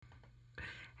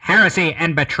Heresy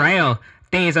and betrayal.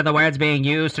 These are the words being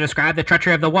used to describe the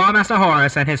treachery of the War Master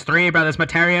Horus and his three brothers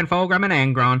Materian, Fulgrim,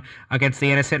 and Angron against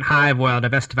the innocent hive world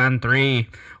of Istvan III.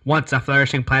 Once a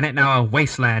flourishing planet, now a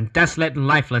wasteland, desolate and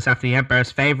lifeless after the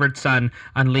Emperor's favored son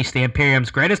unleashed the Imperium's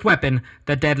greatest weapon,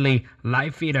 the deadly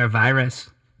Life Eater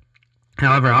virus.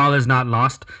 However, all is not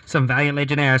lost. Some valiant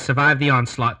legionnaires survived the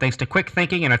onslaught thanks to quick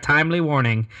thinking and a timely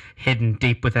warning. Hidden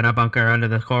deep within a bunker under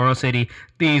the Coral City,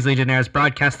 these legionnaires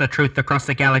broadcast the truth across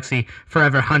the galaxy.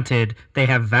 Forever hunted, they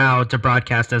have vowed to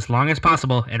broadcast as long as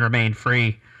possible and remain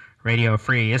free. Radio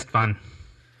Free Istvan.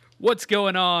 What's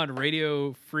going on,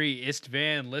 Radio Free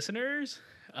Istvan listeners?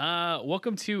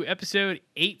 Welcome to episode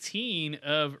 18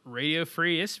 of Radio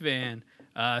Free Istvan.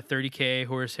 30K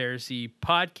Horus Heresy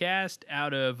podcast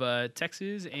out of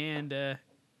Texas and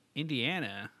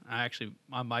Indiana.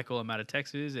 I'm Michael. I'm out of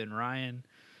Texas, and Ryan.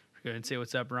 Go ahead and say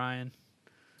what's up, Ryan.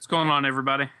 What's going on,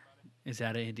 everybody? Is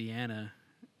out of Indiana.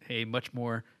 Hey, much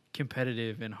more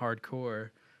competitive and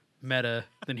hardcore meta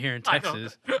than here in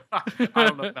Texas. I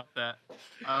don't know about that.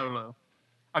 I don't know.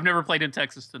 I've never played in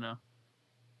Texas to know.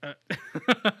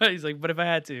 He's like, but if I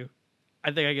had to,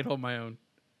 I think I could hold my own.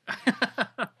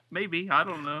 Maybe. I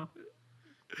don't know.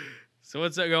 So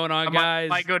what's going on, guys?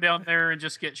 Might go down there and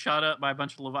just get shot up by a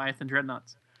bunch of Leviathan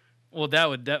dreadnoughts. Well,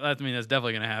 that's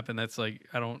definitely going to happen. That's like,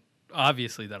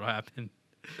 obviously that'll happen.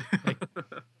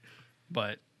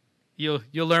 But you'll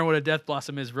learn what a Death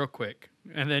Blossom is real quick.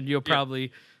 And then you'll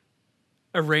probably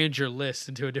arrange your list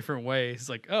into a different way. It's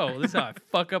like, oh, this is how I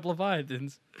fuck up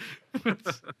Leviathans.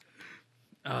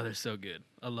 Oh, they're so good.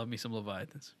 I love me some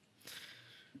Leviathans.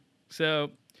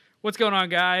 So, what's going on,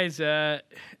 guys?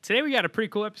 Today we got a pretty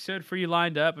cool episode for you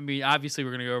lined up. I mean, obviously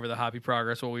we're going to go over the hobby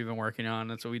progress, what we've been working on.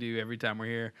 That's what we do every time we're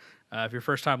here. If you're a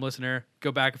first-time listener,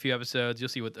 go back a few episodes. You'll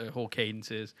see what the whole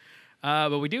cadence is.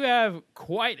 But we do have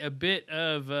quite a bit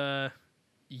of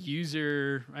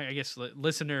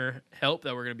listener help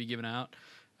that we're going to be giving out.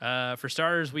 For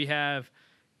starters, we have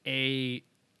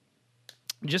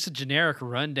just a generic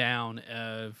rundown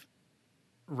of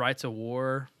Rights of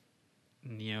War.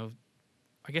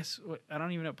 I guess I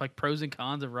don't even know, like, pros and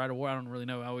cons of Right of War. I don't really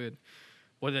know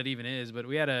what that even is, but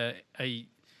we had a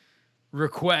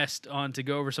request on to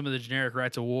go over some of the generic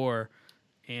Rights of War,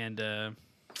 and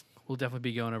we'll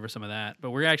definitely be going over some of that. But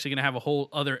we're actually going to have a whole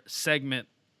other segment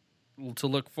to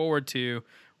look forward to,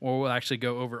 where we'll actually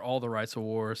go over all the Rights of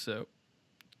War. So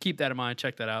keep that in mind.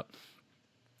 Check that out.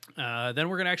 Then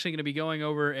we're actually going to be going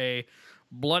over a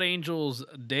Blood Angels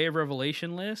Day of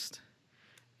Revelation list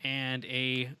and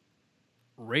a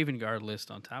Raven Guard list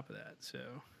on top of that. So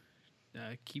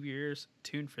keep your ears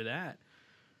tuned for that.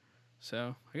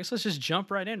 So I guess let's just jump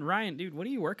right in. Ryan, dude, what are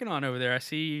you working on over there? I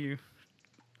see you.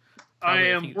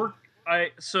 I'm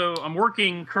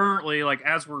working currently, like,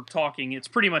 as we're talking. It's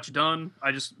pretty much done.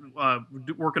 I just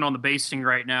working on the basing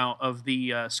right now of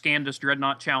the Scandus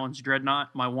Dreadnought Challenge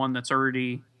Dreadnought, my one that's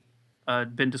already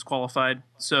been disqualified.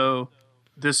 So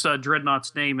this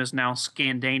Dreadnought's name is now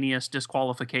Scandanius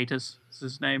Disqualificatus. Is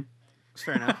his name.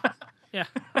 Fair enough. Yeah.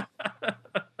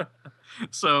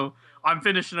 So I'm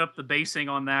finishing up the basing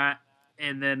on that,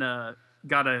 and then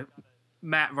gotta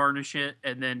matte varnish it,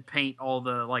 and then paint all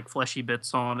the, like, fleshy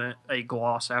bits on it a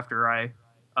gloss after I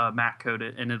matte coat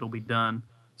it, and it'll be done.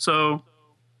 So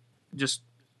just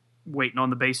waiting on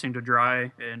the basing to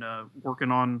dry and working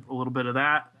on a little bit of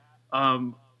that.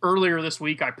 Earlier this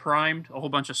week, I primed a whole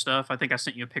bunch of stuff. I think I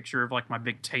sent you a picture of, like, my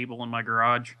big table in my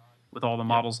garage with all the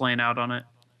models laying out on it.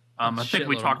 I think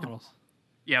we talked about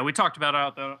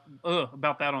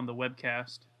that on the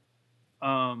webcast.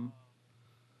 I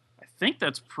think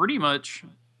that's pretty much.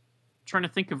 Trying to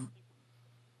think of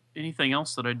anything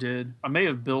else that I did. I may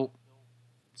have built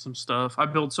some stuff. I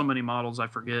built so many models, I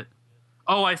forget.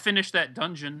 Oh, I finished that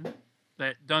dungeon.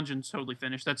 That dungeon's totally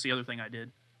finished. That's the other thing I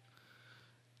did.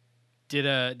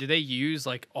 Did they use,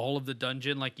 like, all of the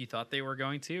dungeon like you thought they were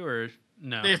going to, or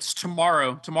no? It's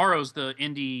tomorrow. Tomorrow's the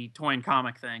indie toy and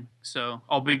comic thing, so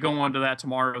I'll be going to that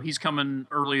tomorrow. He's coming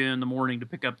early in the morning to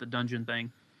pick up the dungeon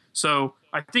thing. So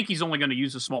I think he's only going to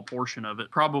use a small portion of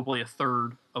it, probably a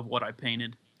third of what I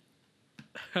painted.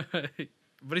 But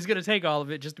he's going to take all of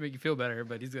it just to make you feel better,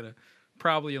 but he's going to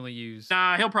probably only use...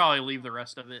 Nah, he'll probably leave the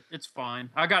rest of it. It's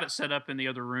fine. I got it set up in the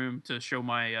other room to show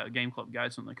my game club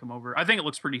guys when they come over. I think it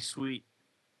looks pretty sweet.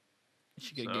 You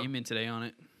should get Game In today on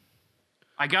it.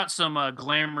 I got some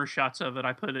glamour shots of it.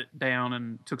 I put it down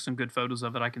and took some good photos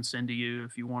of it. I can send to you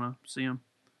if you want to see them.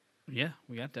 Yeah,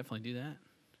 we got to definitely do that.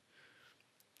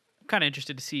 I'm kind of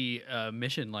interested to see a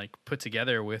mission, like, put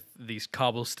together with these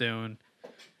cobblestone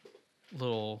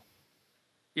little...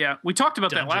 Yeah, we talked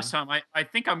about dungeon. that last time. I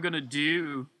think I'm going to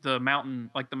do the mountain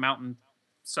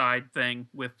side thing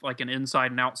with like an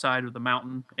inside and outside of the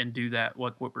mountain and do that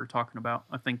what we're talking about.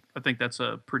 I think that's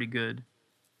a pretty good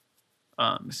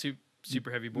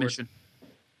Super heavy board mission.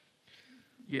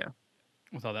 Yeah.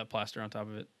 with all that plaster on top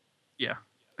of it. Yeah.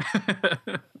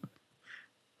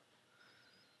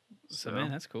 So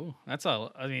man, that's cool. That's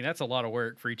all. I mean, that's a lot of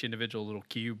work for each individual little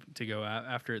cube to go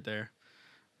after it there.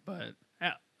 But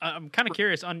I'm kind of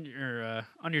curious on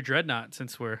your dreadnought,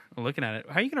 since we're looking at it.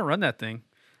 How are you gonna run that thing?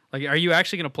 Like, are you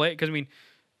actually gonna play it? Because I mean,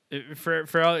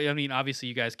 for all, I mean, obviously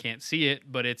you guys can't see it,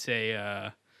 but it's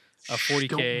a 40K.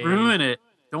 Don't ruin it.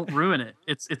 Don't ruin it.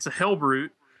 It's a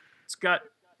Hellbrute. It's got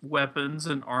weapons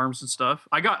and arms and stuff.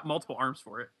 I got multiple arms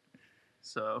for it,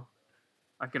 so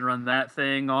I can run that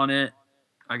thing on it.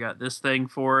 I got this thing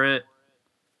for it.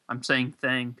 I'm saying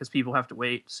thing because people have to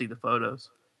wait to see the photos.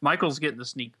 Michael's getting the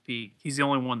sneak peek. He's the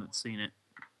only one that's seen it.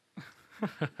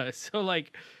 So,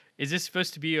 like, is this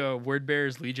supposed to be a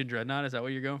Wordbearer's Legion Dreadnought? Is that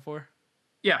what you're going for?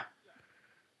 Yeah.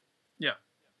 Yeah.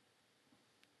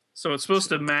 So it's supposed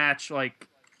to match, like,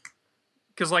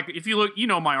 because, like, if you look, you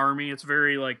know my army, it's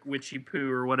very, like, witchy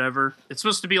poo or whatever. It's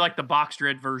supposed to be, like, the box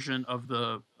dread version of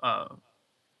the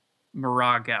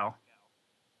Maragal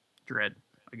dread,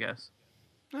 I guess.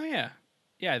 Oh, yeah.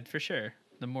 Yeah, for sure.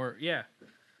 The more, yeah.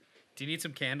 Do you need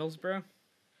some candles, bro?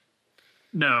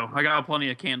 No, I got plenty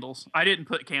of candles. I didn't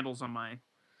put candles on my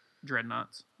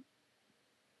dreadnoughts.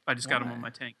 I just got them on my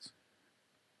tanks.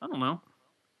 I don't know.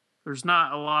 There's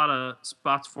not a lot of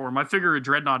spots for them. I figure a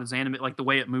dreadnought is animate, like the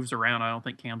way it moves around. I don't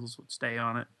think candles would stay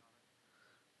on it.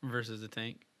 Versus a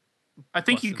tank. I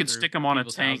think you could stick them on a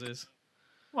tank. Houses.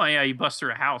 Well, yeah, you bust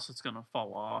through a house, it's gonna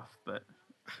fall off. But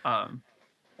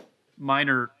mine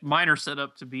are set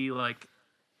up to be like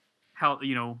how,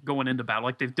 you know, going into battle.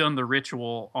 Like they've done the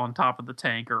ritual on top of the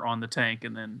tank or on the tank,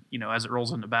 and then, you know, as it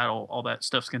rolls into battle, all that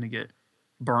stuff's gonna get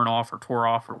burned off or tore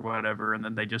off or whatever, and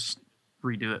then they just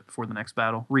redo it for the next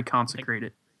battle, reconsecrate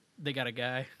it. They got a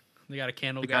guy. They got a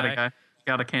candle guy.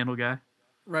 Got a candle guy.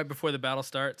 Right before the battle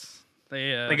starts.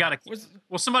 They got a.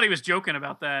 Well, somebody was joking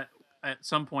about that at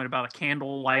some point about a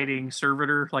candle lighting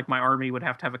servitor. Like my army would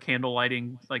have to have a candle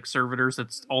lighting like servitors.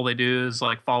 That's all they do is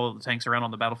like follow the tanks around on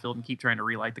the battlefield and keep trying to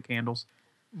relight the candles.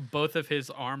 Both of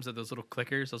his arms are those little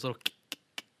clickers, those little,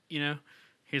 you know.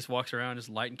 He just walks around just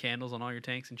lighting candles on all your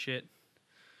tanks and shit.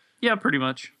 Yeah, pretty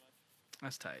much.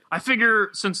 That's tight. I figure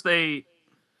since they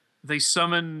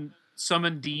summon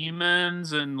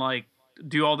demons and like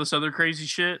do all this other crazy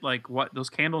shit, like what those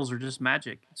candles are just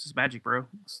magic. It's just magic, bro.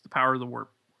 It's the power of the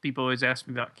warp. People always ask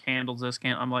me about candles.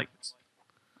 I'm like,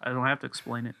 I don't have to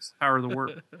explain it. It's the power of the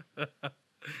warp.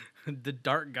 The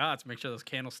dark gods make sure those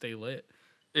candles stay lit.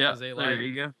 Yeah, they there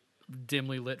you go.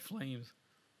 Dimly lit flames.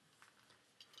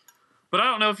 But I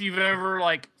don't know if you've ever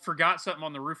like forgot something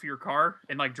on the roof of your car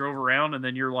and like drove around and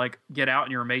then you're like get out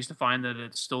and you're amazed to find that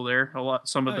it's still there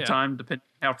some of the time, depending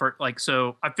how far. Like,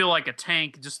 so I feel like a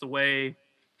tank, just the way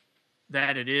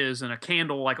that it is, and a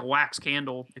candle, like a wax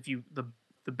candle, if you the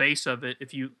base of it,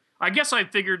 I guess I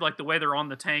figured like the way they're on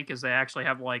the tank is they actually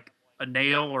have like a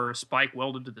nail or a spike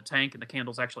welded to the tank and the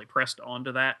candle's actually pressed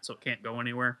onto that so it can't go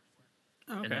anywhere.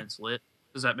 Oh, okay. And then it's lit.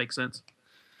 Does that make sense?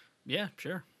 Yeah,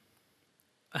 sure.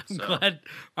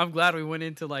 I'm glad we went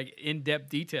into like in-depth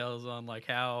details on like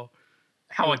how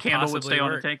a candle would stay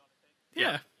on a tank.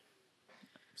 Yeah.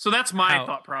 So that's my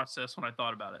thought process when I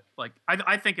thought about it. Like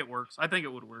I think it works. I think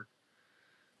it would work.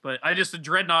 But the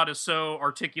dreadnought is so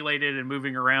articulated and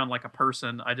moving around like a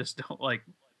person. I just don't like,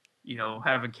 you know,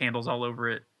 having candles all over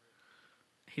it.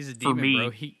 He's a demon,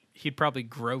 bro. He'd probably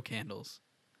grow candles.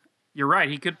 You're right.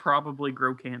 He could probably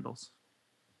grow candles.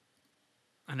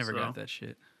 I never got that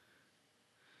shit.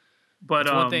 But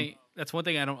that's one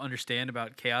thing I don't understand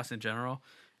about chaos in general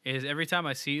is every time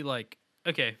I see like,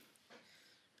 okay,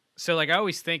 so like I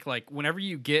always think like whenever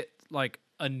you get like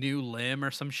a new limb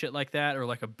or some shit like that, or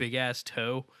like a big ass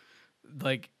toe,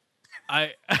 like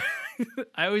I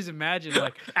always imagine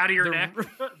like out of your neck,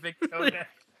 big toe like, neck.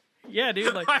 Yeah,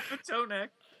 dude, like a toe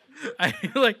neck.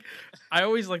 I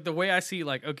always like the way I see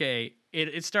like, okay,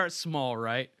 it starts small,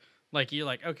 right? Like you're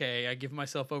like, okay, I give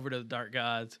myself over to the dark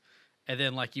gods. And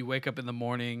then, like, you wake up in the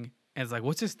morning, and it's like,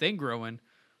 what's this thing growing?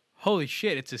 Holy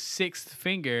shit, it's a sixth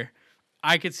finger.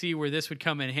 I could see where this would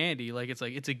come in handy. Like, it's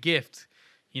a gift.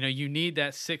 You know, you need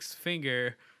that sixth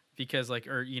finger because, like,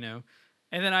 or, you know.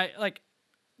 And then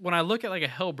when I look at, like, a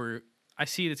Hellbrute, I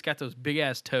see it's got those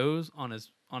big-ass toes on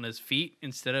his feet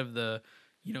instead of the,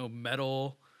 you know,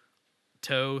 metal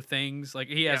toe things. Like,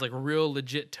 he has, like, real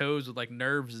legit toes with, like,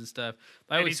 nerves and stuff.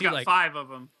 But and he's got 5 of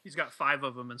them. He's got 5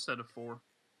 of them instead of 4.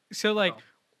 So, like,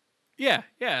 yeah.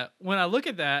 When I look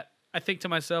at that, I think to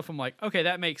myself, I'm like, okay,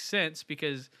 that makes sense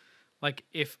because, Like,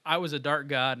 if I was a dark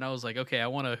god and I was like, okay, I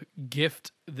want to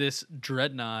gift this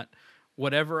dreadnought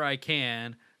whatever I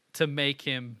can to make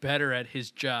him better at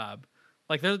his job.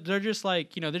 Like, they're just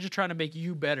like, they're just trying to make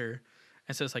you better.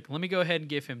 And so it's like, let me go ahead and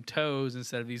give him toes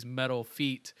instead of these metal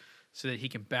feet so that he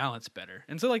can balance better.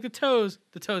 And so, like, the toes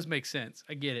make sense.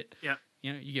 I get it. Yeah.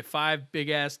 You get 5 big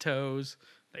ass toes.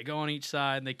 They go on each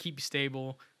side and they keep you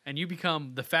stable, and you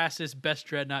become the fastest, best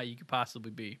dreadnought you could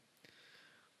possibly be.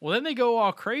 Well, then they go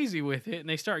all crazy with it, and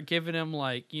they start giving him,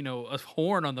 like, a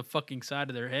horn on the fucking side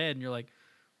of their head, and you're like,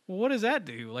 well, what does that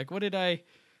do? Like, did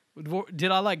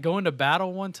I like go into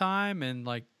battle one time and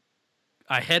like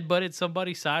I headbutted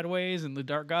somebody sideways, and the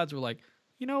dark gods were like,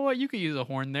 you know what, you could use a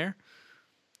horn there.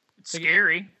 It's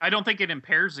scary. I don't think it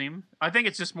impairs him. I think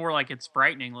it's just more like it's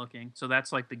frightening looking. So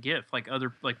that's like the gift. Like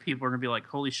other people are gonna be like,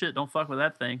 holy shit, don't fuck with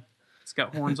that thing. It's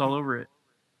got horns all over it.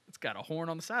 It's got a horn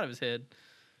on the side of his head.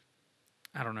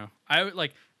 I don't know.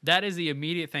 That is the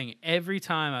immediate thing. Every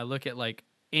time I look at like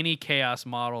any chaos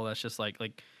model that's just like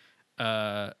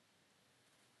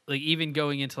even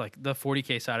going into like the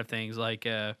 40K side of things, like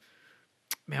man,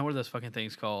 what are those fucking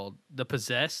things called? The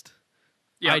possessed.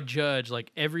 Yeah. I judge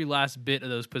like every last bit of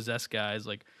those possessed guys.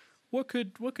 Like, what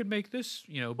could make this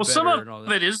better? Some of and all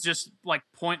that. it is just like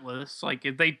pointless. Like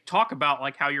if they talk about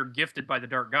like how you're gifted by the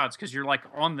dark gods because you're like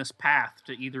on this path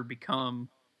to either become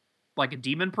like a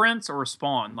demon prince or a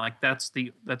spawn. Like that's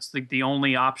the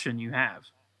only option you have.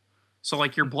 So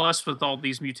like you're blessed with all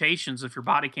these mutations. If your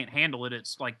body can't handle it,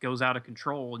 it's like goes out of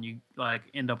control, and you like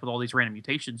end up with all these random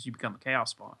mutations. You become a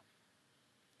chaos spawn.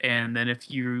 And then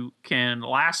if you can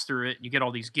last through it, you get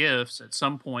all these gifts. At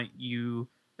some point, you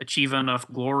achieve enough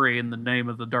glory in the name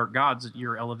of the dark gods that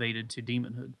you're elevated to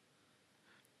demonhood.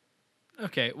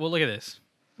 Okay, well look at this.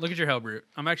 Look at your Hellbrute.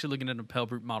 I'm actually looking at a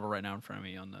Hellbrute model right now in front of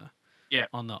me on the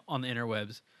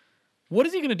interwebs. What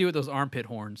is he going to do with those armpit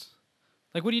horns?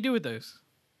 Like, what do you do with those?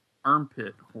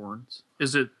 Armpit horns?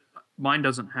 Is it? Mine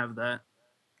doesn't have that.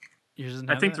 Yours doesn't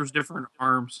I have think that? there's different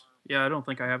arms. Yeah, I don't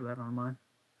think I have that on mine.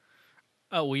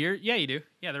 Oh, well, yeah, you do.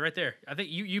 Yeah, they're right there. I think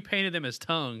you painted them as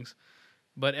tongues,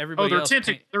 but everybody else...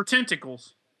 They're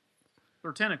tentacles.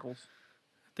 They're tentacles.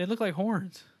 They look like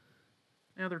horns.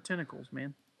 Yeah, they're tentacles,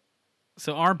 man.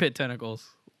 So armpit tentacles.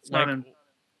 Like,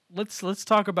 let's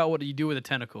talk about what you do with a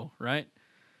tentacle, right?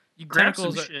 You grab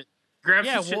some shit. Grab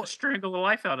some shit and strangle the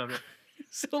life out of it.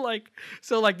 So like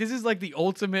this is like the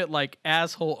ultimate like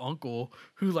asshole uncle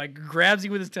who like grabs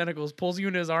you with his tentacles, pulls you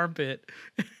into his armpit,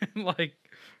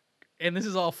 and this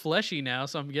is all fleshy now,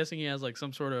 so I'm guessing he has like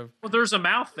some sort of... Well, there's a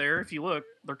mouth there. If you look,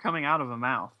 they're coming out of a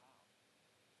mouth.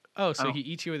 Oh, so he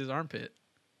eats you with his armpit.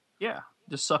 Yeah,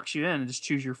 just sucks you in and just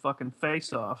chews your fucking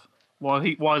face off while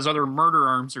his other murder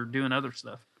arms are doing other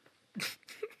stuff.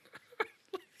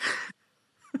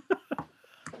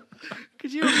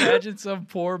 Could you imagine some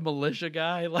poor militia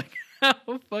guy? Like,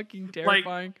 how fucking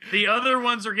terrifying. Like, the other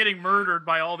ones are getting murdered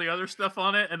by all the other stuff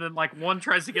on it, and then, like, one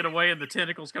tries to get away, and the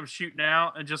tentacles come shooting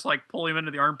out and just, like, pull him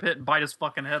into the armpit and bite his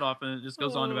fucking head off, and it just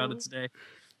goes on about its day.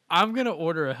 I'm going to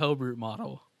order a Hellbrute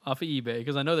model off of eBay,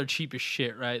 because I know they're cheap as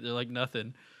shit, right? They're, like,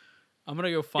 nothing. I'm going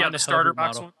to go find a starter Hellbrute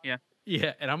box model. one? Yeah.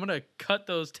 Yeah, and I'm going to cut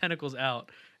those tentacles out,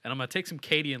 and I'm going to take some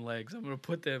Cadian legs. I'm going to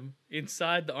put them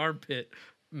inside the armpit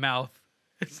mouth.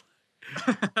 It's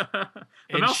the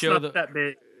mouth's not that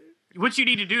big. What you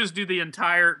need to do is do the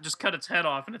entire, just cut its head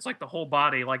off, and it's like the whole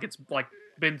body, like it's like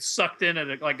been sucked in at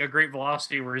a great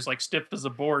velocity, where he's like stiff as a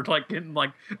board, like getting like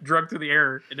drugged through the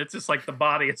air, and it's just like the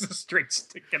body is just straight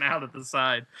sticking out at the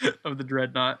side of the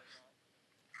dreadnought.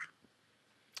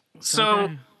 So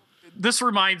this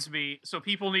reminds me, so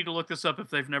people need to look this up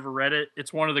if they've never read it.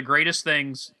 It's one of the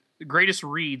greatest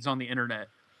reads on the internet.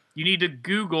 You need to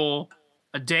Google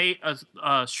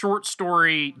a short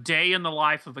story, Day in the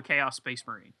Life of a Chaos Space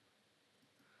Marine.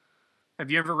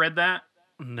 Have you ever read that?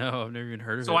 No, I've never even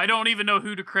heard of it. So I don't even know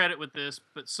who to credit with this,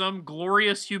 but some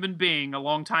glorious human being a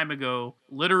long time ago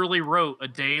literally wrote a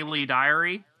daily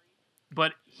diary,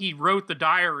 but he wrote the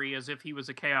diary as if he was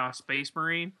a Chaos Space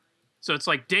Marine. So it's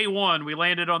like day one, we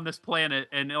landed on this planet,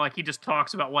 and like he just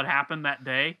talks about what happened that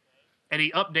day, and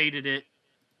he updated it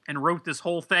and wrote this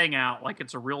whole thing out like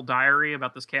it's a real diary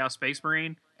about this Chaos Space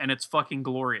Marine, and it's fucking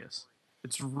glorious.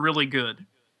 It's really good.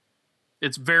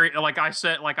 It's very, like I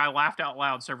said, like I laughed out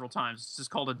loud several times. It's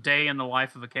just called A Day in the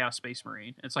Life of a Chaos Space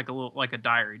Marine. It's like like a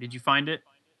diary. Did you find it?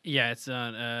 Yeah, it's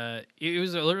on. It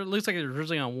looks like it was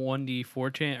originally on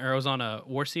 1D4chan, or it was on a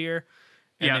Warseer,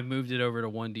 and they moved it over to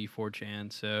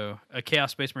 1D4chan. So a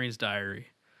Chaos Space Marine's diary.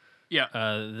 Yeah.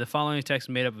 The following text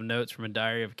made up of notes from a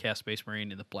diary of a Chaos Space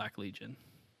Marine in the Black Legion.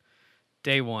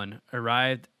 Day 1,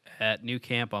 arrived at new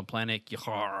camp on planet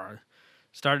Yahar.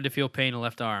 Started to feel pain in the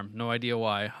left arm. No idea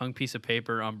why. Hung piece of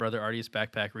paper on Brother Artie's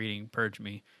backpack reading Purge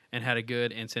Me and had a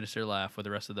good and sinister laugh with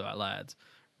the rest of the lads.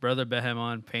 Brother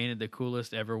Behemon painted the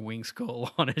coolest ever wing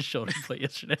skull on his shoulder plate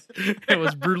yesterday and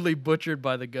was brutally butchered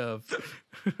by the Gov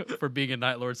for being a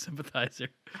Night Lord sympathizer.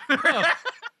 Oh,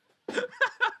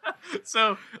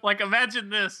 So, like, imagine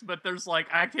this, but there's like,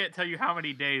 I can't tell you how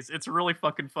many days. It's really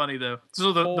fucking funny though.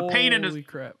 So the pain in his, holy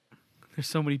crap. There's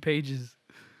so many pages.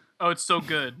 oh, it's so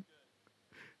good.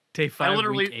 Day 5,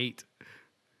 literally- week 8.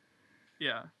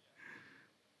 Yeah.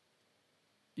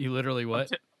 You literally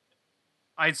what?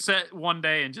 I sat one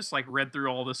day and just like read through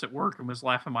all this at work and was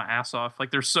laughing my ass off.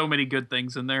 Like, there's so many good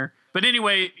things in there. But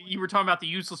anyway, you were talking about the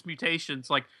useless mutations.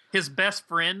 Like, his best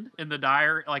friend in the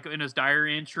diary, like in his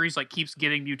diary entries, like keeps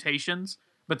getting mutations,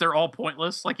 but they're all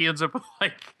pointless. Like, he ends up with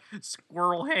like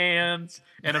squirrel hands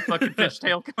and a fucking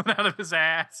fishtail coming out of his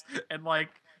ass and like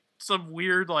some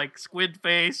weird like squid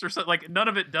face or something. Like, none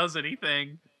of it does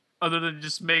anything other than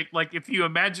just make, like, if you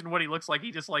imagine what he looks like, he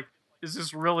just like is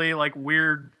this really like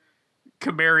weird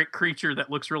chimeric creature that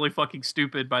looks really fucking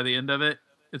stupid by the end of it.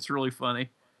 It's really funny.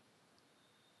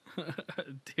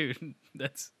 Dude,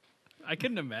 that's I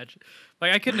couldn't imagine.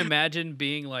 Like, I couldn't imagine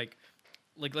being like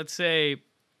let's say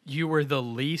you were the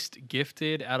least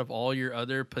gifted out of all your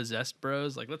other possessed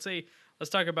bros. Like, let's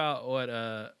talk about what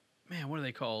man, what are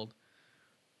they called?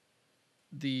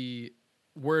 The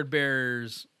word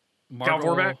bearers,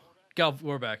 Galvorback?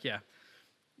 Galvorback, yeah.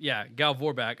 Yeah,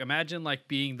 Galvorback. Imagine like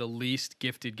being the least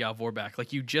gifted Galvorback.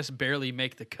 Like, you just barely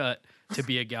make the cut to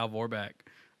be a Galvorback.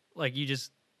 Like, you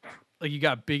just like you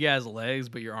got big ass legs,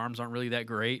 but your arms aren't really that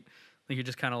great. Like, you're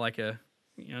just kind of like a,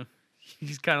 you know,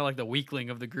 he's kind of like the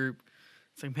weakling of the group.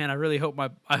 It's like, man, I really hope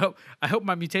I hope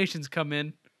my mutations come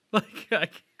in. Like, I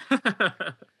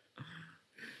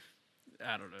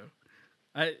don't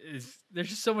know. There's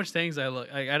just so much things I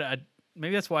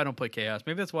maybe that's why I don't play Chaos.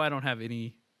 Maybe that's why I don't have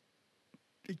any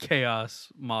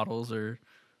Chaos models or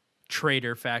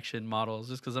traitor faction models,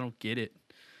 just because I don't get it.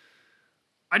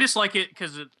 I just like it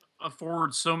because it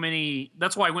affords so many.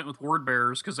 That's why I went with word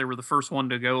bearers, because they were the first one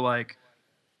to go like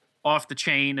off the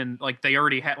chain, and like they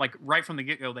already had, like, right from the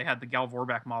get go, they had the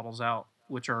Galvorback models out,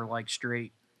 which are like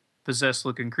straight possessed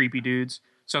looking creepy dudes.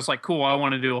 So it's like, cool, I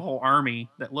want to do a whole army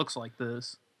that looks like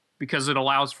this because it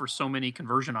allows for so many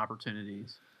conversion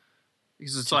opportunities.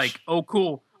 Because it's like, oh,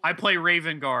 cool, I play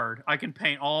Raven Guard, I can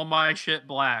paint all my shit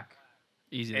black.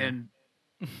 Easy. And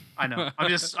I know, I'm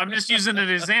just using an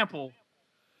example.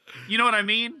 You know what I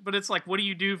mean? But it's like, what do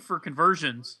you do for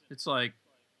conversions? It's like,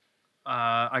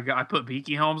 I put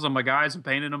beaky helms on my guys and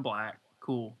painted them black.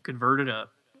 Cool, convert it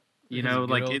up. You know,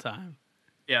 like time.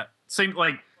 Yeah, same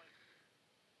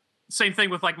thing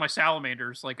with like my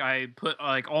salamanders. Like, I put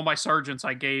like all my sergeants,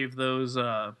 I gave those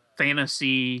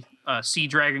fantasy sea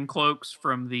dragon cloaks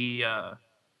from the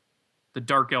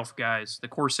dark elf guys, the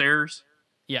corsairs.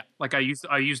 Yeah, like I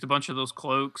used a bunch of those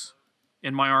cloaks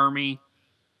in my army,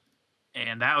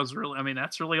 and that was really, I mean,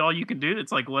 that's really all you can do.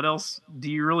 It's like, what else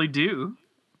do you really do?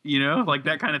 You know, like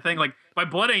that kind of thing. Like my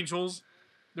Blood Angels,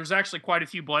 there's actually quite a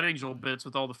few Blood Angel bits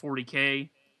with all the 40k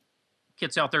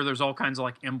kits out there. There's all kinds of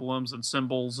like emblems and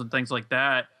symbols and things like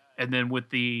that. And then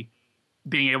with the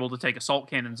being able to take assault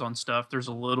cannons on stuff, there's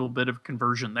a little bit of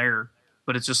conversion there.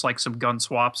 But it's just like some gun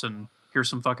swaps and here's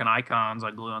some fucking icons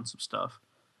I glue on some stuff.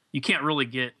 You can't really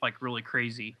get like really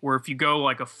crazy. Where if you go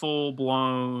like a full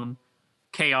blown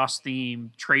chaos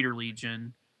themed Traitor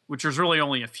Legion, which there's really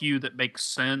only a few that make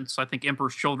sense. I think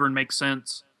Emperor's Children makes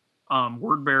sense.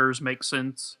 Word Bearers make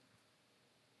sense.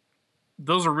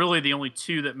 Those are really the only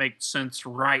two that make sense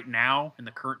right now in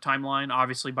the current timeline.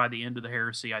 Obviously, by the end of the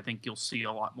Heresy, I think you'll see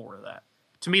a lot more of that.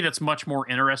 To me, that's much more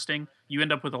interesting. You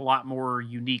end up with a lot more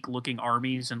unique looking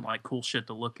armies and like cool shit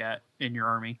to look at in your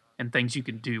army and things you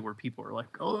can do where people are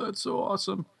like, oh, that's so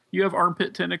awesome. You have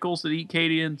armpit tentacles that eat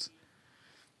Cadians.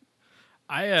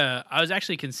 I was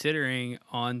actually considering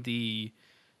on the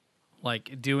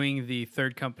like doing the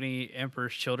third company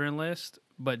Emperor's Children list,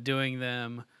 but doing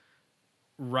them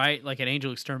right like an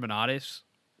Angel Exterminatus,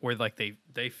 where like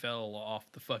they fell off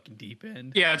the fucking deep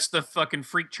end. Yeah, it's the fucking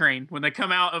freak train. When they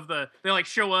come out of they like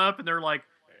show up and they're like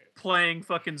playing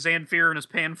fucking Zanfir and his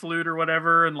pan flute or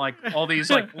whatever, and like all these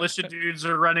like militia dudes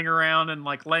are running around and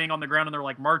like laying on the ground and they're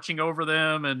like marching over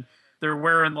them and they're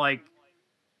wearing like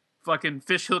fucking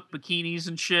fishhook bikinis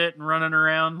and shit and running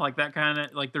around like that kind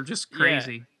of, like, they're just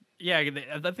crazy. Yeah, I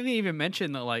think they even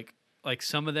mentioned that like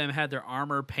some of them had their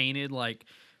armor painted like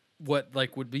what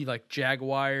like would be like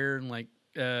jaguar and like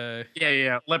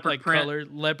leopard like print, color,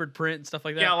 leopard print and stuff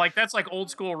like that. Yeah, like that's like old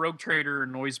school Rogue Trader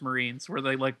and Noise Marines where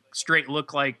they like straight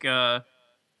look like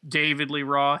David Lee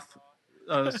Roth,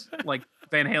 like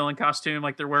Van Halen costume,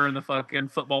 like they're wearing the fucking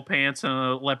football pants and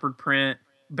a leopard print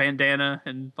bandana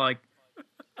and like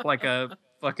a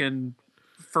fucking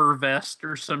fur vest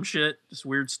or some shit, just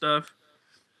weird stuff.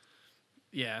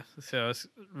 Yeah, so I was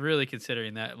really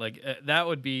considering that. Like, that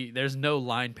would be. There's no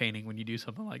line painting when you do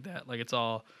something like that. Like, it's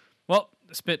all. Well,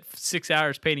 spent 6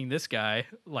 hours painting this guy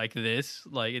like this.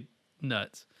 Like,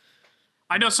 nuts.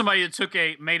 I know somebody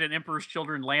that made an Emperor's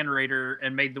Children Land Raider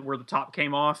and made where the top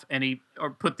came off, and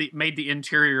made the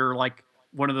interior like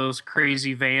one of those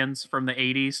crazy vans from the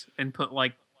 '80s, and put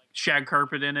like shag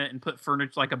carpet in it, and put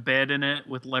furniture like a bed in it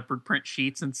with leopard print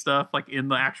sheets and stuff, like in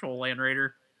the actual Land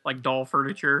Raider, like doll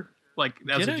furniture. Like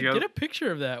that's a joke. Get a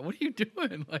picture of that. What are you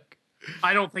doing? Like,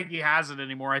 I don't think he has it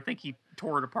anymore. I think he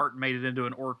tore it apart and made it into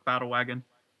an orc battle wagon.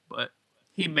 But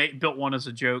he built one as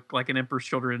a joke, like an Emperor's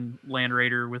Children Land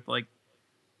Raider with like,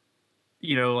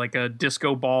 like a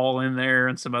disco ball in there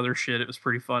and some other shit. It was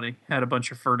pretty funny. Had a bunch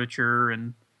of furniture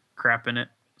and crap in it.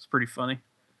 It's pretty funny.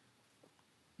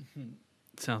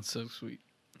 Sounds so sweet.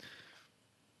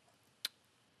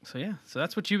 So yeah, so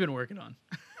that's what you've been working on.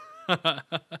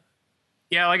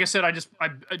 Yeah, like I said, I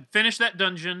finished that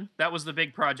dungeon. That was the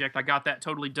big project. I got that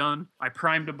totally done. I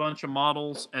primed a bunch of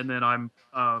models, and then I'm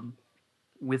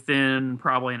within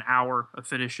probably an hour of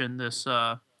finishing this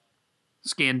Scandanius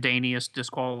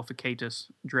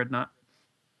Disqualificatus Dreadnought.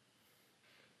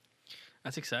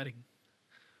 That's exciting.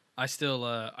 I still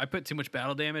I put too much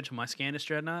battle damage on my Scandus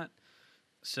Dreadnought,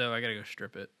 so I gotta go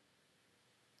strip it.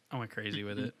 I went crazy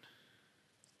with it.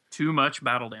 Too much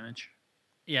battle damage.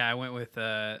 Yeah, I went with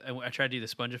I tried to do the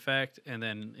sponge effect, and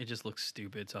then it just looks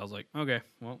stupid. So I was like, okay,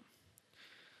 well.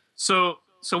 So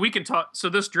we can talk. So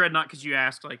this Dreadnought, because you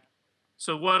asked, like,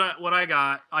 so what I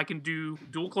got, I can do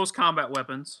dual close combat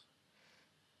weapons.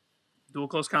 Dual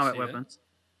close combat weapons.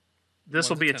 This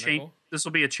will be a chain. This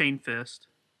will be a chain fist.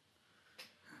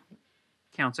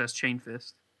 Counts as chain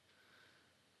fist.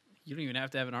 You don't even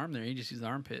have to have an arm there. You just use the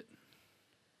armpit.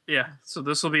 Yeah. So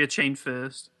this will be a chain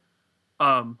fist.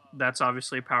 That's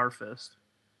obviously a power fist.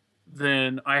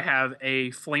 Then I have a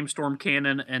flamestorm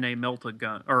cannon and a melta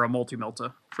gun, or a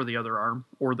multi-melta for the other arm,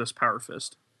 or this power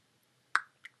fist.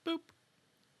 Boop.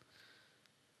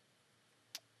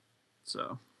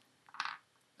 So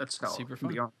that's how super it can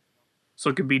fun. be on.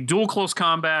 So it could be dual close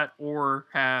combat, or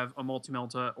have a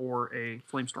multi-melta, or a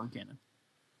flamestorm cannon.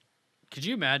 Could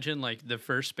you imagine like the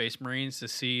first Space Marines to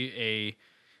see a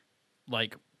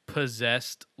like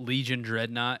possessed Legion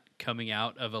Dreadnought coming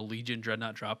out of a Legion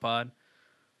Dreadnought drop pod?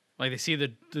 Like they see the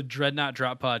Dreadnought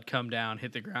drop pod come down,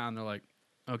 hit the ground, they're like,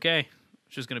 okay,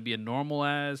 it's just gonna be a normal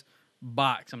as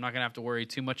box. I'm not gonna have to worry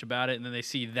too much about it. And then they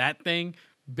see that thing,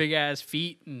 big ass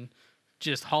feet, and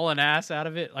just hauling ass out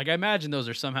of it. Like I imagine those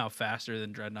are somehow faster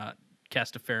than Dreadnought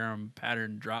Castaferum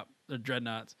pattern drop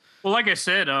Dreadnoughts. Well, like I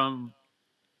said,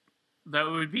 that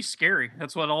would be scary.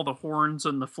 That's what all the horns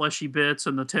and the fleshy bits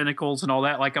and the tentacles and all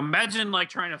that. Like, imagine like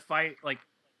trying to fight. Like,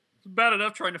 it's bad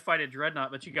enough trying to fight a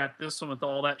Dreadnought, but you got this one with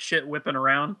all that shit whipping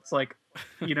around. It's like,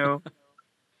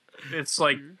 it's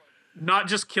like not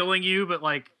just killing you, but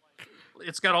like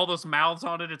it's got all those mouths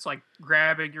on it. It's like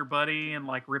grabbing your buddy and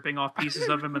like ripping off pieces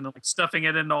of him and then like stuffing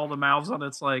it into all the mouths on it.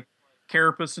 It's like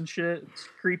carapace and shit. It's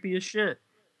creepy as shit.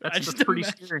 That's pretty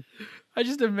scary. I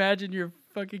just imagine your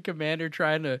fucking commander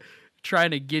trying to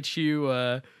get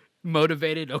you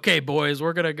motivated. Okay, boys,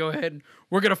 we're gonna go ahead and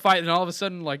we're gonna fight. And all of a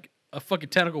sudden, like a fucking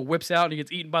tentacle whips out and he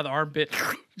gets eaten by the armpit,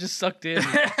 just sucked in.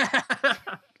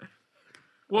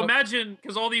 Well, imagine,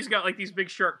 because all these got like these big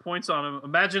sharp points on them.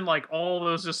 Imagine like all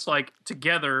those just like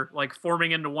together, like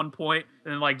forming into one point,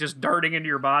 and like just darting into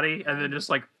your body, and then just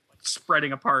like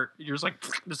spreading apart. You're just like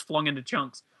just flung into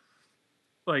chunks.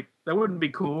 Like that wouldn't be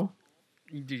cool.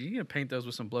 Dude, you gotta paint those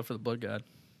with some blood for the blood god.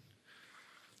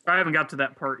 I haven't got to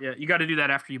that part yet. You got to do that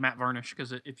after you matte varnish,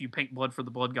 because if you paint blood for the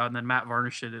blood god and then matte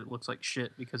varnish it, it looks like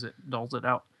shit because it dulls it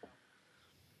out.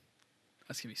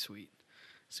 That's gonna be sweet.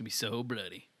 It's gonna be so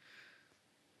bloody.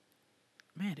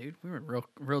 Man, dude, we went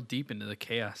real deep into the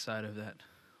chaos side of that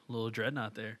little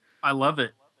Dreadnought there. I love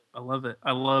it. I love it.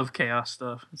 I love chaos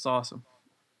stuff. It's awesome.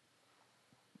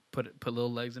 Put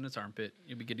little legs in its armpit.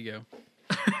 You'll be good to go.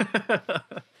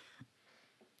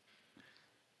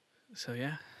 So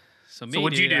yeah. So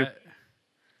what'd you do?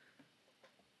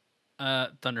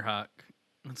 Thunderhawk.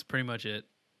 That's pretty much it.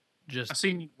 I've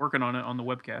seen you working on it on the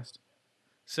webcast.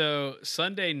 So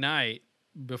Sunday night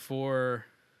before,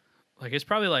 like it's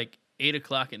probably like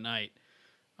 8:00 at night.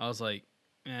 I was like,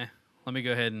 let me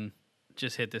go ahead and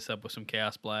just hit this up with some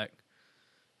Chaos Black.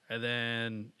 And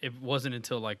then it wasn't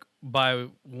until like by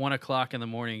 1:00 in the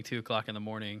morning, 2:00 in the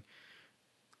morning,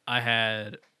 I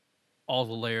had all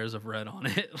the layers of red on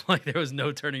it. Like there was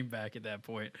no turning back at that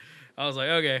point. I was like,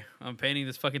 okay, I'm painting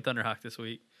this fucking Thunderhawk this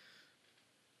week.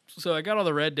 So I got all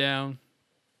the red down.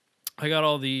 I got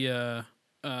all the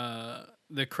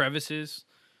crevices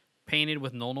painted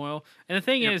with Nuln Oil. And the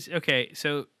thing is, okay,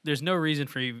 so there's no reason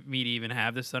for me to even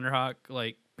have this Thunderhawk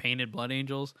like painted Blood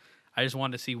Angels. I just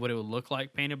wanted to see what it would look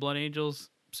like painted Blood Angels.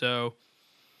 So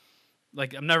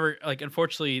like I'm never like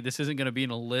unfortunately this isn't going to be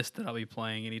in a list that I'll be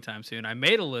playing anytime soon. I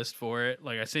made a list for it.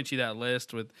 Like I sent you that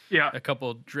list with a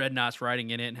couple dreadnoughts riding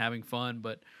in it and having fun,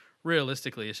 but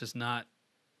realistically it's just not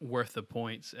worth the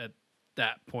points at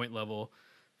that point level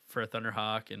for a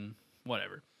Thunderhawk and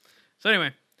whatever. So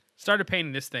anyway, started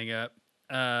painting this thing up.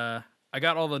 I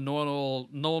got all the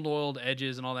Nuln-oiled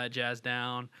edges and all that jazz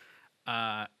down.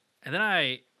 And then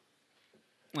I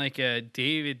like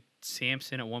David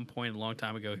Sampson at one point a long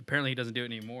time ago. Apparently he doesn't do it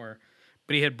anymore,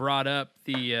 but he had brought up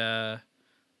the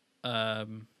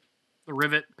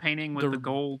rivet painting with the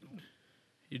gold.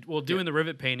 Well, doing the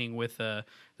rivet painting with the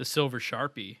silver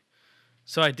Sharpie.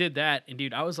 So I did that, and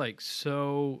dude, I was like,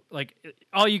 so like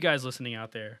all you guys listening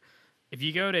out there, if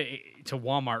you go to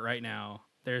Walmart right now,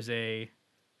 there's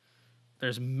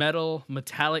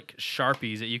metallic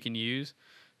Sharpies that you can use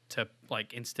to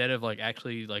like instead of like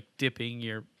actually like dipping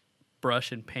your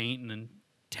brush and paint and then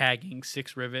tagging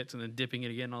 6 rivets and then dipping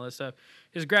it again and all that stuff.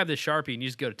 Just grab this Sharpie and you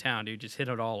just go to town, dude. Just hit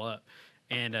it all up.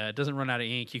 And it doesn't run out of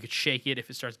ink. You could shake it if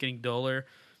it starts getting duller.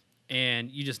 And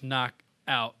you just knock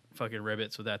out fucking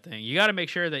rivets with that thing. You got to make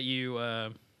sure that you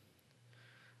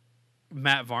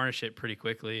matte varnish it pretty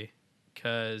quickly,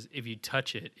 because if you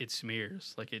touch it, it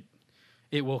smears. Like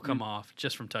it will come off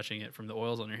just from touching it from the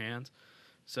oils on your hands.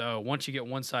 So once you get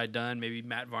one side done, maybe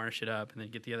matte varnish it up, and then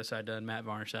get the other side done, matte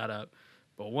varnish that up.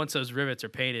 But once those rivets are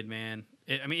painted, man,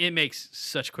 it makes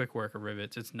such quick work of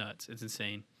rivets. It's nuts. It's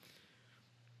insane.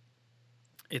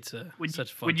 It's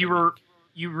such fun.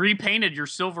 You repainted your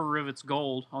silver rivets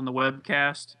gold on the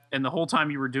webcast, and the whole time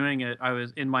you were doing it, I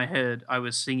was in my head. I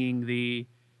was singing the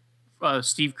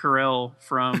Steve Carell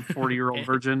from 40-Year-Old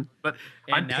Virgin, but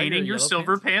I'm painting your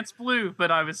silver pants blue. But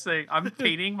I was saying I'm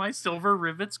painting my silver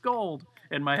rivets gold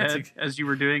in my head as you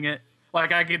were doing it.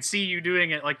 Like I could see you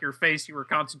doing it, like your face, you were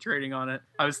concentrating on it.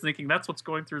 I was thinking that's what's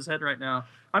going through his head right now.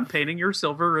 I'm painting your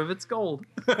silver rivets gold.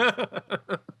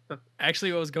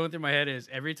 Actually, what was going through my head is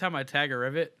every time I tag a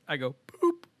rivet, I go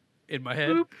boop in my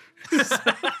head.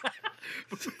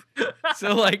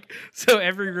 so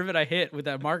every rivet I hit with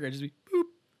that marker, I just be boop,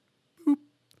 boop,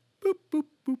 boop, boop,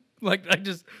 boop. Like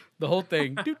just the whole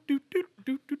thing. Doot, doot, doot,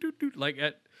 doot, doot, doot, doot. Like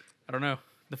I don't know.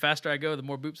 The faster I go, the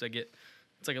more boops I get.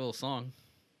 It's like a little song.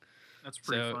 That's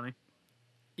pretty funny.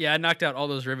 Yeah, I knocked out all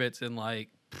those rivets in like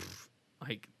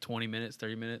 20 minutes,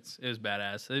 30 minutes. It was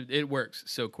badass. It works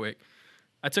so quick.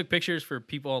 I took pictures for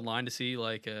people online to see,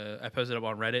 like, I posted up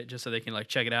on Reddit just so they can, like,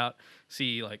 check it out,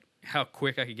 see, like, how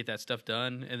quick I could get that stuff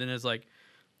done. And then it's like,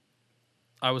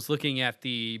 I was looking at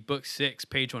the book 6,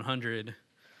 page 100,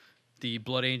 the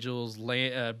Blood Angel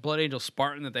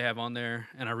Spartan that they have on there,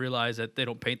 and I realized that they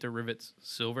don't paint their rivets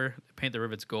silver, they paint their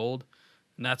rivets gold.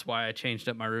 And that's why I changed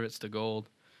up my rivets to gold.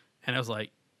 And I was like,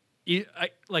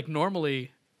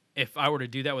 normally, if I were to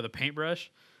do that with a paintbrush,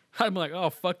 I'm like,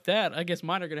 oh, fuck that. I guess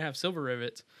mine are going to have silver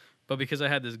rivets. But because I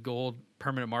had this gold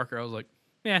permanent marker, I was like,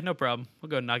 yeah, no problem. We'll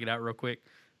go and knock it out real quick.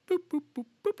 Boop, boop, boop,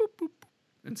 boop, boop, boop.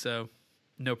 And so,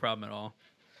 no problem at all.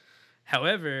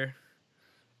 However,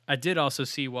 I did also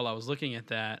see while I was looking at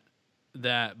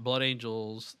that Blood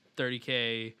Angels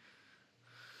 30K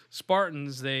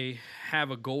Spartans, they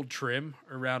have a gold trim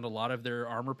around a lot of their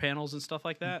armor panels and stuff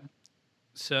like that.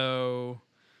 So,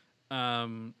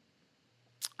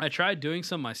 I tried doing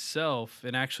some myself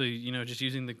and actually, just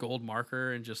using the gold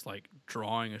marker and just like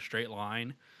drawing a straight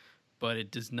line, but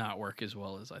it does not work as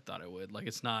well as I thought it would. Like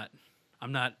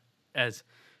I'm not as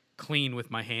clean with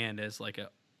my hand as like a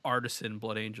artisan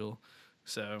Blood Angel.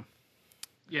 So,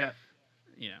 yeah.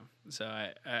 So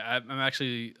I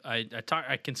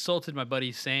consulted my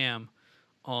buddy Sam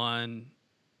on,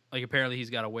 like, apparently he's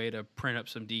got a way to print up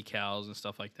some decals and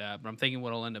stuff like that. But I'm thinking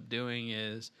what I'll end up doing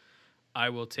is I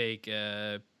will take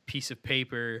a piece of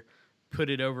paper, put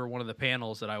it over one of the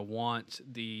panels that I want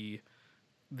the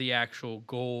actual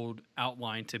gold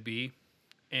outline to be,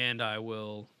 and I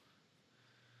will,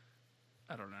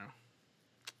 I don't know,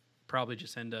 probably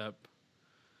just end up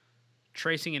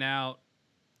tracing it out,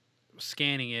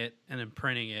 scanning it, and then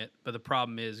printing it. But the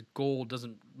problem is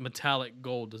metallic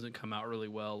gold doesn't come out really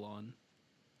well on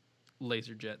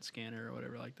LaserJet scanner or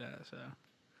whatever like that. So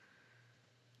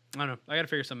I don't know. I got to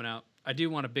figure something out. I do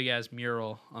want a big ass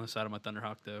mural on the side of my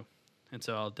Thunderhawk though, and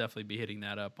so I'll definitely be hitting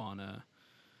that up on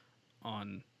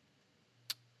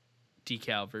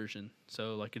decal version.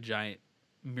 So like a giant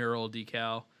mural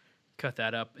decal, cut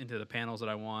that up into the panels that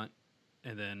I want,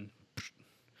 and then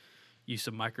use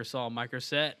some microsol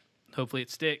microset. Hopefully it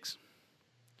sticks.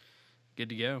 Good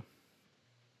to go.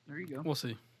 There you go. We'll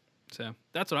see. So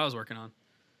that's what I was working on.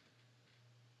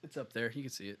 It's up there. You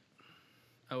can see it.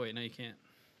 Oh wait, no, you can't.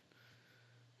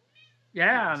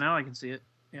 Yeah, now I can see it.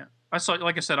 Yeah, I saw.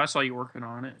 Like I said, I saw you working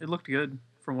on it. It looked good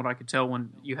from what I could tell when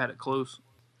you had it close.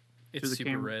 It's the super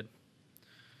camera. red.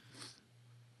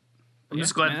 I'm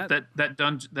just glad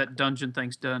that dungeon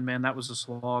thing's done, man. That was a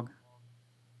slog.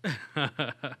 I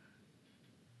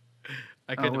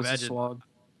couldn't was a imagine. slog.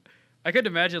 I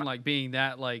couldn't imagine like being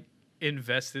that like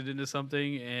invested into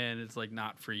something and it's like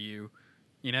not for you.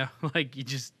 You know, like you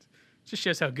just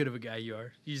shows how good of a guy you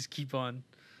are. You just keep on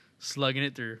slugging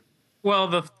it through. Well,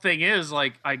 the thing is,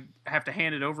 like, I have to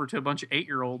hand it over to a bunch of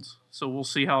 8-year-olds, so we'll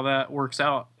see how that works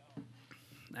out.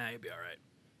 Nah, you'll be all right.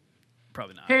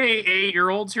 Probably not. Hey,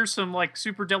 8-year-olds, here's some like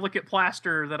super delicate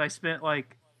plaster that I spent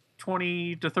like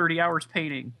 20 to 30 hours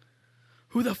painting.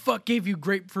 Who the fuck gave you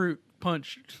grapefruit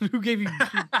punch? Who gave you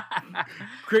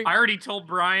grape? I already told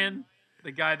Brian,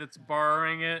 the guy that's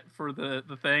borrowing it for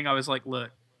the thing. I was like,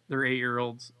 look, they're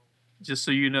 8-year-olds. Just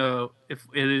so you know, if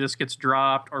it just gets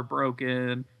dropped or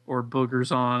broken or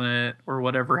boogers on it or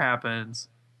whatever happens,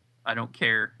 I don't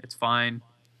care. It's fine.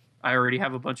 I already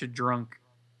have a bunch of drunk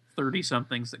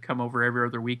 30-somethings that come over every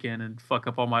other weekend and fuck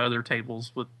up all my other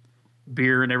tables with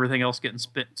beer and everything else getting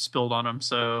spilled on them.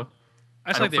 So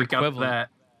That's I like don't the freak out for equivalent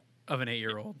that. of an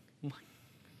 8-year-old.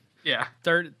 Yeah.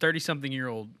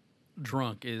 30-something-year-old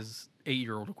drunk is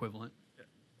 8-year-old equivalent.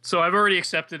 So I've already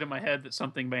accepted in my head that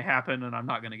something may happen, and I'm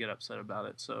not going to get upset about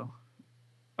it. So,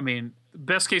 I mean,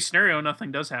 best case scenario,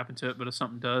 nothing does happen to it. But if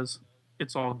something does,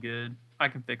 it's all good. I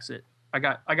can fix it. I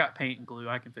got paint and glue.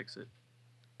 I can fix it.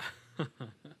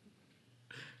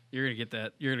 You're gonna get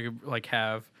that. You're gonna like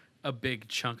have a big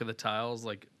chunk of the tiles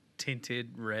like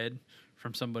tinted red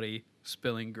from somebody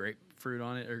spilling grapefruit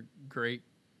on it or grape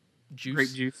juice.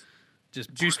 Grape juice.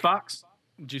 Just Juice box.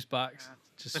 juice box.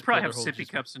 Just They probably spill have their whole sippy juice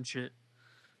cups and shit.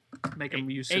 Make them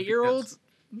use sippy 8-year-olds?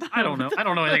 cups. I don't know. I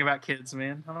don't know anything about kids,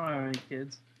 man. I don't have any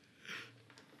kids.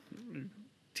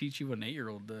 Teach you what an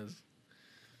 8-year-old does.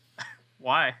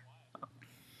 Why?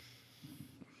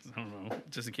 I don't know.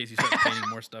 Just in case you start painting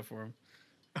more stuff for them.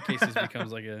 In case this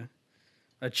becomes like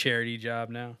a charity job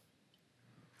now.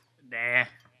 Nah.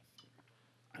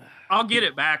 I'll get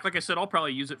it back. Like I said, I'll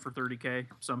probably use it for $30K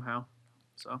somehow.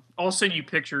 So I'll send you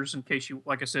pictures in case you,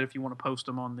 like I said, if you want to post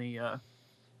them on the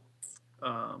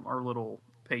our little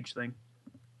page thing,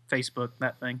 Facebook,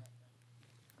 that thing.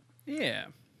 Yeah.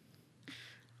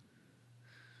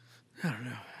 I don't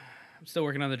know. I'm still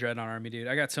working on the Dreadnought Army, dude.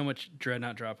 I got so much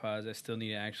Dreadnought drop pods I still need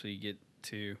to actually get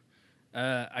to.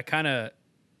 I kind of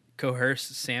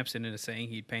coerced Samson into saying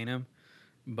he'd paint them,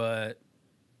 but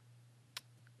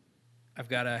I've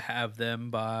got to have them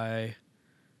by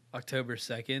October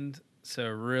 2nd. So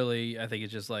really, I think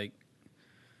it's just like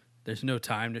there's no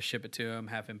time to ship it to him,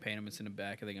 have him paint them, and send them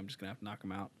back. I think I'm just going to have to knock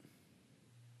them out.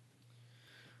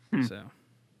 So...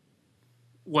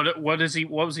 What was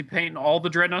he painting? All the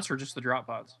dreadnoughts or just the drop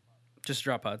pods? Just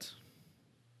drop pods.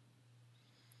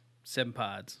 7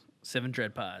 pods. 7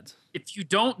 dread pods. If you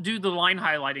don't do the line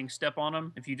highlighting step on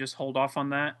them, if you just hold off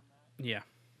on that, Yeah.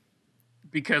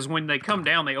 because when they come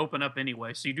down, they open up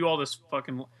anyway. So you do all this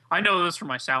fucking. I know this for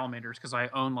my salamanders because I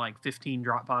own like 15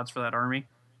 drop pods for that army.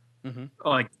 Mm-hmm.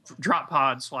 Like drop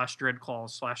pods / dread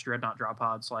claws / dreadnought drop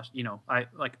pods / I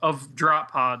like of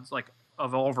drop pods like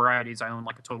of all varieties. I own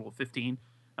like a total of 15.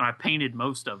 And I painted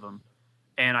most of them,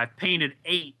 and I painted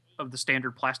 8 of the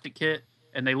standard plastic kit,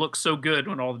 and they look so good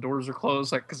when all the doors are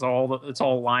closed, like because it's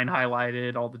all line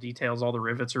highlighted, all the details, all the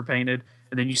rivets are painted,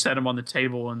 and then you set them on the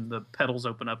table, and the petals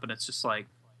open up, and it's just like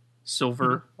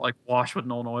silver, like washed with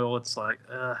Nuln Oil. It's like,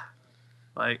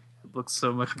 it looks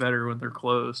so much better when they're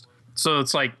closed. So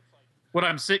it's like what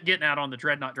I'm getting at on the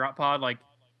Dreadnought drop pod, like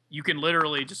you can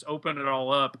literally just open it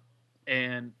all up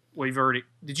and. We've already.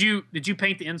 Did you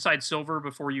paint the inside silver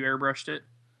before you airbrushed it?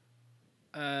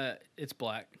 It's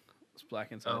black. It's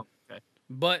black inside. Oh, okay.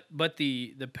 But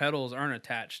the petals aren't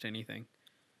attached to anything.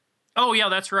 Oh yeah,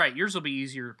 that's right. Yours will be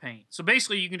easier to paint. So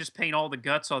basically, you can just paint all the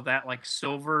guts of that like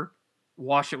silver,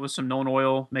 wash it with some Nuln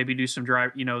Oil, maybe do some dry.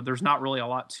 There's not really a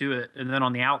lot to it. And then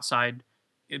on the outside,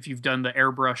 if you've done the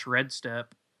airbrush red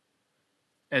step,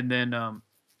 and then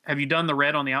have you done the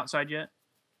red on the outside yet?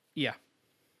 Yeah.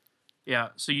 Yeah,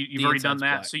 so you've already done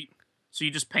that. Black. So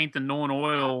you just paint the Nuln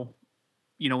Oil,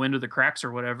 into the cracks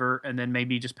or whatever, and then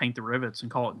maybe just paint the rivets and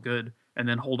call it good, and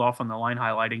then hold off on the line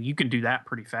highlighting. You can do that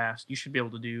pretty fast. You should be able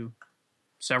to do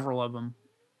several of them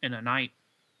in a night.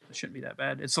 It shouldn't be that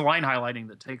bad. It's the line highlighting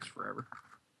that takes forever.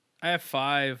 I have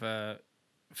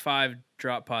five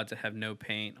drop pods that have no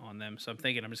paint on them, so I'm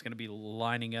thinking I'm just going to be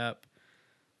lining up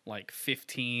like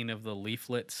 15 of the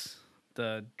leaflets,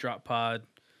 the drop pod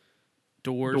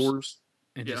doors.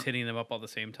 And just hitting them up all the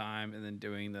same time, and then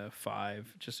doing the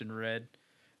 5 just in red.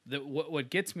 What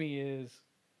gets me is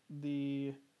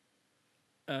the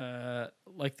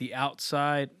like the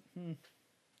outside,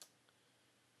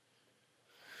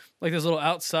 like this little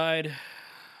outside.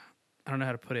 I don't know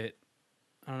how to put it.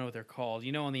 I don't know what they're called.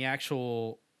 You know, on the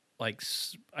actual like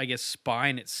I guess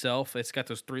spine itself, it's got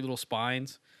those 3 little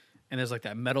spines, and there's like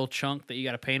that metal chunk that you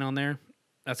got to paint on there.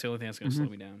 That's the only thing that's gonna slow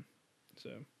me down. So.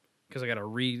 Because I got to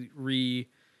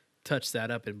re-touch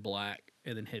that up in black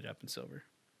and then hit it up in silver.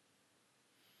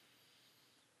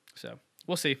 So,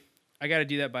 we'll see. I got to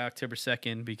do that by October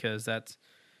 2nd because that's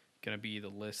going to be the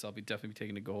list. I'll be definitely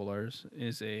taking to Golars.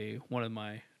 Is one of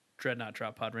my Dreadnought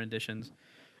drop pod renditions.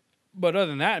 But other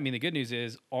than that, I mean, the good news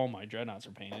is all my Dreadnoughts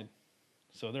are painted.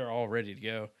 So, they're all ready to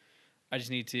go. I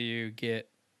just need to get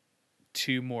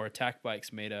 2 more attack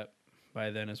bikes made up by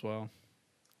then as well.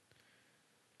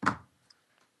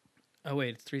 Oh,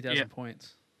 wait, it's 3,000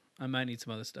 points. I might need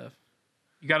some other stuff.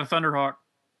 You got a Thunderhawk.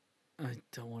 I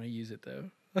don't want to use it,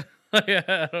 though.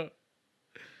 I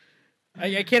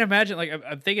can't imagine. Like,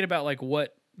 I'm thinking about, like,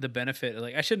 what the benefit.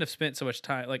 Like, I shouldn't have spent so much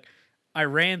time. Like, I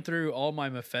ran through all my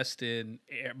Mephiston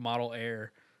Model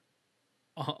Air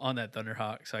on that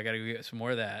Thunderhawk, so I got to go get some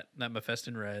more of that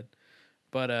Mephiston Red.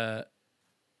 But,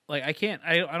 like, I can't.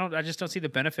 I just don't see the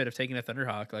benefit of taking a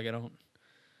Thunderhawk. Like, I don't.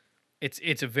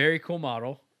 It's a very cool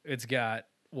model. It's got,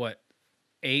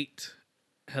 8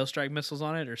 Hellstrike missiles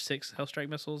on it, or 6 Hellstrike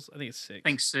missiles? I think it's 6. I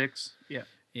think 6, yeah.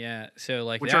 Yeah, so,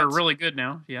 like, which are really good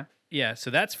now, yeah. Yeah, so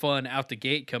that's fun out the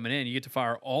gate coming in. You get to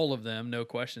fire all of them, no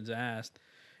questions asked.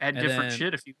 Add different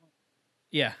shit if you want.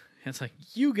 Yeah, it's like,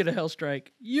 you get a Hellstrike,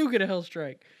 you get a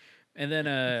Hellstrike. And then...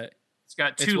 it's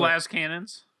got 2 las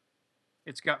cannons.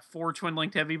 It's got 4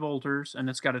 twin-linked heavy bolters, and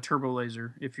it's got a turbo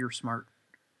laser, if you're smart.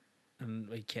 And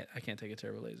I can't take a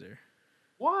turbo laser.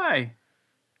 Why?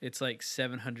 It's like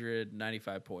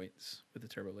 795 points with the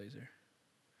turbo laser.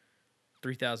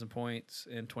 3,000 points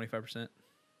and 25%.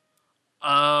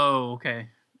 Oh, okay.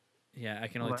 Yeah, I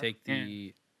can only take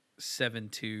the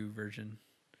 7.2 version.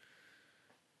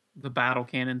 The battle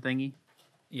cannon thingy?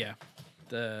 Yeah.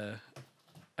 I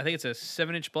think it's a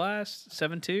 7-inch blast,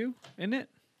 7.2, isn't it?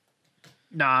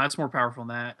 Nah, it's more powerful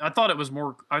than that. I thought it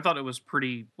was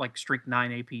pretty like strength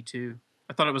 9 AP2.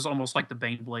 I thought it was almost like the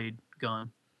Baneblade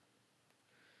gun.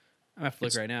 I'm gonna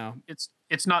look right now.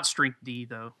 It's not strength D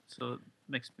though, so it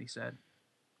makes me sad.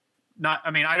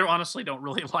 I honestly don't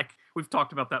really like. We've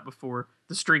talked about that before.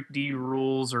 The strength D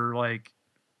rules are like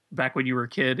back when you were a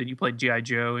kid and you played G.I.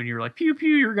 Joe and you're like, pew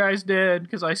pew, your guy's dead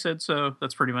because I said so.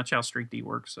 That's pretty much how strength D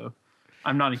works. So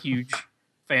I'm not a huge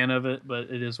fan of it, but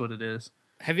it is what it is.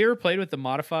 Have you ever played with the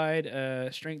modified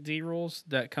strength D rules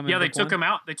that come in? Yeah, they took them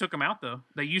out. They took them out though.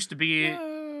 They used to be.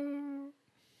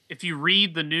 If you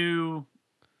read the new,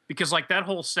 because like that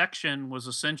whole section was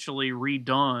essentially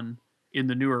redone in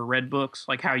the newer red books,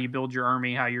 like how you build your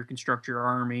army, how you construct your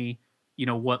army, you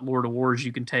know, what Lord of Wars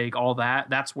you can take, all that.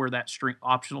 That's where that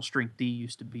optional strength D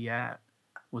used to be at,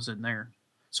 was in there.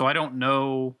 So I don't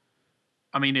know.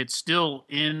 I mean, it's still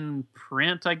in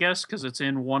print, I guess, because it's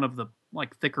in one of the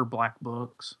like thicker black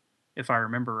books, if I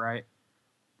remember right.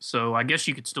 So I guess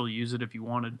you could still use it if you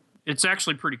wanted. It's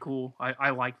actually pretty cool.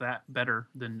 I like that better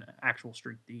than actual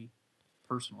strength D,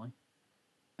 personally.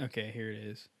 Okay, here it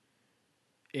is.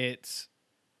 It's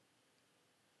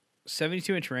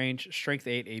 72-inch range, strength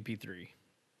 8, AP3.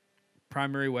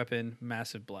 Primary weapon,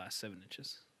 massive blast, 7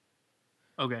 inches.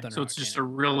 Okay, so it's just a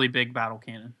really big battle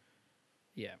cannon.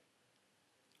 Yeah.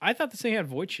 I thought this thing had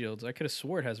void shields. I could have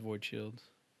swore it has void shields.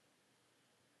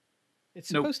 It's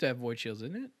supposed to have void shields,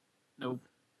 isn't it? Nope.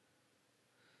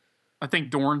 I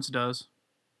think Dorn's does.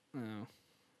 Oh.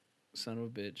 Son of a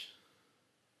bitch.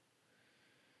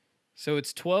 So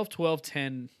it's 12, 12,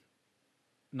 10,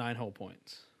 9 hull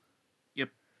points. Yep.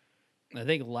 I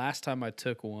think last time I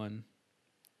took one,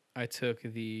 I took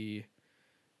the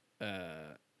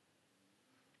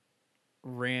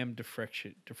RAM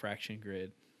diffraction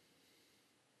grid,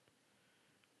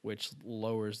 which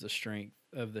lowers the strength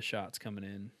of the shots coming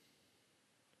in.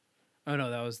 Oh no,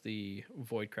 that was the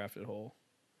void crafted hull.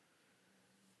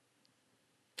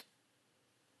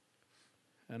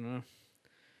 I don't know. I'm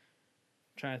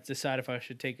trying to decide if I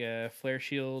should take a flare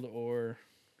shield or,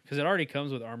 because it already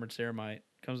comes with armored ceramite.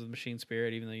 It comes with machine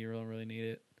spirit, even though you don't really need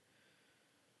it.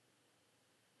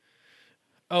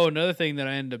 Oh, another thing that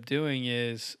I ended up doing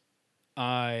is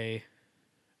I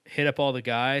hit up all the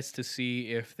guys to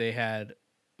see if they had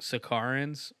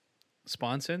Sakarans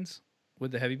sponsons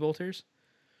with the heavy bolters.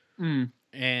 Mm.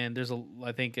 And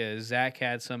I think Zach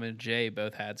had some and Jay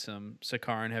both had some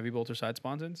Sakaran heavy bolter side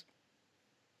sponsons.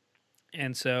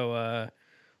 And so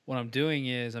what I'm doing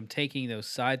is I'm taking those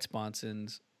side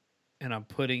sponsons and I'm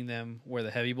putting them where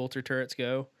the heavy bolter turrets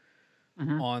go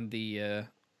on the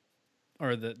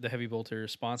or the heavy bolter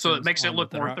sponsons. So it makes it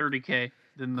look more Thunderhawk. 30K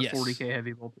than the Yes. 40K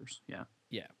heavy bolters. Yeah.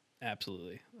 Yeah,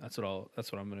 absolutely. That's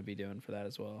what I'm going to be doing for that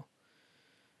as well.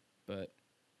 But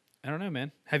I don't know,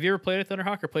 man. Have you ever played a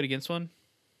Thunderhawk or played against one?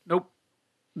 Nope.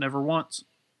 Never once.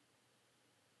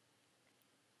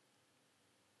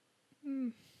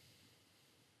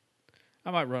 I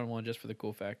might run one just for the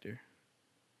cool factor.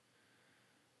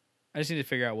 I just need to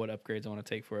figure out what upgrades I want to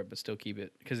take for it, but still keep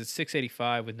it because it's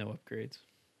 685 with no upgrades.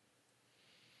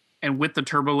 And with the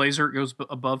turbo laser, it goes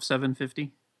above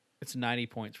 750. It's 90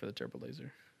 points for the turbo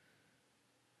laser.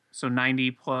 So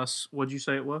 90 plus, what'd you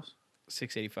say it was?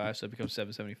 685, so it becomes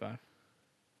 775.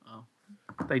 Oh,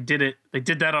 they did it. They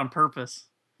did that on purpose.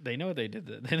 They know they did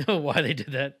that. They know why they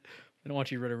did that. They don't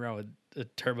want you running around with a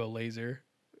turbo laser.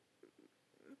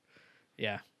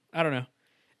 Yeah, I don't know.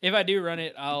 If I do run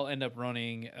it, I'll end up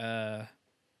running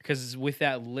because with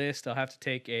that list, I'll have to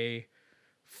take a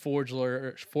Forge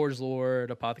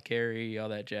Lord, Apothecary, all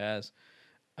that jazz.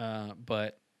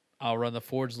 But I'll run the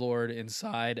Forge Lord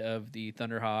inside of the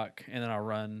Thunderhawk, and then I'll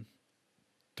run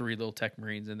 3 little Tech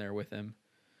Marines in there with him.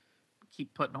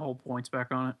 Keep putting whole points back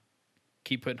on it.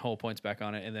 Keep putting whole points back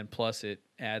on it, and then plus it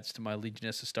adds to my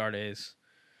Legionist Astartes.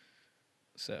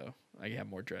 So I can have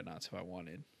more Dreadnoughts if I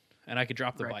wanted. And I could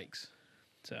drop the bikes.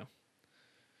 So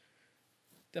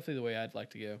definitely the way I'd like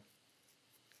to go.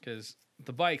 Because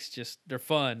the bikes just, they're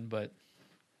fun, but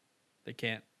they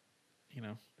can't,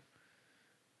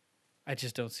 I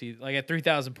just don't see, like at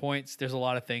 3,000 points, there's a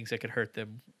lot of things that could hurt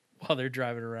them while they're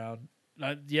driving around.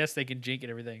 Yes, they can jink and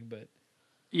everything, but.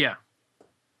 Yeah.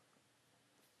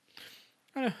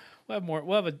 We'll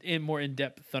have a more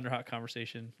in-depth Thunderhawk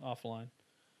conversation offline.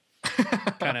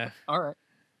 Kind of. All right.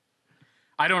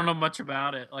 I don't know much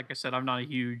about it. Like I said, I'm not a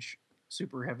huge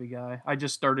super heavy guy. I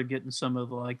just started getting some of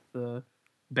the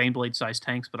Baneblade sized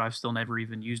tanks, but I've still never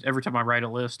even used. Every time I write a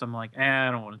list, I'm like,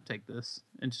 I don't want to take this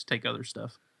and just take other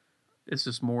stuff. It's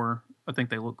just more. I think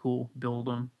they look cool. Build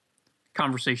them.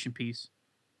 Conversation piece.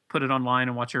 Put it online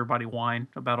and watch everybody whine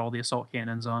about all the assault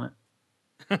cannons on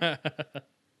it.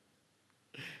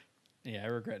 Yeah, I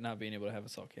regret not being able to have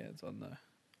assault cannons on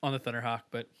the Thunderhawk,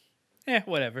 but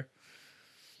whatever.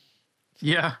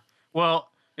 Yeah. Well,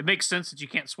 it makes sense that you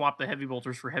can't swap the heavy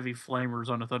bolters for heavy flamers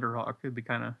on a Thunderhawk. It'd be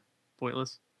kind of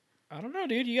pointless. I don't know,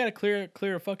 dude. You got to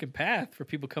clear a fucking path for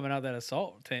people coming out that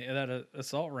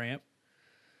assault ramp.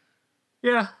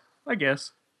 Yeah, I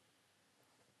guess.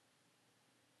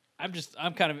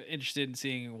 I'm kind of interested in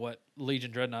seeing what Legion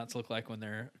Dreadnoughts look like when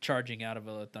they're charging out of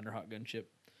a Thunderhawk gunship.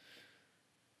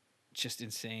 It's just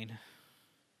insane.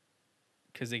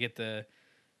 Because they get the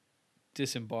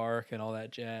disembark and all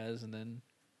that jazz, and then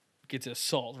get to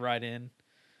assault right in.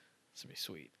 It's going to be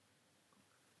sweet.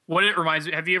 What it reminds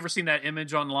me, have you ever seen that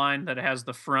image online that has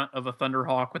the front of a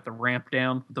Thunderhawk with the ramp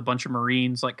down with a bunch of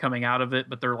Marines like coming out of it,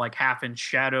 but they're like half in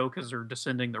shadow because they're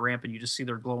descending the ramp and you just see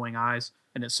their glowing eyes,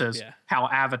 and it says how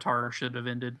Avatar should have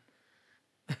ended.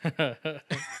 Yeah,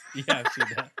 I've seen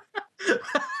that.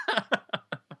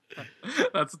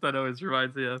 That's what that always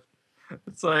reminds me of.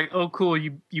 It's like, oh cool,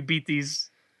 you beat these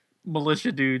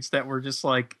militia dudes that were just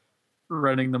like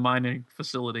running the mining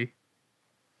facility.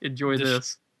 Enjoy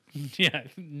this. Yeah,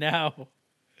 now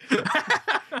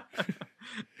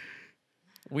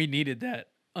we needed that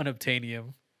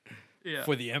unobtainium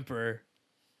for the Emperor.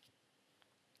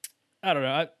 I don't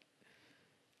know.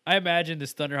 I imagine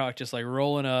this Thunderhawk just like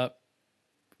rolling up,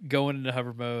 going into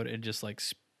hover mode, and just like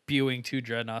spewing 2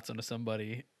 dreadnoughts onto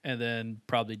somebody, and then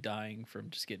probably dying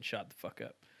from just getting shot the fuck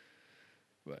up.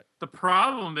 But the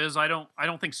problem is, I don't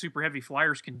think super heavy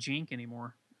flyers can jink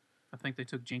anymore. I think they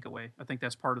took jink away. I think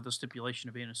that's part of the stipulation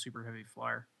of being a super heavy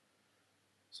flyer.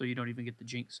 So you don't even get the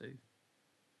jink save.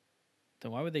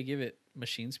 Then why would they give it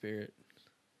machine spirit?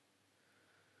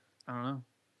 I don't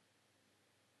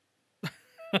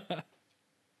know.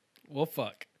 Well,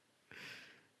 fuck.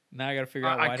 Now I got to figure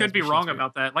out why I could be wrong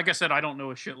about that. Like I said, I don't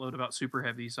know a shitload about super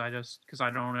heavies. Because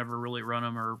I don't ever really run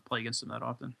them or play against them that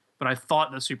often. But I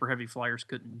thought the super heavy flyers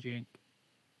couldn't jink.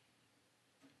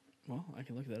 Well, I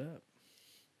can look that up.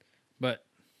 But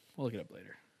we'll look it up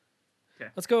later.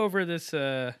 Okay. Let's go over this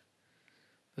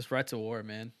Rights of War,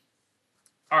 man.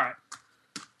 All right.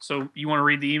 So you want to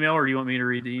read the email, or do you want me to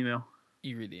read the email?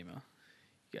 You read the email.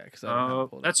 Yeah, because I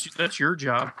don't have that's your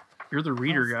job. You're the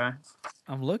reader guy.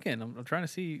 I'm looking. I'm trying to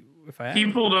see if I have.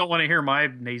 People don't want to hear my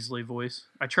nasally voice.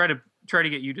 I try to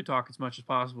get you to talk as much as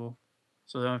possible,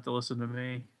 so they don't have to listen to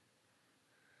me.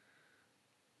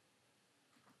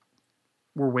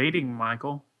 We're waiting,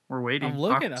 Michael. We're waiting. I'm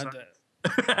looking.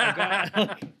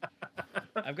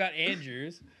 I've got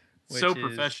Andrews. So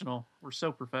professional. We're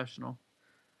so professional.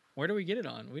 Where do we get it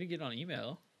on? We didn't get it on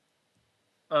email.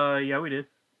 Yeah, we did.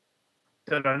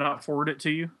 Did I not forward it to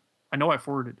you? I know I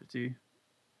forwarded it to you.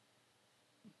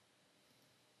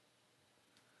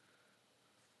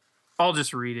 I'll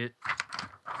just read it.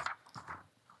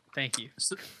 Thank you.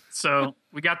 So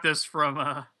we got this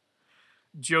from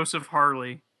Joseph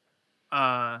Harley.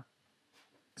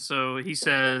 So he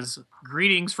says,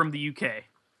 "Greetings from the UK.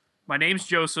 My name's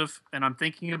Joseph, and I'm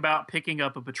thinking about picking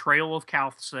up a Betrayal of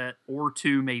Calth set or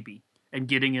two maybe, and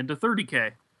getting into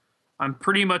 30k. I'm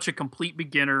pretty much a complete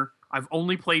beginner. I've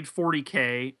only played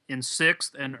 40k in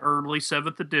 6th and early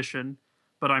 7th edition,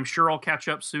 but I'm sure I'll catch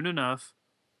up soon enough.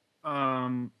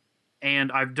 And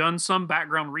I've done some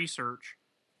background research."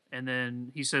 And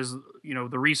then he says,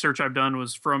 the research I've done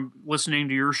was from listening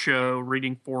to your show,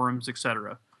 reading forums,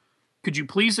 etc. Could you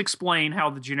please explain how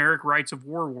the generic rights of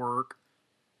war work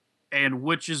and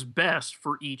which is best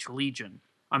for each legion?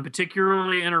 I'm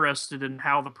particularly interested in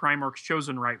how the Primarch's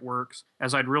Chosen Right works,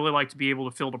 as I'd really like to be able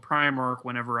to field a Primarch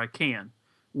whenever I can.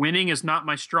 Winning is not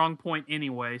my strong point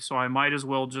anyway, so I might as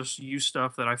well just use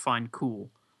stuff that I find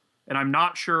cool. And I'm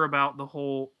not sure about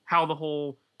how the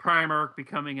whole Primarch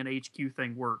becoming an HQ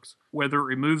thing works, whether it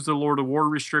removes the Lord of War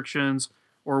restrictions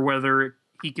or whether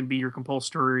he can be your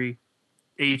compulsory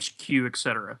HQ,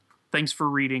 etc. Thanks for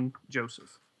reading,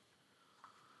 Joseph.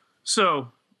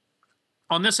 So,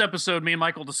 on this episode, me and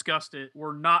Michael discussed it.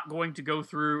 We're not going to go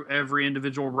through every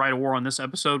individual Rite of War on this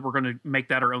episode. We're going to make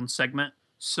that our own segment.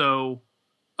 So,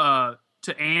 to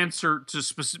answer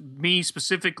to me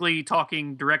specifically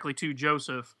talking directly to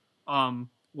Joseph,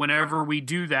 whenever we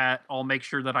do that, I'll make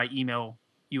sure that I email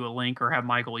you a link or have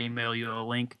Michael email you a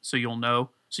link so you'll know,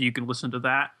 so you can listen to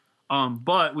that.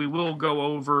 But we will go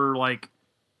over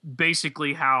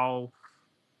basically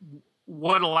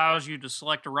what allows you to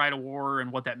select a Rite of War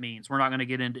and what that means. We're not going to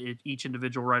get into each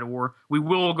individual Rite of War. We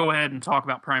will go ahead and talk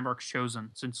about Primarch's Chosen,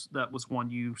 since that was one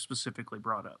you specifically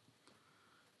brought up.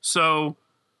 So,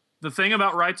 the thing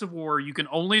about Rites of War, you can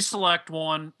only select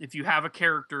one if you have a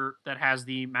character that has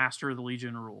the Master of the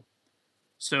Legion rule.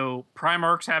 So,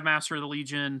 Primarchs have Master of the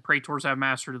Legion, Praetors have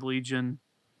Master of the Legion,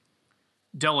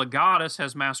 Delegatus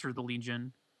has Master of the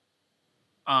Legion,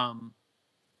 and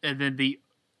then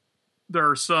there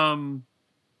are some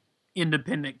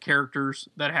independent characters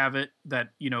that have it that,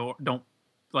 don't,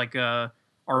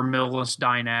 Armillus,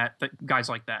 Dynat, guys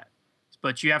like that.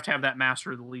 But you have to have that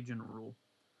Master of the Legion rule.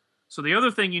 So the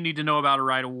other thing you need to know about a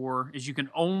Rite of War is you can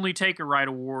only take a Rite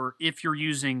of War if you're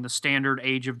using the standard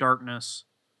Age of Darkness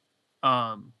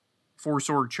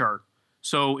 4-sword chart.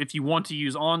 So if you want to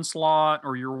use Onslaught,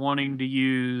 or you're wanting to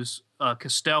use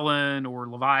Castellan or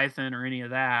Leviathan or any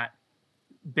of that,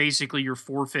 basically you're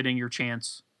forfeiting your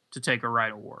chance to take a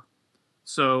Rite of War.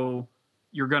 So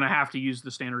you're going to have to use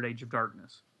the standard Age of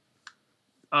Darkness.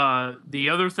 The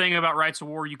other thing about Rites of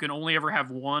War, you can only ever have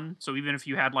one. So even if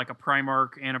you had a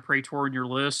Primarch and a Praetor in your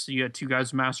list, so you had two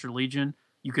guys Master Legion,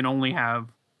 you can only have,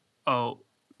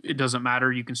 it doesn't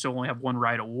matter. You can still only have one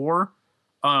Rite of War.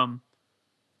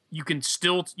 You can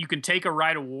take a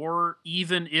Rite of War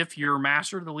even if your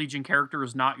Master of the Legion character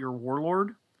is not your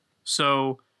Warlord.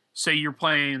 So say you're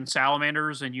playing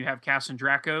Salamanders and you have Cassan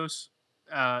Dracos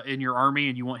in your army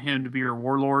and you want him to be your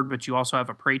Warlord, but you also have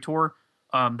a Praetor.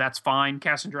 That's fine.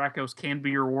 Cassan Dracos can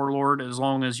be your Warlord as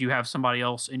long as you have somebody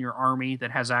else in your army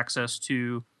that has access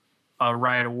to a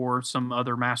Rite of War, some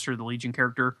other Master of the Legion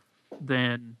character,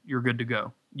 then you're good to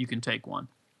go. You can take one.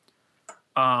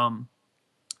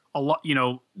 A lot,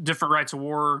 different Rites of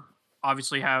War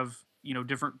obviously have,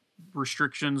 different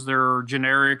restrictions. There are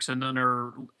generics, and then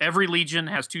every legion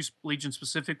has two legion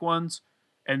specific ones.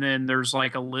 And then there's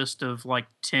a list of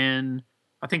 10,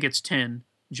 I think it's 10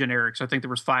 generics. I think there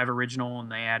was 5 original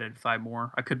and they added 5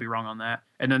 more. I could be wrong on that.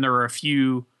 And then there are a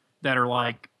few that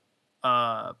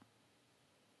are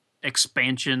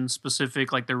expansion specific.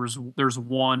 There's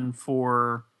one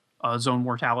for Zone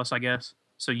Mortalis, I guess.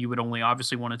 So you would only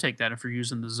obviously want to take that if you're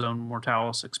using the Zone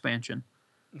Mortalis expansion.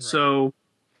 Right. So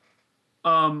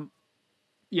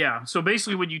yeah. So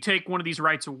basically when you take one of these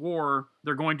Rites of War,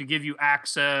 they're going to give you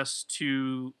access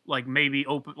to maybe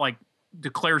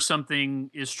declare something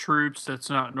is troops that's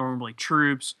not normally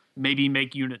troops, maybe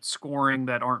make units scoring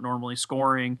that aren't normally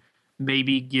scoring,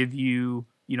 maybe give you,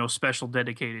 special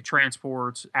dedicated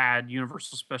transports, add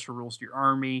universal special rules to your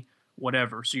army,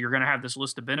 whatever. So you're going to have this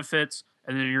list of benefits,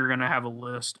 and then you're going to have a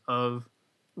list of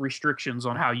restrictions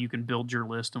on how you can build your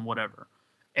list and whatever.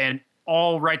 And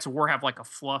all Rights of War have like a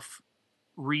fluff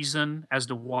reason as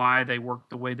to why they work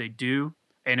the way they do.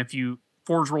 And if you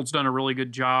Forge World's done a really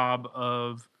good job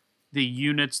of the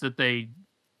units that they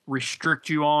restrict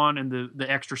you on, and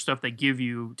the extra stuff they give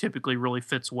you typically really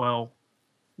fits well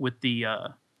with the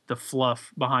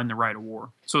fluff behind the Right of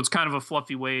War. So it's kind of a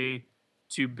fluffy way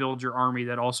to build your army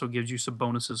that also gives you some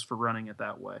bonuses for running it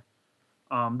that way.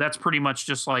 That's pretty much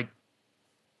just like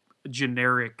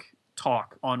generic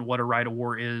talk on what a Right of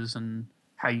War is and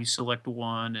how you select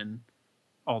one and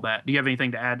all that. Do you have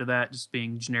anything to add to that, just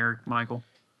being generic, Michael?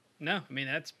 No, I mean,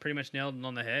 that's pretty much nailed it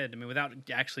on the head. I mean, without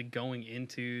actually going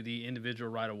into the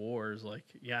individual Right of Wars, like,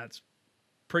 yeah, it's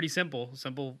pretty simple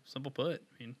put.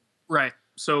 I mean, right.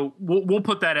 So we'll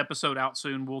put that episode out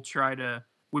soon. We'll try to.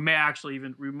 We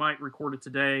might record it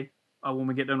today when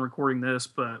we get done recording this,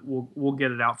 but we'll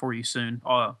get it out for you soon.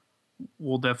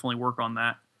 We'll definitely work on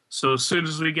that. So as soon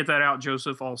as we get that out,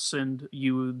 Joseph, I'll send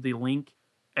you the link,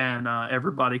 and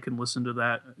everybody can listen to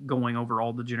that, going over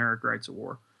all the generic Rights of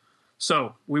War.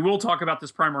 So we will talk about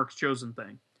this Primarch's Chosen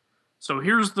thing. So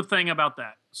here's the thing about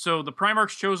that. So the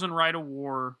Primarch's Chosen Right of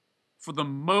War, for the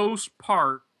most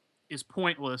part, is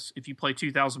pointless if you play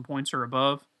 2,000 points or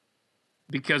above.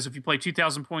 Because if you play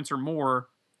 2,000 points or more,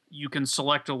 you can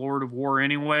select a Lord of War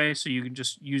anyway, so you can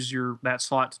just use that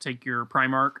slot to take your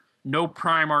Primarch. No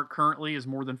Primarch currently is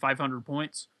more than 500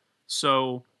 points.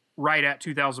 So right at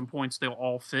 2,000 points, they'll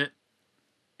all fit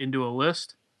into a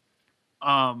list.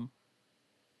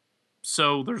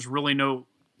 So there's really no,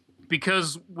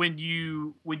 because when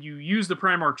you use the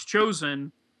Primarch's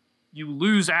Chosen, you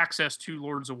lose access to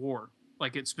Lords of War.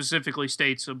 Like it specifically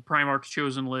states, a Primarch's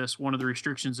Chosen list, one of the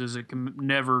restrictions is it can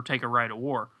never take a Right of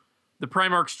War. The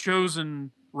Primarch's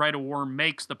Chosen Right of War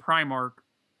makes the Primarch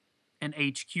an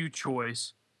HQ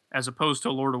choice as opposed to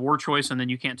a Lord of War choice, and then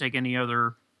you can't take any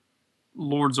other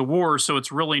Lords of War, so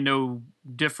it's really no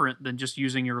different than just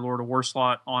using your Lord of War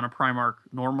slot on a Primarch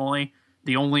normally.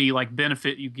 The only like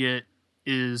benefit you get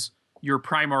is your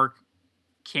Primarch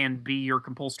can be your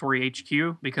compulsory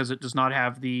HQ because it does not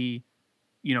have the,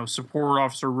 support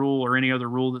officer rule or any other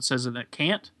rule that says that it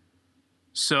can't.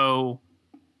 So,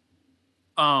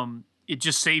 it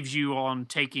just saves you on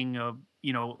taking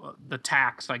the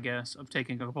tax, I guess, of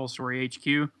taking a compulsory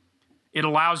HQ. It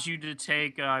allows you to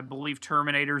take, I believe,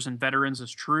 Terminators and Veterans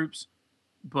as troops.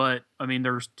 But, I mean,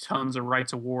 there's tons of other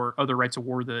Rights of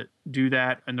War that do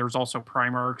that. And there's also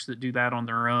Primarchs that do that on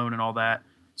their own and all that.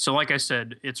 So, like I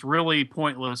said, it's really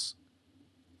pointless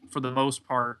for the most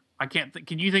part. I can't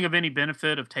can you think of any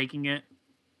benefit of taking it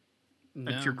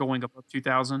if you're going above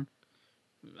 2,000?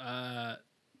 Not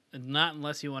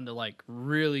unless you want to, like,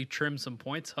 really trim some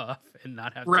points off and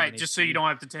not have to. Right, just so you don't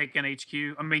have to take an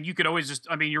HQ. I mean, you could always just,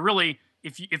 you're really,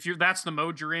 if you're that's the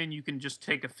mode you're in, you can just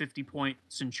take a 50-point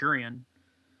Centurion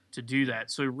to do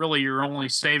that. So really, you're only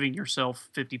saving yourself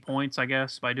 50 points, I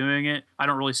guess, by doing it. I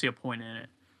don't really see a point in it.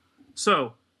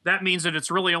 So that means that it's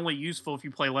really only useful if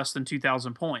you play less than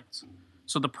 2,000 points.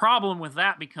 So the problem with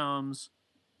that becomes,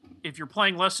 if you're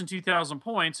playing less than 2,000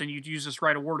 points and you use this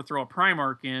Right of War to throw a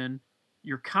Primarch in,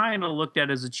 you're kind of looked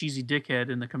at as a cheesy dickhead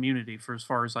in the community, for as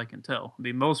far as I can tell. I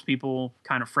mean, most people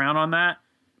kind of frown on that.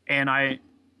 And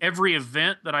every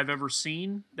event that I've ever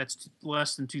seen that's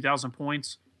less than 2,000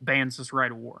 points bans this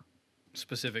Right of War.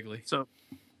 Specifically. So,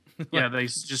 yeah, they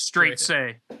just straight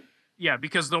say. Yeah,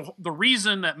 because the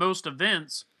reason that most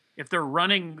events, if they're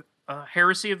running a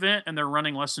heresy event and they're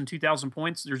running less than 2,000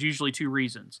 points, there's usually two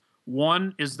reasons.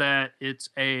 One is that it's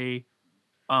a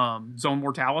Zone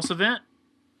Mortalis event.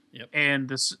 Yep. And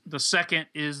the second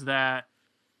is that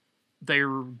they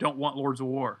don't want Lords of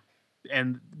War.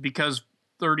 And because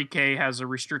 30K has a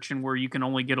restriction where you can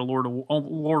only get a Lord of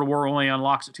War only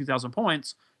unlocks at 2,000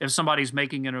 points. If somebody's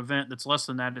making an event that's less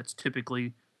than that, it's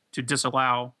typically to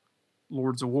disallow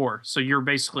Lords of War. So you're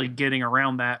basically getting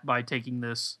around that by taking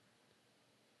this,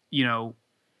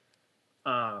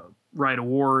 Right of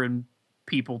War, and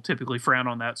people typically frown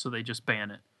on that, so they just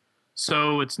ban it.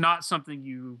 So it's not something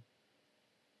you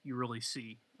really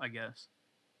see, I guess.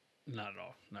 Not at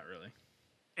all. Not really.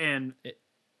 And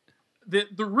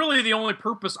the only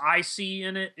purpose I see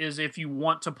in it is if you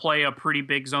want to play a pretty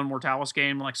big Zone Mortalis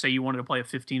game, like say you wanted to play a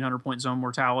 1,500 point Zone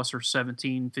Mortalis or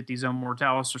 1,750 Zone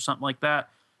Mortalis or something like that,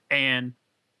 and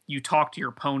you talk to your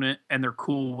opponent and they're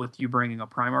cool with you bringing a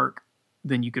Primarch,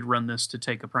 then you could run this to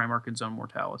take a Primarch in Zone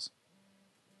Mortalis.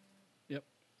 Yep.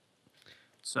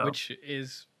 So, which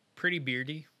is pretty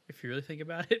beardy if you really think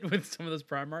about it with some of those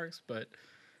Primarchs, but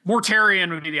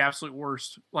Mortarion would be the absolute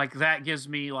worst. Like that gives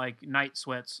me like night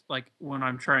sweats. Like when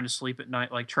I'm trying to sleep at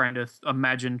night, like trying to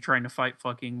imagine trying to fight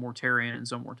fucking Mortarion and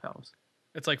Zone Mortalis.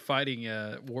 It's like fighting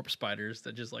warp spiders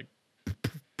that just like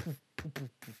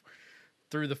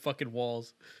through the fucking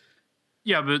walls.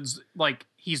 Yeah, but it's, like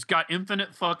he's got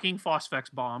infinite fucking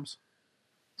Phosphex bombs,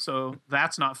 so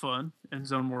that's not fun in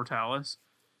Zone Mortalis.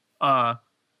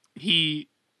 He,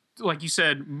 like you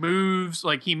said, moves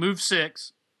like he moves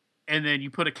 6, and then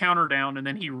you put a counter down, and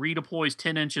then he redeploys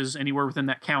 10 inches anywhere within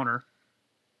that counter.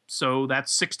 So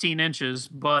that's 16 inches,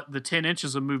 but the 10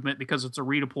 inches of movement, because it's a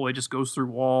redeploy, just goes through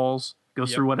walls,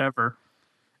 goes through whatever.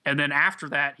 And then after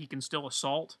that, he can still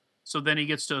assault. So then he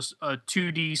gets to a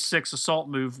 2d6 assault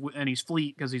move, and he's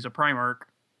fleet because he's a Primarch.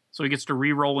 So he gets to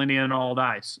re-roll any and all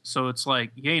dice. So it's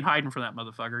like, you ain't hiding from that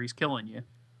motherfucker. He's killing you.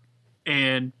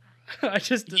 And I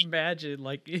just imagine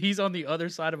like he's on the other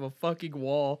side of a fucking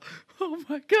wall. Oh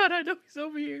my god, I know he's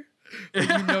over here. And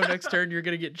you know next turn you're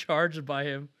gonna get charged by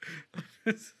him.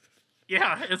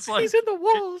 yeah, it's like He's in the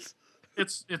walls.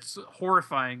 it's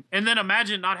horrifying. And then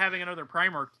imagine not having another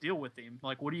Primarch to deal with him.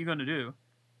 Like, what are you gonna do?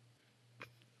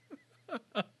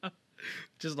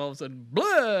 Just all of a sudden,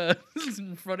 blood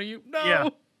in front of you. No. Yeah.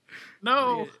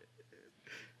 No.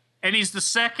 And he's the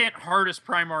second hardest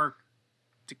Primarch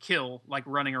to kill, like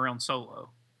running around solo.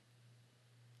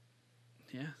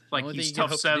 Yeah. Like he's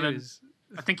tough 7.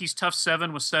 I think he's tough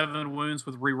 7 with 7 wounds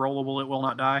with rerollable. It will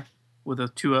not die with a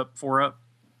 2-up, 4-up.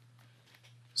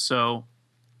 So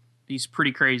he's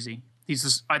pretty crazy.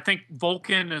 I think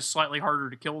Vulcan is slightly harder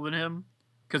to kill than him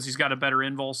because he's got a better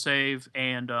invul save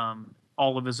and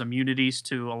all of his immunities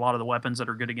to a lot of the weapons that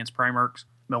are good against Primarchs,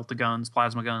 melt-the-guns,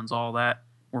 plasma guns, all that,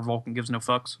 where Vulcan gives no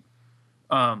fucks.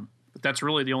 But that's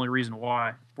really the only reason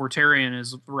why. Mortarion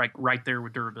is right there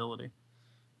with durability.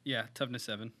 Yeah, toughness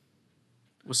 7.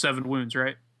 With 7 wounds,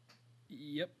 right?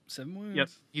 Yep, 7 wounds. Yep.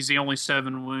 He's the only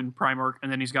 7 wound Primarch,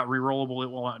 and then he's got rerollable, it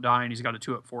will not die, and he's got a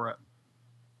 2-up, 4-up.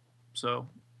 So,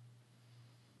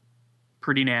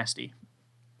 pretty nasty.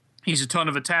 He's a ton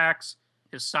of attacks.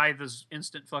 His scythe is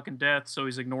instant fucking death, so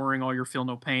he's ignoring all your feel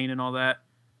no pain and all that.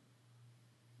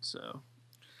 So.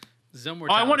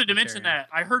 I wanted to mention that.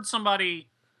 I heard somebody,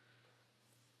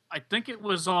 I think it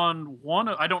was on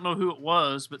I don't know who it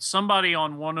was, but somebody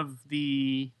on one of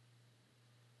the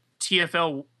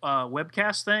TFL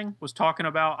webcast thing was talking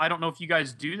about, I don't know if you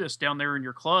guys do this down there in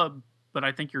your club, but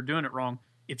I think you're doing it wrong.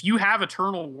 If you have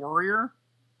Eternal Warrior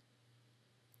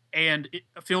and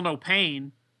feel no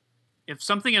pain, if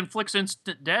something inflicts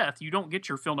instant death, you don't get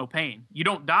your feel no pain. You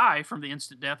don't die from the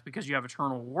instant death because you have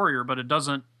Eternal Warrior, but it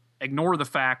doesn't ignore the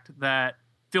fact that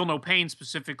feel no pain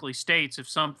specifically states if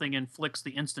something inflicts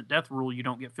the instant death rule, you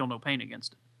don't get feel no pain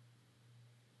against it.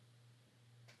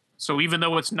 So even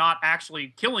though it's not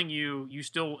actually killing you, it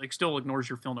still ignores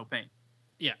your feel no pain.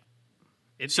 Yeah.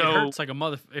 It hurts like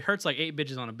it hurts like 8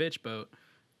 bitches on a bitch boat,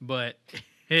 but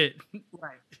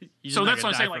right. So that's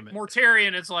what I'm saying. Like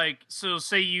Mortarion, it's like, so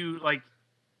say you like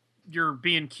you're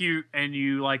being cute and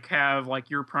you like have like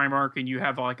your Primarch and you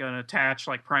have like an attached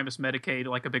like Primus Medicaid,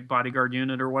 like a big bodyguard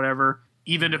unit or whatever.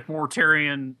 Even if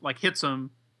Mortarion like hits them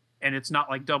and it's not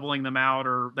like doubling them out,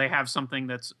 or they have something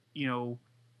that's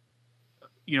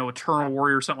Eternal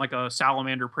Warrior, something like a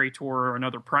Salamander Praetor or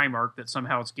another Primarch that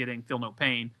somehow it's getting feel no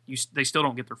pain, they still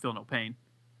don't get their feel no pain.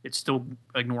 It's still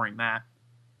ignoring that.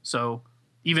 So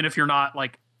even if you're not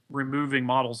like removing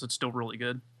models, it's still really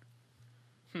good.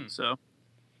 So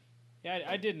yeah,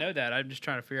 I did know that. I'm just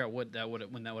trying to figure out when that would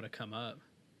have come up.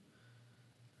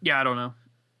 Yeah, I don't know.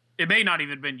 It may not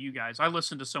even have been you guys. I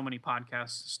listened to so many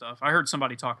podcasts and stuff. I heard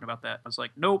somebody talking about that. I was like,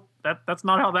 nope, that's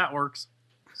not how that works.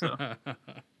 So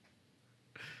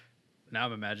now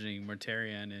I'm imagining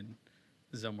Mortarion and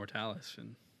Zone Mortalis,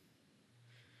 and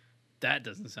that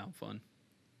doesn't sound fun.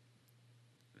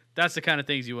 That's the kind of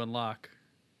things you unlock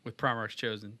with Primarchs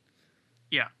Chosen.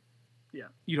 Yeah.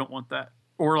 You don't want that.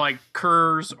 Or like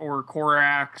Kurz or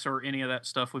Korax or any of that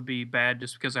stuff would be bad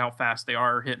just because of how fast they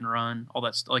are, hit and run, all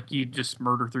that stuff. Like you just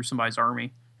murder through somebody's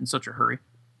army in such a hurry.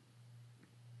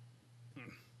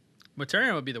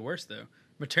 Mortarion would be the worst though.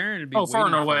 Mortarion would be far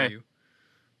and away. You.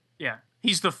 Yeah,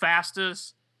 he's the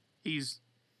fastest. He's,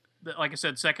 like I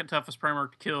said, second toughest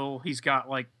Primarch to kill. He's got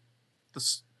like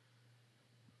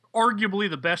arguably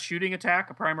the best shooting attack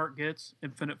a Primarch gets,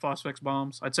 infinite Phosphex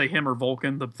bombs. I'd say him or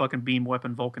Vulcan. The fucking beam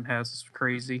weapon Vulcan has is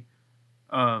crazy.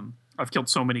 I've killed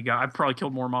so many guys. I've probably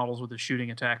killed more models with his shooting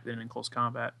attack than in close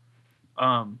combat.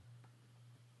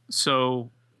 So,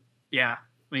 yeah.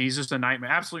 I mean, he's just a nightmare.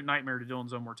 Absolute nightmare to deal in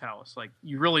Zone Mortalis. Like,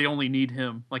 you really only need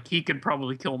him. Like, he could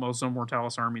probably kill most Zone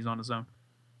Mortalis armies on his own.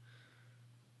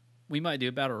 We might do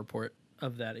a battle report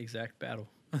of that exact battle.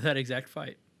 that exact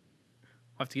fight.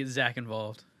 We'll have to get Zach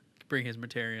involved. Bring his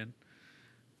Mortarion.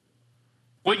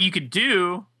 What you could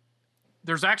do,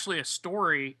 there's actually a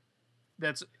story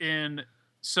that's in.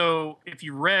 So if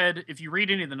you read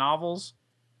any of the novels,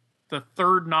 the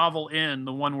third novel in,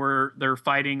 the one where they're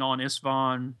fighting on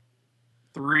Isstvan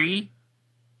 3,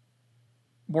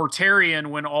 Mortarion,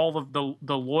 when all of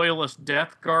the loyalist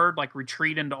Death Guard like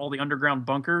retreat into all the underground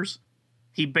bunkers,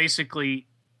 he basically,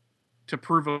 to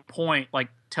prove a point, like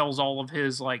tells all of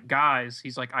his like guys,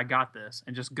 he's like, I got this,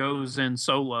 and just goes in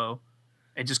solo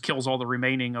and just kills all the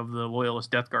remaining of the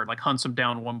loyalist Death Guard, like hunts them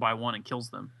down one by one and kills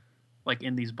them, like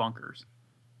in these bunkers.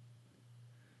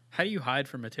 How do you hide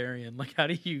from Mortarion? Like, how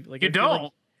do you like? You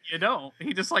don't. You don't.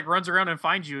 He just like runs around and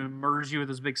finds you and murders you with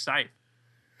his big scythe.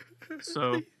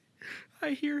 So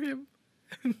I hear him.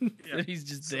 Yeah. He's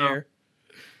just there.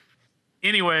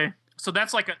 Anyway, so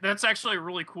that's actually a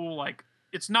really cool, like,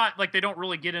 it's not like they don't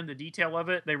really get into detail of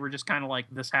it. They were just kind of like,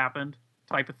 this happened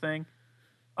type of thing.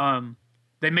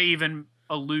 They may even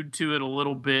allude to it a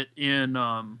little bit in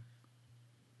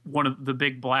one of the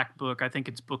big black book. I think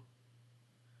it's book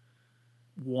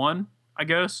 1, I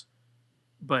guess.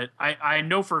 But I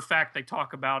know for a fact they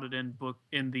talk about it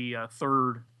in the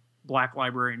third Black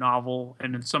Library novel,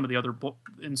 and in some of the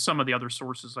other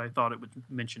sources I thought it would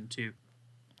mention too,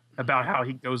 about how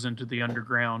he goes into the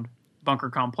underground bunker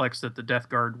complex that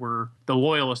the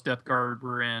Loyalist Death Guard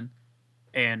were in,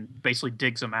 and basically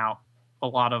digs them out. A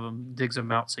lot of them digs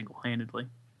them out single-handedly.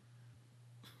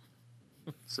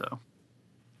 So,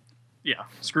 yeah,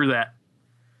 screw that.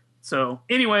 So,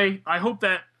 anyway, I hope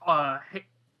that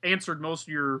answered most of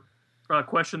your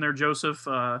question there, Joseph.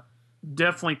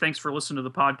 Definitely thanks for listening to the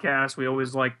podcast. We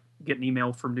always like getting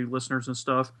email from new listeners and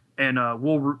stuff. And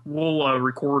we'll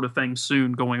record a thing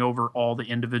soon going over all the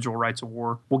individual rights of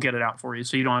war. We'll get it out for you,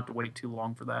 so you don't have to wait too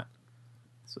long for that.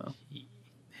 So,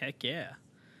 heck yeah.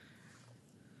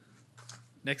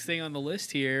 Next thing on the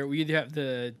list here, we either have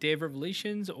the Day of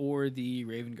Revelations or the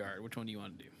Raven Guard. Which one do you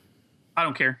want to do? I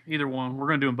don't care. Either one. We're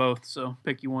going to do them both, so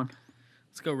pick you one.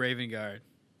 Let's go Raven Guard.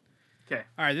 Okay.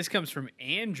 All right, this comes from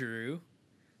Andrew.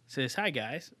 Says, hi,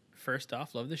 guys. First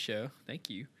off, love the show. Thank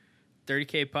you.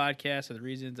 30K podcast are the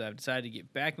reasons I've decided to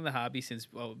get back in the hobby since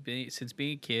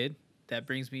being a kid. That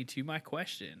brings me to my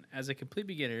question. As a complete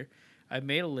beginner, I've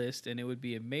made a list, and it would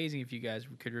be amazing if you guys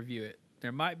could review it.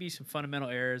 There might be some fundamental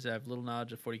errors. I have little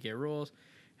knowledge of 40K rules.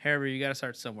 However, you got to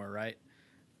start somewhere, right?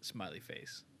 Smiley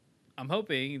face. I'm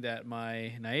hoping that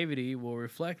my naivety will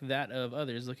reflect that of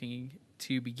others looking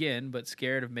to begin but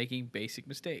scared of making basic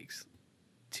mistakes.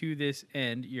 To this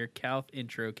end, your Calth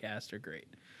intro casts are great.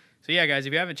 So yeah, guys,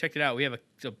 if you haven't checked it out, we have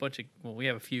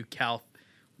a few Calth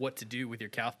what to do with your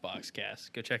Calth box casts.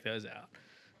 Go check those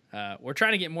out. We're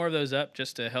trying to get more of those up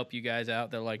just to help you guys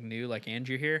out that are like new, like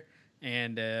Andrew here,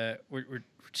 and we're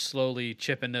slowly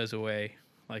chipping those away.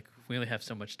 Like, we only have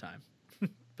so much time,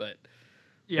 but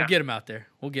we'll get them out there.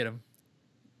 We'll get them,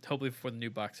 hopefully before the new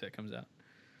box set comes out.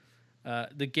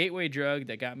 The gateway drug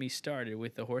that got me started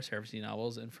with the Horse Heresy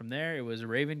novels, and from there it was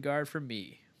Raven Guard for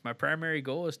me. My primary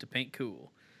goal is to paint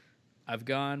cool. I've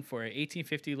gone for an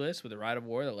 1850 list with a Rite of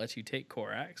War that lets you take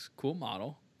Corax, cool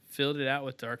model, filled it out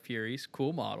with Dark Furies,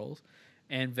 cool models,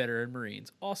 and Veteran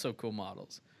Marines, also cool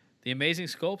models. The amazing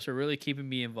sculpts are really keeping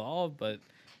me involved, but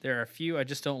there are a few I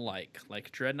just don't like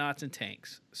Dreadnoughts and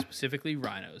tanks, specifically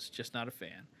Rhinos, just not a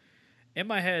fan. In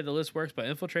my head, the list works by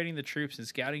infiltrating the troops and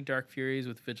scouting Dark Furies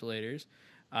with Vigilators.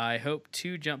 I hope the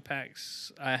 2 jump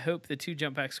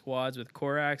pack squads with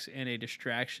Corax and a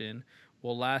distraction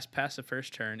will last past the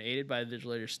first turn, aided by the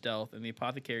Vigilator's stealth, and the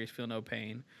Apothecaries feel no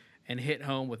pain, and hit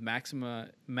home with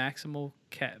maximized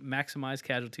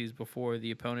casualties before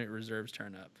the opponent reserves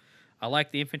turn up. I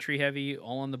like the infantry heavy,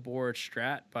 all on the board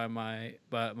strat, but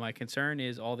my concern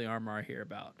is all the armor I hear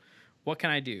about. What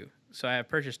can I do? So I have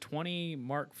purchased 20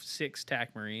 Mark 6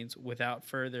 TAC Marines. Without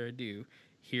further ado,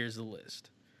 here's the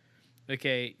list.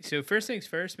 Okay, so first things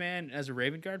first, man, as a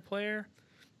Raven Guard player,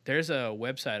 there's a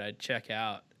website I'd check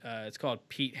out. It's called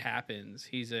Pete Happens.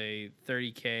 He's a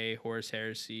 30K Horus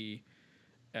Heresy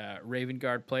Raven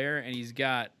Guard player, and he's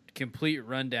got complete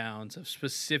rundowns of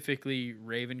specifically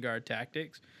Raven Guard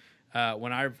tactics.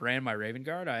 When I ran my Raven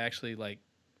Guard, I actually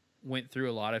went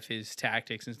through a lot of his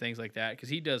tactics and things like that, because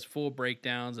he does full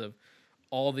breakdowns of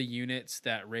all the units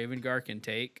that Raven Guard can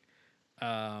take.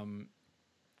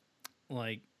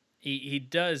 He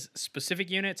does specific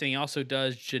units, and he also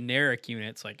does generic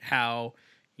units, like how,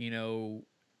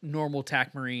 normal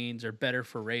TAC Marines are better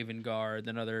for Raven Guard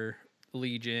than other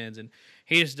legions. And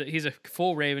he's a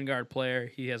full Raven Guard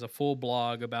player. He has a full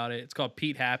blog about it. It's called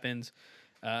Pete Happens.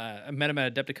 I met him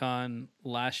at Adepticon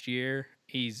last year.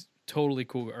 He's totally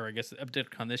cool, or I guess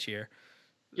Adepticon this year.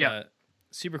 Yeah.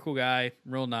 Super cool guy,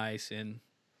 real nice, and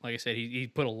like I said, he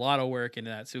put a lot of work into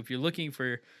that. So if you're looking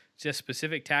for just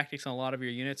specific tactics on a lot of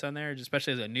your units on there,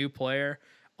 especially as a new player,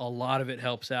 a lot of it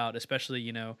helps out,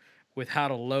 especially, with how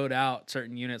to load out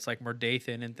certain units like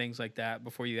Mordathan and things like that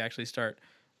before you actually start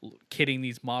kitting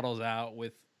these models out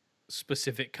with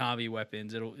specific combi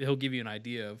weapons. It'll give you an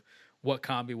idea of what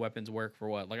combi weapons work for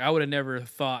what. Like, I would have never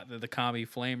thought that the combi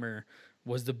flamer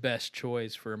was the best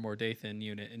choice for a Mordathan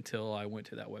unit until I went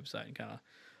to that website and kind of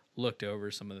looked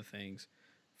over some of the things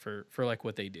for like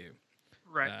what they do.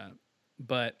 Right.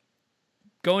 But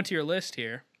going to your list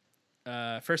here,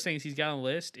 first things he's got on the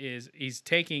list is he's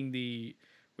taking we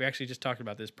actually just talked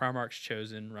about this, Primarch's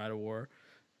Chosen Rite of War.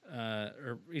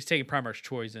 Or he's taking Primarch's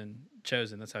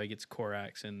Chosen. That's how he gets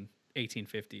Korax in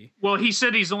 1850. Well, he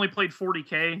said he's only played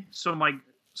 40K.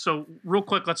 So real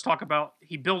quick, let's talk about,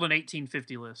 he built an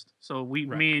 1850 list. So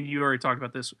me and you already talked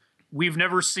about this. We've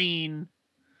never seen,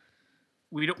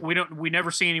 we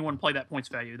never see anyone play that points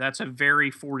value. That's a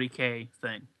very 40K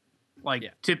thing.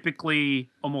 Typically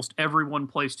almost everyone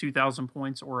plays 2,000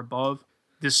 points or above.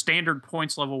 The standard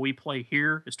points level we play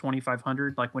here is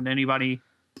 2,500. Like, when anybody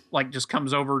just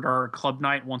comes over to our club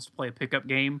night and wants to play a pickup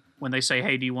game, when they say,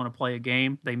 hey, do you want to play a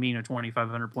game? They mean a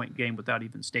 2,500 point game without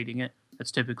even stating it.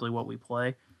 That's typically what we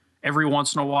play. Every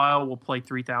once in a while, we'll play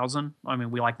 3,000. I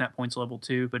mean, we like that points level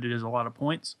too, but it is a lot of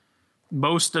points.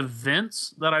 Most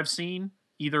events that I've seen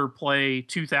either play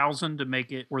 2,000 to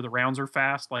make it where the rounds are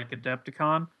fast, like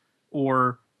Adepticon,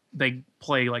 or they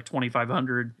play like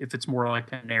 2,500 if it's more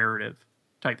like a narrative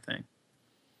type thing.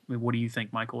 I mean, what do you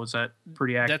think, Michael? Is that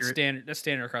pretty accurate? That's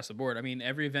standard across the board. I mean,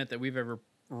 every event that we've ever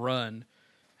run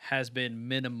has been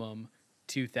minimum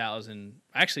 2,000.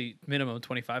 Actually, minimum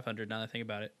 2,500. Now that I think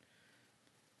about it,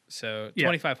 so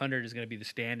 2,500 is going to be the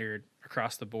standard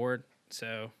across the board.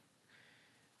 So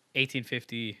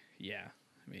 1850, yeah.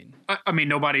 I mean,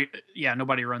 nobody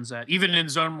runs that. Even in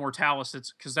Zone Mortalis,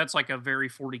 it's because that's like a very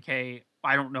 40K.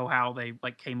 I don't know how they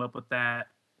came up with that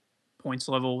points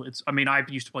level. I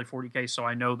used to play 40K, so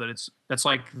I know that that's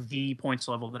like the points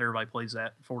level that everybody plays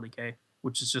at 40K,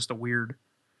 which is just a weird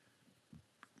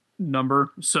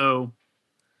number. So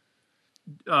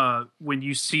when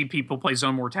you see people play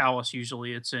Zone Mortalis,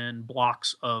 usually it's in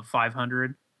blocks of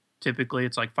 500. Typically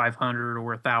it's like 500 or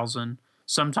 1,000.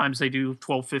 Sometimes they do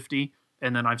 1,250,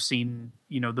 and then I've seen,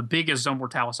 the biggest Zone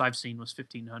Mortalis I've seen was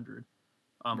 1,500.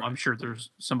 Right. I'm sure there's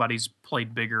somebody's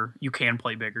played bigger. You can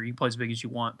play bigger. You can play as big as you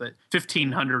want, but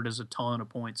 1,500 is a ton of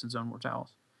points in Zone Mortalis.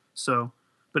 So,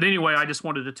 but anyway, I just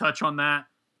wanted to touch on that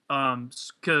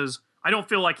because I don't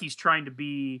feel like he's trying to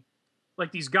be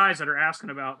like these guys that are asking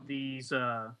about this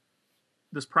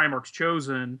Primarch's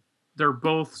Chosen. They're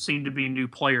both seem to be new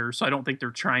players, so I don't think they're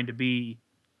trying to be,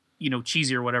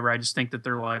 cheesy or whatever. I just think that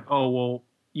they're like, oh well,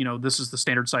 this is the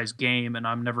standard size game, and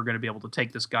I'm never going to be able to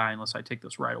take this guy unless I take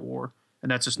this Rite of War. And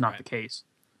that's just not the case.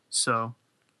 So,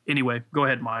 anyway, go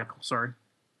ahead, Michael. Sorry.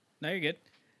 No, you're good.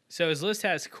 So his list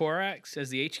has Korax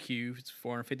as the HQ. It's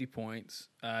 450 points.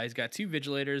 He's got 2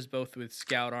 Vigilators, both with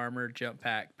Scout Armor, Jump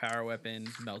Pack, Power Weapon,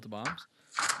 Melt-A-Bombs.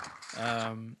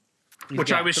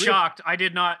 Which I was shocked. I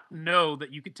did not know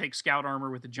that you could take Scout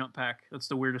Armor with the Jump Pack. That's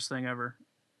the weirdest thing ever.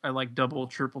 I double,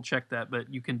 triple check that,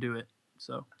 but you can do it.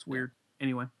 So, it's weird.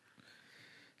 Anyway.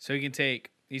 So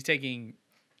he's taking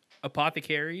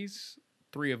Apothecaries,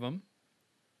 3 of them.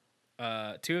 2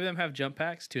 of them have jump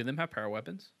packs. 2 of them have power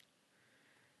weapons.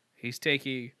 He's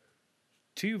taking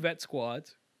 2 vet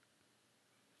squads,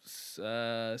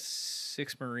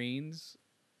 6 Marines.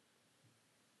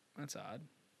 That's odd.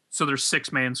 So there's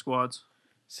 6-man squads.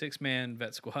 6-man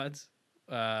vet squads.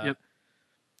 Yep.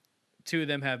 2 of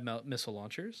them have missile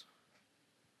launchers.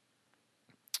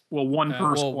 Well, one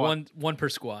per squad. One per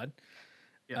squad.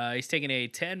 Yep. He's taking a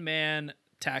 10-man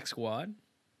tack squad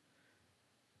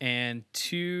and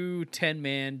 2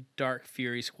 10-man Dark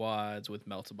Fury squads with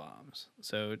Melt-A-Bombs.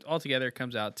 So altogether it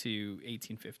comes out to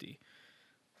 1850.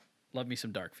 Love me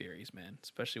some Dark Furies, man.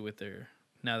 Especially with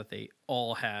now that they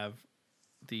all have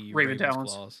the Raven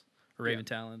Talons. Claws. Or Raven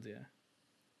Talons, yeah.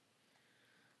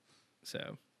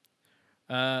 So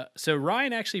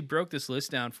Ryan actually broke this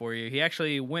list down for you. He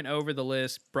actually went over the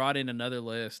list, brought in another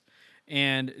list.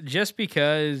 And just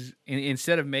because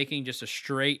instead of making just a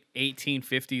straight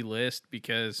 1850 list,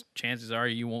 because chances are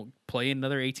you won't play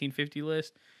another 1850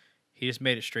 list, he just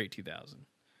made it straight 2000,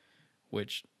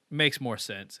 which makes more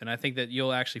sense. And I think that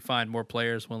you'll actually find more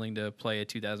players willing to play a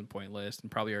 2,000 point list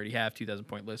and probably already have 2,000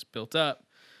 point lists built up.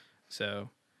 So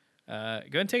go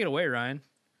ahead and take it away, Ryan.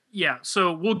 Yeah,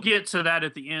 so we'll get to that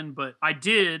at the end, but I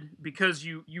did because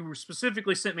you were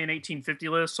specifically sent me an 1850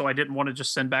 list, so I didn't want to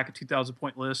just send back a 2,000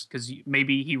 point list because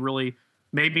maybe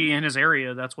in his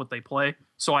area that's what they play.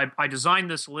 So I designed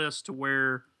this list to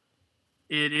where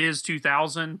it is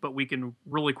 2,000, but we can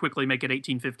really quickly make it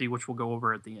 1850, which we'll go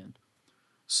over at the end.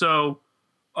 So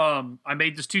I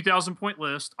made this 2,000 point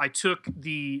list. I took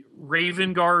the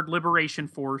Raven Guard Liberation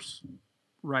Force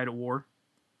Rite of War.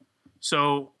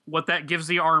 So what that gives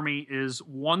the army is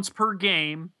once per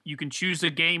game, you can choose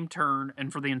a game turn,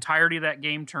 and for the entirety of that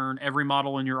game turn, every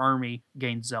model in your army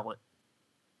gains Zealot.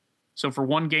 So for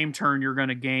one game turn, you're going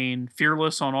to gain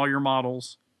Fearless on all your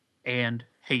models and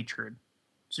Hatred.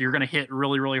 So you're going to hit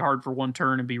really, really hard for one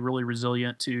turn and be really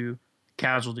resilient to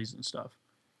casualties and stuff.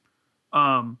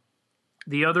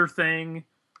 The other thing,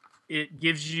 it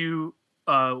gives you,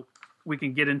 we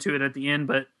can get into it at the end,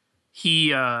 but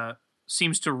he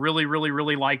seems to really, really,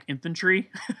 really like infantry.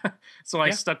 So I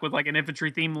stuck with like an infantry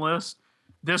theme list.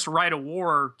 This Rite of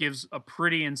War gives a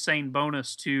pretty insane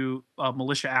bonus to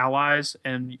militia allies.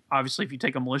 And obviously, if you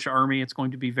take a militia army, it's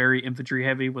going to be very infantry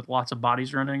heavy with lots of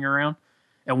bodies running around.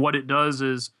 And what it does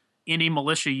is any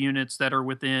militia units that are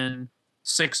within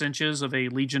 6 inches of a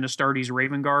Legion Astartes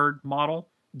Raven Guard model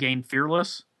gain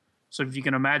Fearless. So if you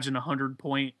can imagine 100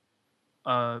 point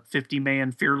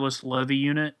 50-man Fearless Levy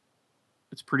unit,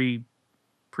 it's pretty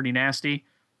nasty.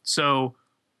 So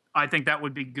I think that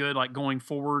would be good, like going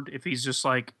forward, if he's just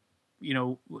like,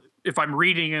 if I'm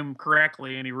reading him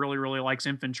correctly and he really, really likes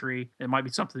infantry, it might be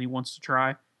something he wants to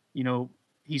try.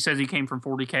 He says he came from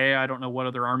 40K. I don't know what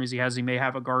other armies he has. He may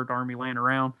have a guard army laying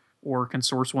around or can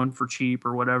source one for cheap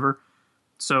or whatever.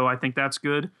 So I think that's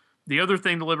good. The other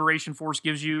thing the Liberation Force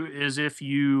gives you is if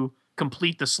you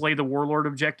complete the Slay the Warlord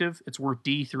objective, it's worth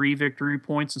D3 victory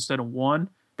points instead of 1.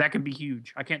 That can be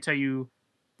huge. I can't tell you,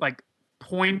 like,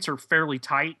 points are fairly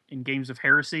tight in games of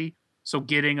Heresy. So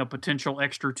getting a potential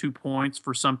extra 2 points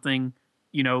for something,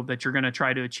 that you're going to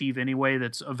try to achieve anyway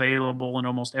that's available in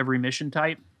almost every mission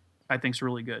type, I think is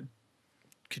really good.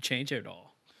 Could change it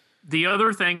all. The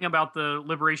other thing about the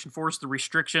Liberation Force, the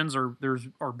restrictions are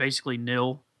basically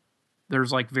nil.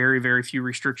 There's like very, very few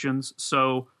restrictions.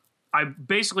 So I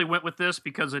basically went with this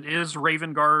because it is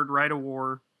Raven Guard Rite of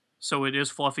War, so it is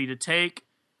fluffy to take.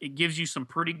 It gives you some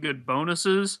pretty good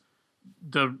bonuses.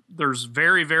 There's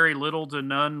very, very little to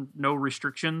no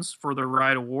restrictions for the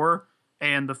Rite of War,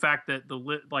 and the fact that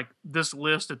this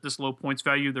list at this low points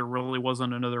value, there really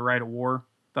wasn't another Rite of War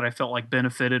that I felt like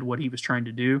benefited what he was trying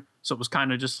to do. So it was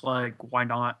kind of just like, why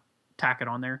not tack it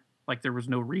on there? Like there was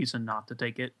no reason not to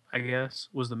take it, I guess,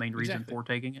 was the main reason for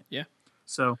taking it. Yeah.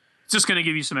 So it's just going to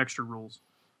give you some extra rules.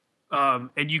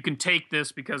 And you can take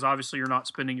this because obviously you're not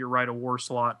spending your Rite of War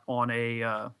slot on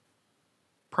a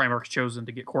Primarch's Chosen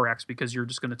to get Corax because you're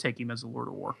just going to take him as a Lord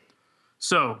of War.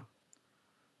 So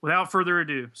without further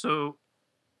ado, so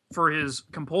for his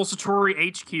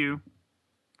compulsory HQ,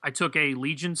 I took a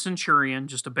Legion Centurion,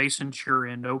 just a base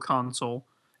Centurion, no console,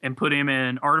 and put him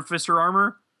in Artificer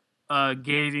armor,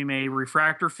 gave him a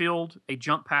Refractor Field, a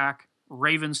Jump Pack,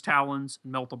 Raven's Talons,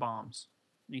 and Melt-A-Bombs.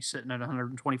 And he's sitting at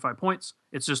 125 points.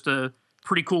 It's just a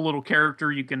pretty cool little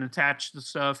character. You can attach the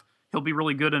stuff. He'll be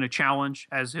really good in a challenge,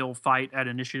 as he'll fight at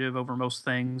initiative over most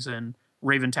things, and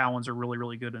Raven Talons are really,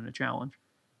 really good in a challenge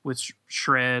with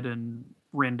Shred and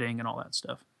Rending and all that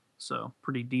stuff. So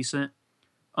pretty decent.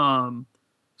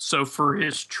 So for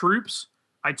his troops,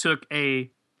 I took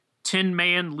a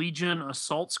 10-man Legion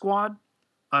Assault Squad.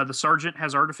 The Sergeant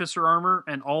has Artificer armor,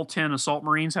 and all 10 Assault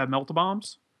Marines have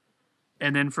Melt-A-Bombs.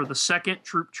 And then for the second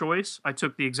troop choice, I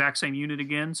took the exact same unit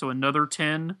again, so another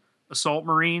 10 Assault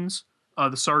Marines.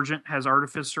 The Sergeant has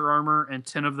Artificer armor, and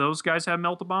 10 of those guys have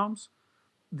Melt-A-Bombs.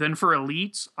 Then for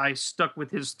elites, I stuck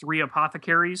with his 3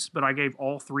 Apothecaries, but I gave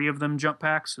all 3 of them jump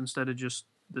packs instead of just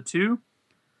the 2.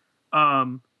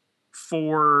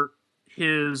 For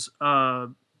his...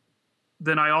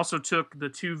 then I also took the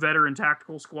 2 Veteran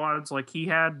Tactical Squads like he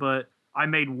had, but I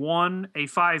made one a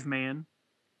 5-man.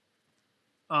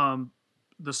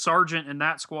 The Sergeant in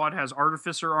that squad has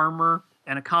Artificer armor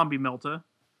and a Combi Melta.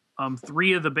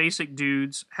 3 of the basic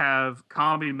dudes have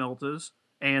Combi Meltas,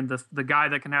 and the guy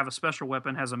that can have a special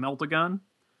weapon has a Melt-A-Gun.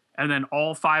 And then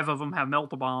all 5 of them have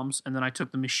Melt-A-Bombs, and then I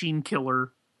took the Machine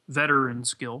Killer Veteran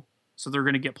skill. So they're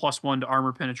going to get +1 to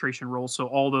armor penetration rolls. So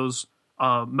all those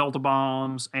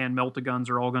Melt-A-Bombs and Melt-A-Guns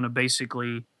are all going to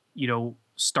basically,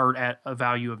 start at a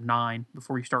value of 9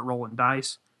 before you start rolling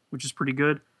dice, which is pretty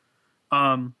good.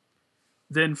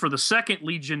 Then for the second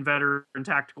Legion Veteran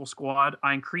Tactical Squad,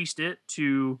 I increased it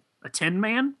to a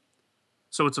 10-man.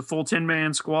 So it's a full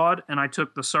 10-man squad, and I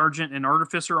took the sergeant in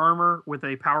artificer armor with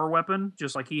a power weapon,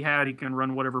 just like he had. He can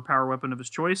run whatever power weapon of his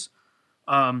choice.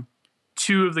 Um,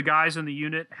 Two of the guys in the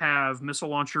unit have missile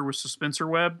launcher with suspensor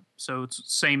web, so it's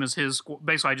same as his.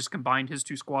 Basically, I just combined his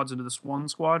 2 squads into this 1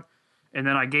 squad, and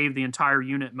then I gave the entire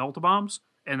unit melt-a-bombs,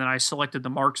 and then I selected the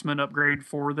marksman upgrade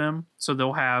for them, so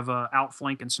they'll have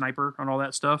outflank and sniper and all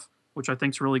that stuff, which I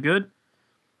think is really good.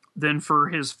 Then for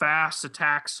his fast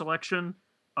attack selection,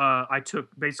 I took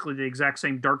basically the exact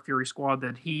same Dark Fury squad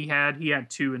that he had. He had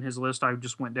 2 in his list. I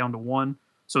just went down to 1.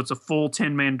 So it's a full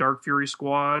 10-man Dark Fury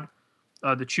squad.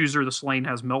 The Chooser, the Slain,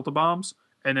 has melt-a-bombs.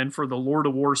 And then for the Lord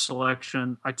of War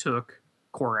selection, I took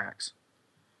Korax.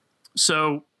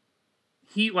 So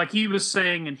he was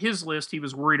saying in his list, he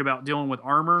was worried about dealing with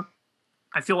armor.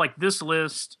 I feel like this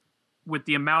list, with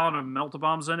the amount of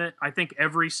melt-a-bombs in it, I think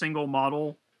every single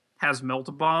model has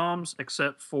melt-a-bombs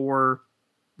except for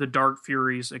the Dark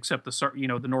Furies, except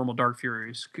the normal Dark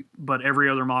Furies. But every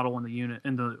other model in the unit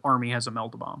in the army has a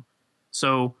melt-a-bomb.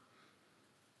 So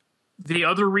the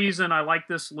other reason I like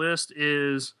this list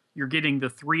is you're getting the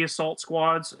 3 assault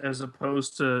squads as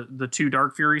opposed to the 2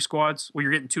 Dark Fury squads. Well,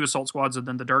 you're getting 2 assault squads and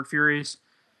then the Dark Furies,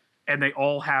 and they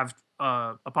all have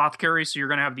apothecaries. So you're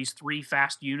going to have these 3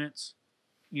 fast units,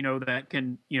 that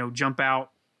can jump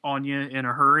out on you in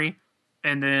a hurry.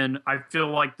 And then I feel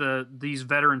like these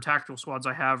veteran tactical squads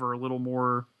I have are a little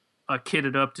more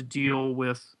kitted up to deal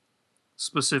with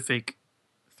specific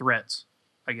threats,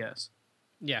 I guess.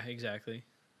 Yeah, exactly.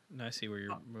 I see where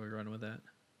you're running with that.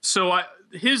 So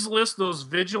his list, those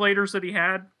vigilators that he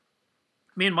had,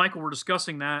 me and Michael were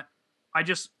discussing that. I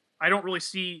don't really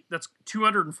see, that's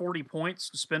 240 points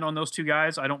to spend on those 2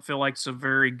 guys. I don't feel like it's a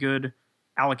very good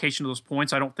allocation of those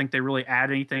points. I don't think they really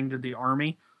add anything to the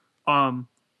army.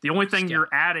 The only thing you're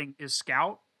adding is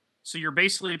scout. So you're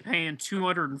basically paying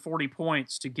 240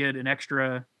 points to get an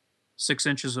extra 6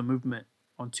 inches of movement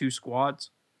on 2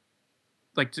 squads.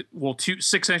 6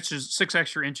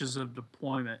 extra inches of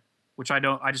deployment, which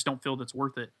I just don't feel that's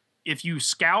worth it. If you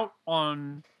scout,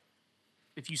 you're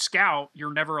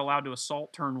never allowed to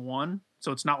assault turn 1.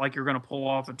 So it's not like you're going to pull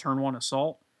off a turn 1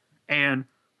 assault. And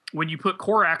when you put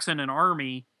Korax in an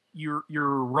army, your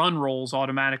run rolls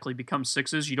automatically become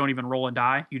 6s. You don't even roll a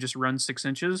die. You just run 6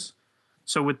 inches.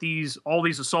 So with all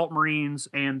these assault marines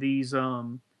and these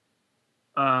Dark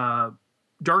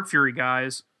Fury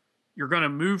guys, you're going to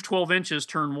move 12 inches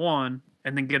turn 1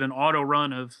 and then get an auto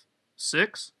run of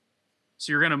 6.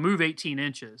 So you're going to move 18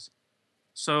 inches.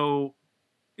 So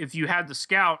if you had the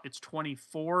scout, it's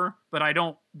 24.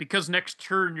 But because next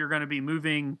turn you're going to be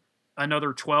moving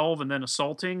another 12 and then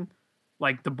assaulting.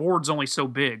 Like, the board's only so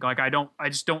big. Like, I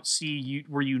just don't see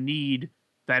where you need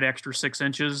that extra 6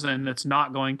 inches, and it's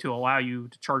not going to allow you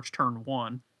to charge turn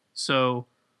 1. So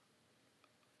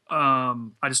I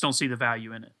just don't see the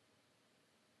value in it.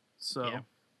 So,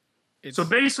 yeah. So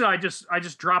basically, I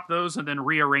just dropped those and then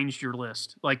rearranged your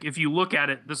list. Like, if you look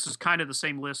at it, this is kind of the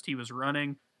same list he was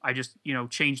running. I just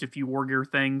changed a few war gear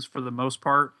things for the most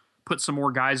part, put some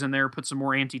more guys in there, put some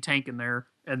more anti-tank in there,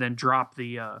 and then drop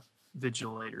the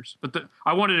vigilators. But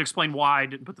I wanted to explain why I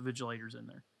didn't put the vigilators in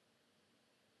there.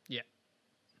 Yeah,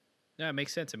 no, it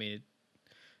makes sense. I mean,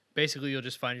 basically, you'll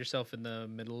just find yourself in the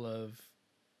middle of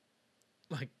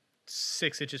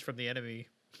 6 inches from the enemy,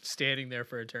 standing there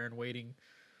for a turn, waiting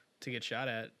to get shot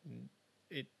at.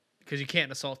 Because you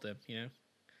can't assault them,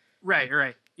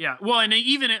 Right. Yeah. Well, and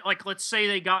even let's say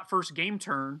they got first game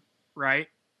turn, right?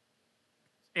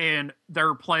 And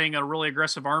they're playing a really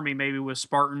aggressive army, maybe with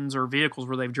Spartans or vehicles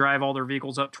where they drive all their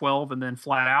vehicles up 12 and then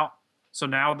flat out. So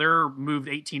now they're moved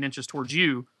 18 inches towards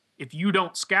you. If you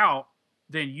don't scout,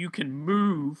 then you can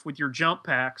move with your jump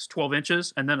packs 12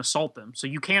 inches and then assault them. So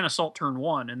you can assault turn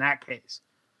 1 in that case.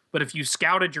 But if you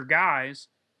scouted your guys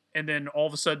and then all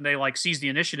of a sudden they seize the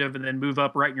initiative and then move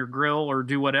up right in your grill or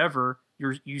do whatever,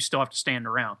 you still have to stand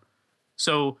around.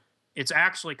 So it's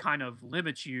actually kind of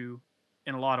limits you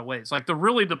in a lot of ways.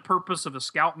 The purpose of a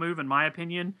scout move, in my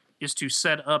opinion, is to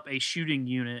set up a shooting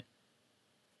unit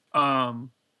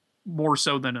more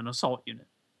so than an assault unit,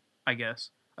 I guess.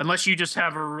 Unless you just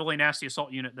have a really nasty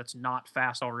assault unit that's not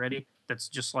fast already, that's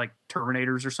just like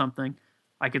Terminators or something,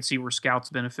 I could see where scout's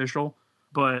beneficial.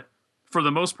 But for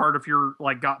the most part, if you're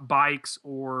got bikes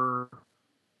or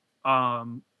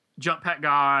jump pack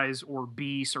guys or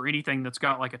beasts or anything that's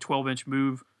got a 12-inch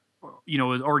move, it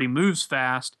already moves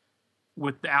fast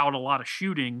without a lot of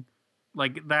shooting,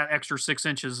 that extra 6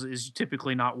 inches is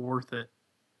typically not worth it,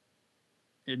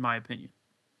 in my opinion.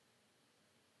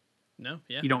 No,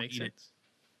 yeah, you don't makes need sense.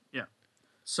 It. Yeah.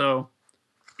 So,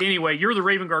 anyway, you're the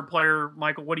Raven Guard player,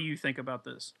 Michael. What do you think about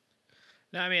this?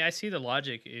 No, I mean I see the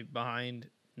logic behind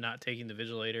not taking the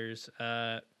vigilators.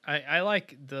 I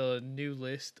like the new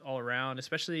list all around,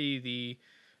 especially the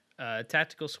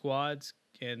tactical squads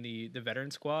and the veteran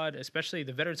squad, especially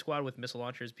the veteran squad with missile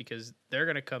launchers, because they're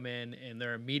going to come in and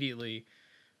they're immediately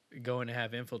going to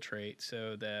have infiltrate.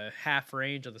 So the half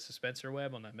range of the suspensor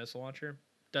web on that missile launcher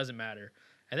doesn't matter.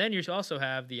 And then you also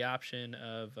have the option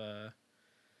of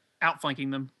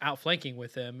Outflanking them. outflanking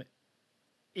with them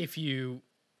if you.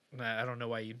 I don't know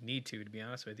why you need to be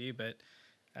honest with you, but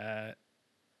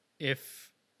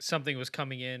if something was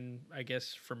coming in, I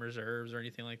guess from reserves or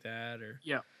anything like that, or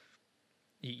Yeah.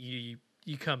 you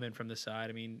come in from the side.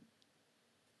 I mean,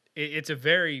 it's a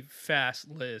very fast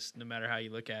list, no matter how you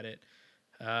look at it.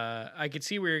 I could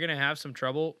see where you're going to have some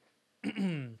trouble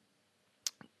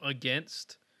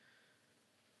against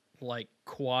like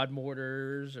quad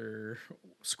mortars or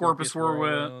Scorpius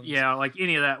Whirlwind. Whirlwinds. Yeah, like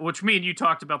any of that. Which me and you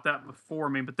talked about that before. I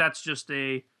mean, but that's just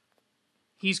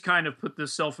he's kind of put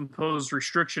this self-imposed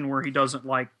restriction where he doesn't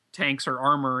like tanks or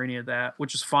armor or any of that,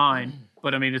 which is fine.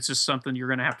 But I mean, it's just something you're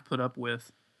going to have to put up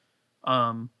with.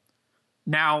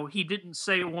 Now he didn't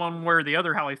say one way or the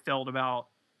other how he felt about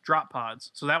drop pods.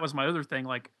 So that was my other thing.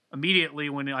 Like immediately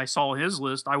when I saw his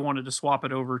list, I wanted to swap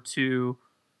it over to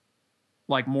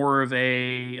like more of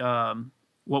a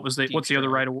what's the other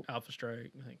right? Alpha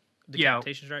strike, I think. Yeah.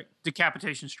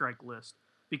 Decapitation strike list.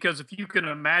 Because if you can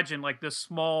imagine like this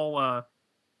small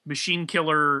machine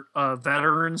killer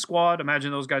veteran squad,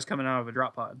 imagine those guys coming out of a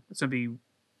drop pod. It's gonna be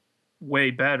way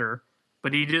better.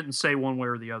 But he didn't say one way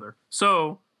or the other.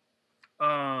 So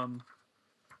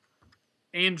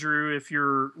Andrew, if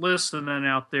you're listening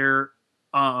out there,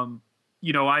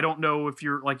 you know, I don't know if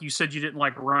you're like you said you didn't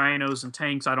like rhinos and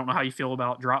tanks. I don't know how you feel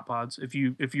about drop pods. If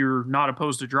you're not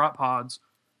opposed to drop pods,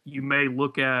 you may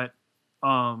look at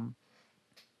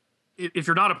if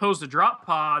you're not opposed to drop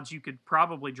pods, you could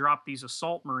probably drop these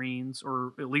assault marines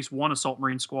or at least one assault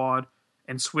marine squad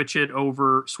and switch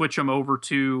them over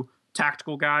to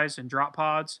tactical guys and drop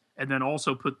pods, and then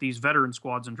also put these veteran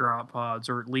squads in drop pods,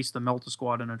 or at least the Melta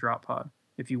squad in a drop pod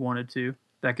if you wanted to.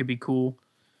 That could be cool.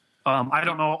 I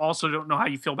don't know how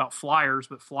you feel about flyers,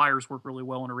 but flyers work really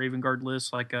well in a Raven Guard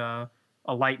list, like a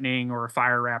Lightning or a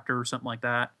Fire Raptor or something like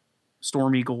that.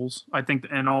 Storm Eagles, I think,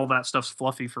 and all that stuff's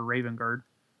fluffy for Raven Guard.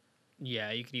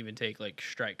 Yeah, you can even take like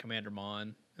Strike Commander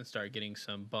Mon and start getting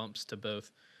some bumps to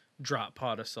both drop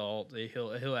pod assault.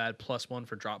 He'll add +1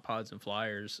 for drop pods and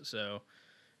flyers, so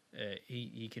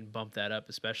he can bump that up,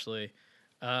 especially.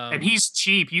 And he's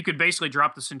cheap. You could basically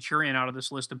drop the Centurion out of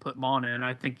this list and put Mon in.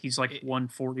 I think he's like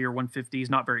 140 or 150.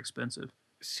 He's not very expensive.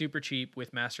 Super cheap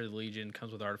with Master of the Legion.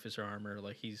 Comes with Artificer armor.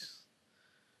 Like he's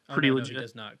pretty legit. He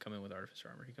does not come in with Artificer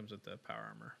armor. He comes with the power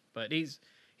armor, but he's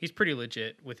pretty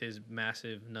legit with his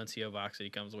massive Nuncio Vox that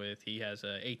he comes with. He has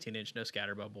a 18-inch no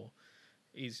scatter bubble.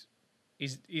 He's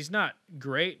not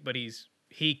great, but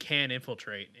he can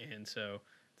infiltrate, and so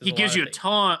he gives you a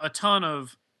ton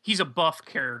of. He's a buff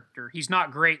character. He's not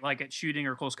great like at shooting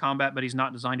or close combat, but he's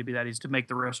not designed to be that. He's to make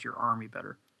the rest of your army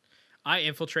better. I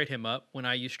infiltrate him up when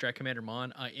I use Strike Commander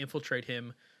Mon. I infiltrate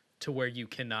him to where you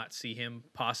cannot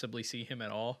possibly see him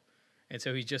at all, and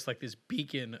so he's just like this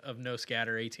beacon of no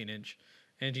scatter 18-inch,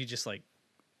 and he just like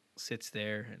sits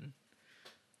there and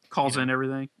calls in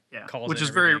everything. Yeah, which is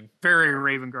very, very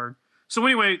Raven Guard. So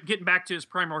anyway, getting back to his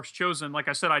Primarch's Chosen, like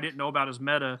I said, I didn't know about his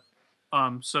meta.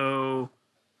 So,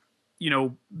 you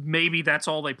know, maybe that's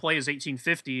all they play is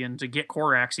 1850, and to get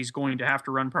Corax, he's going to have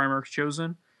to run Primarch's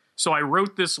Chosen. So I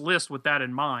wrote this list with that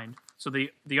in mind. So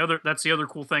that's the other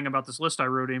cool thing about this list I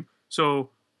wrote him. So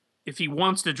if he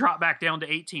wants to drop back down to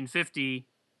 1850,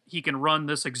 he can run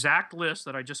this exact list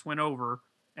that I just went over,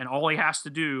 and all he has to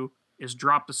do is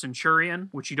drop the Centurion,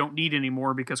 which you don't need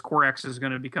anymore because Corax is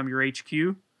going to become your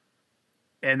HQ.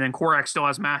 And then Corax still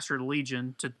has Master of the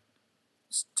Legion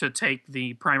to take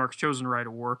the Primarch's Chosen Rite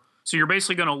of War. So you're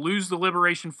basically going to lose the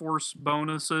Liberation Force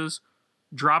bonuses,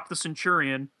 drop the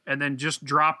Centurion, and then just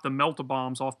drop the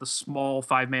Melta-Bombs off the small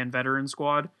 5-man veteran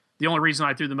squad. The only reason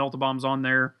I threw the Melta-Bombs on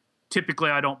there, typically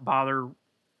I don't bother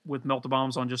with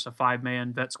Melta-Bombs on just a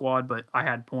 5-man vet squad, but I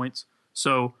had points.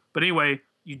 So, but anyway,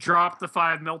 you drop the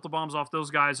 5 Melta-Bombs off those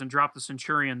guys and drop the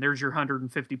Centurion. There's your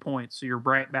 150 points. So you're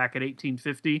right back at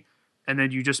 1850. And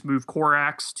then you just move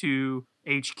Corax to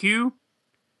HQ.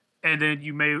 And then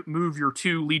you may move your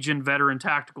 2 Legion veteran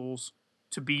tacticals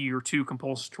to be your 2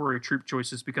 compulsory troop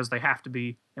choices because they have to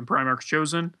be in Primarch's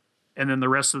Chosen. And then the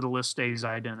rest of the list stays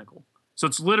identical. So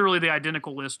it's literally the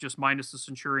identical list, just minus the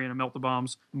Centurion and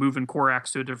Melta-Bombs, moving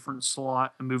Corax to a different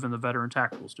slot and moving the veteran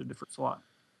tacticals to a different slot.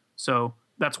 So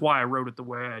that's why I wrote it the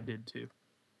way I did too.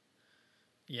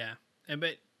 Yeah.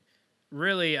 But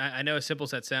really, I know as simple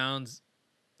as that sounds,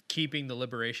 keeping the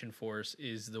Liberation Force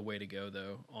is the way to go,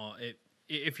 though.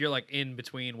 If you're like in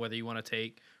between whether you want to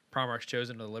take Primarch's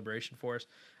Chosen or the Liberation Force,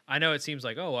 I know it seems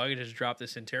like, oh, well, I could just drop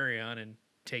this Centurion and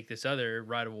take this other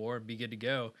Rite of War and be good to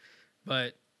go.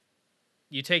 But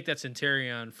you take that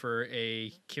Centurion for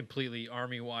a completely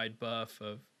army-wide buff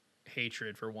of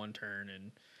hatred for one turn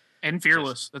and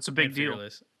fearless. That's a big deal.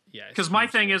 Fearless. Yeah. Because my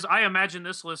thing is, I imagine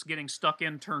this list getting stuck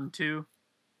in turn 2.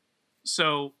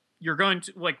 So you're going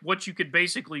to, like, what you could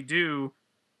basically do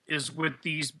is with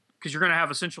these, because you're going to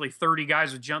have essentially 30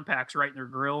 guys with jump packs right in their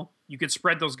grill. You could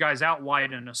spread those guys out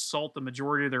wide and assault the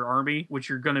majority of their army, which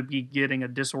you're going to be getting a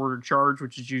disordered charge,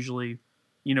 which is usually,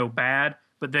 bad.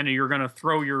 But then you're going to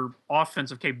throw your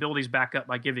offensive capabilities back up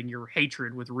by giving your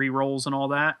hatred with rerolls and all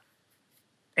that.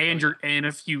 And and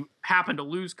if you happen to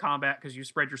lose combat because you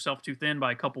spread yourself too thin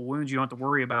by a couple wounds, you don't have to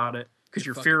worry about it because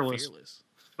you're fearless.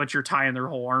 But you're tying their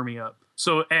whole army up.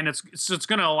 So it's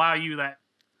going to allow you that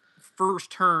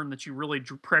first turn that you really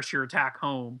press your attack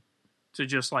home to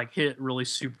just like hit really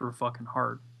super fucking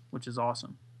hard, which is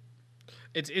awesome.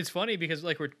 It's funny because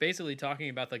like we're basically talking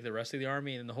about like the rest of the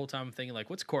army, and the whole time I'm thinking like,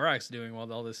 what's Korax doing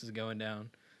while all this is going down?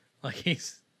 Like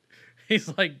he's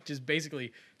like just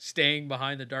basically staying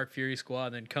behind the Dark Fury squad,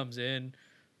 and then comes in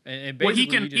and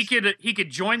basically he could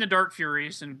join the Dark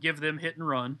Furies and give them hit and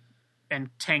run and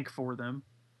tank for them,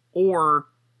 or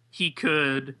he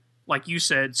could, like you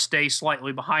said, stay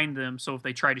slightly behind them. So if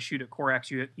they try to shoot at Korax,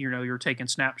 you're taking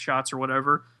snapshots or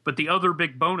whatever. But the other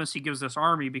big bonus he gives this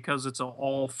army, because it's an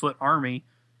all foot army,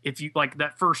 if you like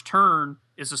that first turn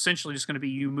is essentially just going to be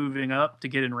you moving up to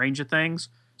get in range of things.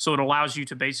 So it allows you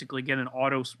to basically get an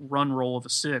auto run roll of a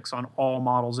 6 on all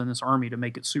models in this army to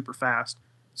make it super fast,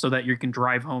 so that you can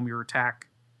drive home your attack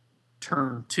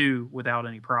turn 2 without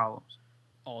any problems.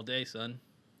 All day, son.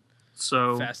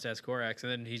 So fast as Korax,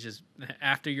 and then he just,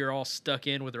 after you're all stuck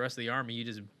in with the rest of the army, you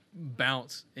just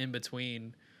bounce in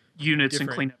between units and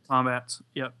clean up combats.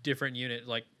 Yep. Different unit.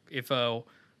 Like if it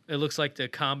looks like the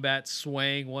combat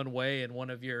swaying one way and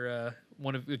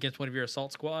against one of your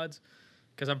assault squads,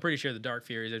 because I'm pretty sure the Dark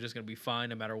Furies are just going to be fine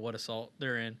no matter what assault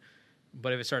they're in.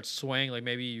 But if it starts swaying, like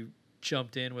maybe you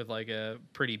jumped in with like a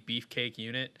pretty beefcake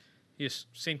unit, you just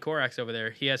seen Korax over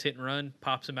there. He has hit and run,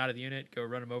 pops him out of the unit, go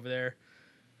run him over there,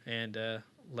 and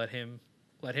let him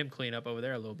clean up over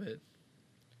there a little bit.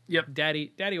 Yep.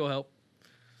 Daddy will help.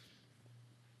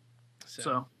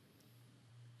 So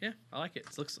yeah, I like it.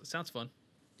 It sounds fun.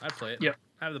 I'd play it. Yep.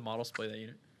 I have the models play that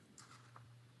unit.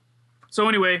 So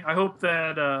anyway, I hope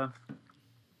that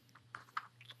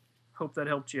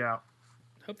helped you out.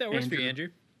 Hope that works for you, Andrew.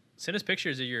 Send us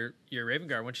pictures of your Raven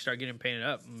Guard once you start getting painted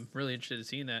up. I'm really interested in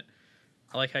seeing that.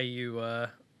 I like how you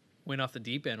went off the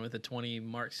deep end with the 20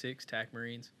 Mark 6 TAC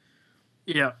Marines.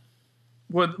 Yeah.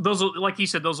 Well, those will, like he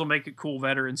said, those will make it cool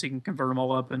veterans. He can convert them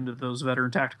all up into those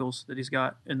veteran tacticals that he's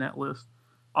got in that list.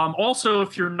 Also,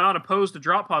 if you're not opposed to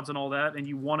drop pods and all that, and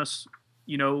you want us,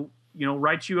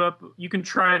 write you up, you can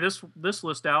try this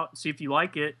list out and see if you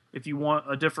like it. If you want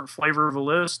a different flavor of a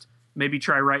list, maybe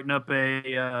try writing up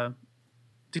a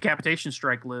decapitation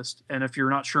strike list. And if you're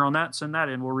not sure on that, send that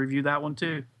in. We'll review that one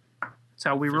too. That's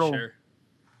how we roll. Sure.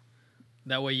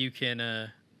 That way you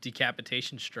can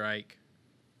decapitation strike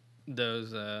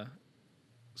those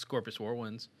Scorpius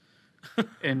Whirlwinds.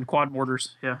 And quad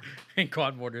mortars, yeah. And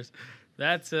quad mortars.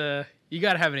 That's you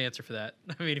got to have an answer for that.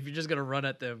 I mean, if you're just going to run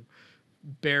at them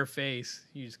bare face,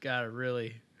 you just got to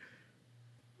really...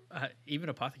 even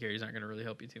apothecaries aren't going to really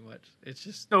help you too much. It's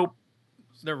just... Nope.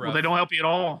 They're rough. Well, they don't help you at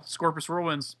all. Scorpius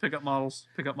Whirlwinds, pick up models.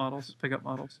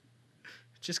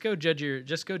 Just go judge your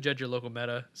local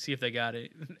meta, see if they got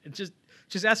it.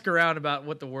 Just ask around about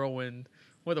what the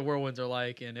whirlwinds are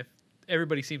like, and if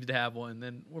everybody seems to have one,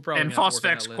 then we're probably and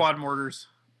Phosphex quad mortars.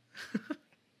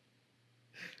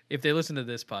 If they listen to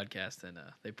this podcast, then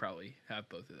they probably have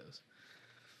both of those.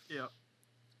 Yeah.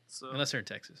 So unless they're in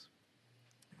Texas,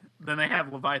 then they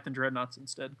have Leviathan Dreadnoughts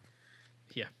instead.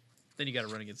 Yeah. Then you got to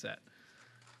run against that.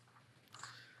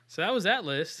 So that was that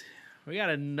list. We got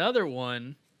another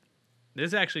one.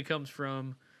 This actually comes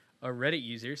from a Reddit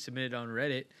user submitted on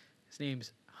Reddit. His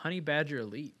name's Honey Badger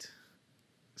Elite.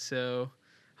 So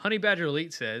Honey Badger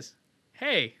Elite says,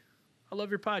 "Hey, I love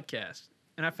your podcast,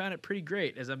 and I found it pretty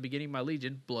great as I'm beginning my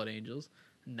Legion, Blood Angels.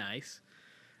 Nice.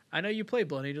 I know you play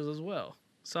Blood Angels as well,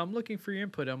 so I'm looking for your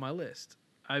input on my list.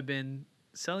 I've been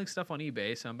selling stuff on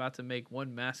eBay, so I'm about to make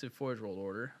one massive Forge World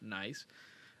order. Nice.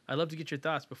 I'd love to get your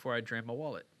thoughts before I drain my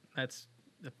wallet. That's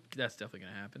definitely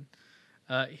going to happen.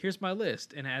 Here's my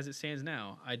list, and as it stands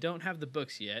now, I don't have the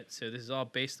books yet, so this is all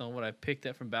based on what I picked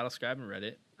up from Battlescribe and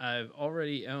Reddit. I've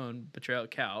already owned Betrayal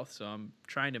at Calth, so I'm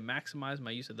trying to maximize my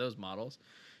use of those models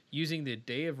using the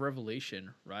Day of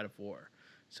Revelation Rite of War.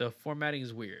 So if formatting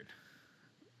is weird.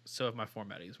 If my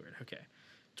formatting is weird. Okay.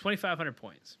 2,500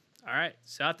 points. All right.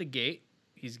 So out the gate,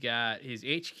 he's got his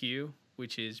HQ,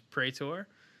 which is Praetor,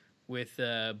 with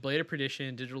Blade of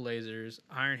Perdition, Digital Lasers,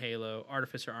 Iron Halo,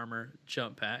 Artificer Armor,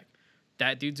 Jump Pack.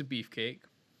 That dude's a beefcake.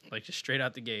 Like, just straight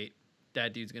out the gate,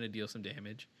 that dude's going to deal some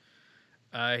damage.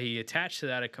 He attached to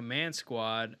that a command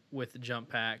squad with the Jump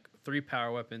Pack, 3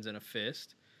 power weapons, and a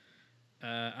fist.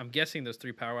 I'm guessing those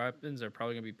 3 power weapons are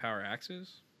probably going to be power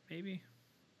axes, maybe?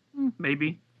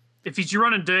 Maybe. If he's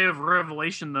running Day of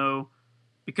Revelation, though,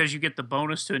 because you get the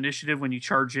bonus to initiative when you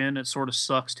charge in, it sort of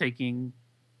sucks taking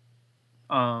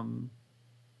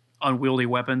unwieldy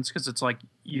weapons because it's like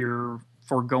you're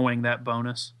foregoing that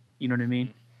bonus. You know what I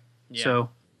mean? Yeah. So,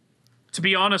 to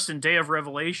be honest, in Day of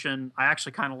Revelation, I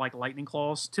actually kind of like Lightning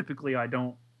Claws. Typically, I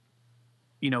don't,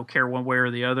 care one way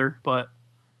or the other. But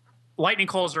Lightning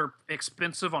Claws are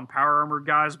expensive on power armored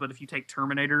guys. But if you take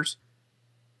Terminators,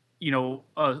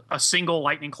 a single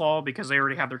Lightning Claw, because they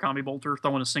already have their Combi Bolter,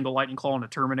 throwing a single Lightning Claw on a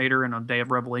Terminator and on Day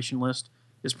of Revelation list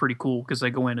is pretty cool because they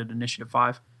go in at Initiative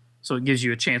 5. So it gives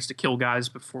you a chance to kill guys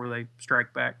before they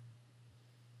strike back.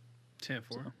 10-4.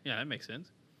 So. Yeah, that makes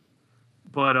sense.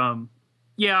 But,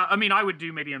 yeah, I mean, I would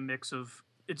do maybe a mix of...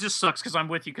 It just sucks because I'm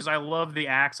with you because I love the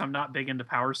axe. I'm not big into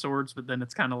power swords, but then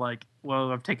it's kind of like,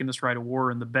 well, I've taken this Rite of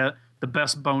War, and the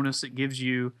best bonus it gives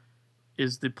you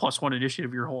is the +1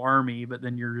 initiative of your whole army, but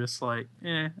then you're just like,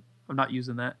 I'm not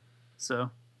using that.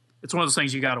 So it's one of those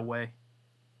things you got to weigh.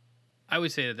 I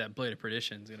would say that Blade of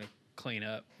Perdition is going to clean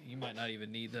up. You might not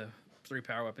even need the 3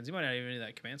 power weapons. You might not even need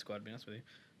that command squad, to be honest with you,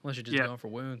 unless you're just going for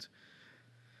wounds.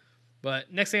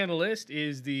 But next thing on the list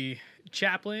is the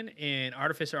Chaplain in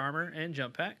Artificer Armor and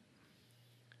Jump Pack.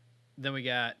 Then we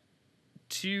got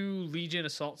 2 Legion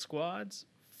Assault Squads,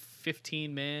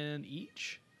 15 man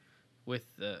each, with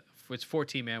it's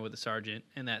 14 man with a Sergeant,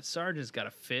 and that Sergeant's got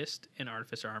a fist in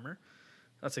Artificer Armor.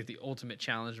 That's like the ultimate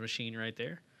challenge machine right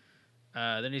there.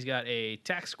 Then he's got a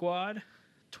Tac Squad,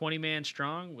 20 man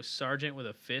strong, with Sergeant with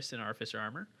a fist and Artificer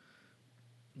Armor.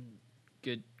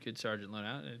 Good Sergeant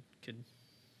loadout.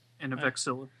 And a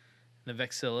Vexilla. And a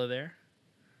Vexilla there.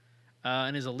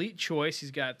 And his elite choice, he's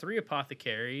got 3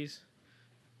 Apothecaries,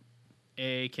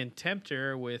 a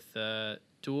Contemptor with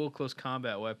dual close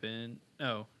combat weapon.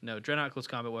 No, Dreadnought close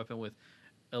combat weapon with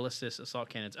Illistus assault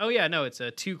cannons. Oh yeah, no, it's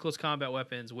 2 close combat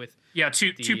weapons with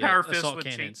two power fists assault with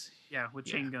cannons.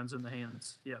 Chain guns in the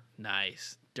hands. Yep.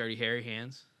 Nice, dirty hairy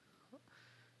hands.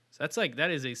 So that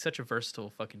is such a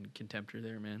versatile fucking Contemptor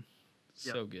there, man.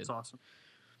 So good. It's awesome.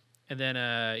 And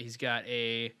then he's got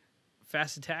a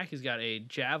fast attack. He's got a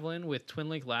Javelin with Twin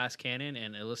Link Last Cannon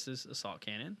and Illistus assault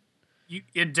cannon.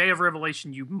 In Day of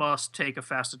Revelation, you must take a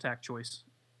fast attack choice.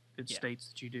 It states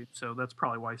that you do, so that's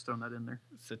probably why he's thrown that in there.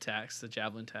 It's the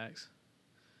Javelin tax.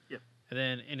 Yep. And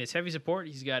then in his heavy support,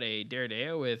 he's got a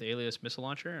Daredeo with Alias Missile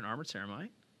Launcher and Armored Ceramite.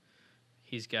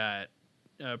 He's got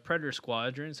a Predator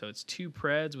Squadron, so it's 2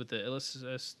 Preds with the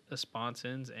Illistus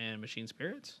Sponsons and Machine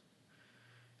Spirits.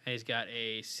 And he's got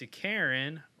a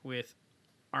Sicaran with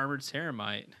Armored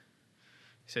Ceramite. He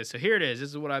says, so here it is. This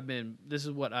is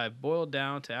what I've boiled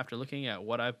down to after looking at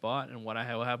what I've bought and what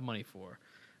I will have money for.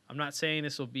 I'm not saying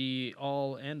this will be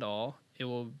all end all.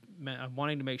 I'm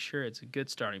wanting to make sure it's a good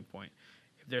starting point.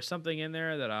 If there's something in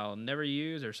there that I'll never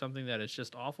use or something that is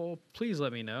just awful, please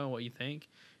let me know what you think.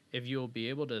 If you'll be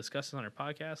able to discuss this on our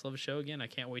podcast, love the show again. I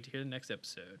can't wait to hear the next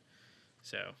episode.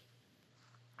 So,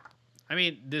 I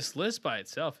mean, this list by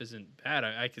itself isn't bad.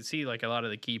 I can see like a lot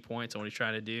of the key points on what he's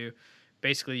trying to do.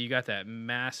 Basically, you got that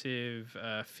massive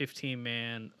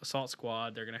 15-man assault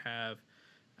squad. They're going to have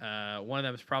one of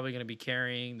them is probably going to be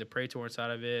carrying the Praetor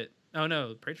inside of it. Oh, no,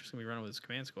 the Praetor's going to be running with his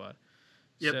command squad.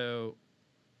 Yep. So,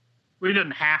 he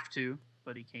doesn't have to,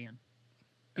 but he can.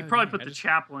 He'd probably put the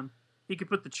Chaplain. He could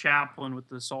put the Chaplain with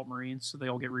the Assault Marines so they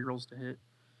all get rerolls to hit.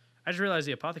 I just realized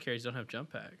the Apothecaries don't have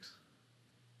jump packs.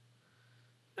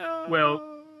 No.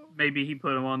 Well, maybe he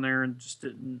put them on there and just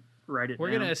didn't write it We're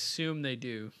down. going to assume they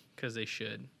do, because they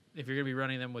should, if you're going to be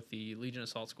running them with the Legion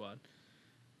Assault Squad.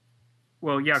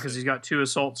 Well, yeah, because he's got 2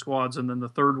 assault squads, and then the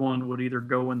third one would either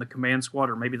go in the command squad,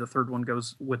 or maybe the third one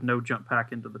goes with no jump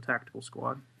pack into the tactical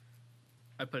squad.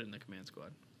 I put it in the command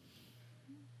squad,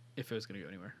 if it was going to go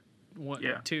anywhere.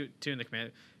 Two in the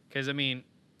command, because I mean,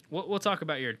 we'll talk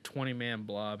about your 20-man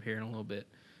blob here in a little bit,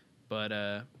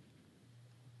 but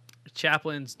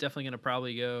Chaplain's definitely going to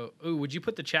probably go. Ooh, would you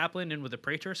put the Chaplain in with the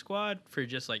Praetor squad for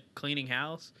just like cleaning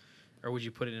house, or would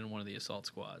you put it in one of the assault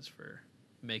squads for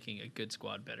making a good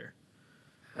squad better?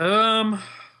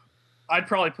 I'd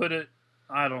probably put it.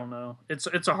 I don't know. It's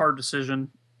a hard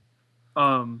decision.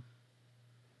 To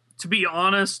be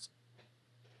honest,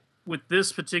 with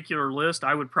this particular list,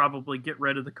 I would probably get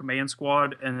rid of the command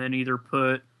squad and then either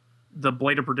put the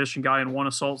Blade of Perdition guy in one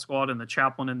assault squad and the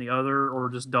chaplain in the other, or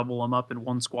just double them up in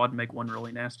one squad and make one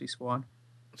really nasty squad.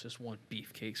 It's just one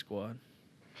beefcake squad.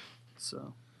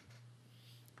 So,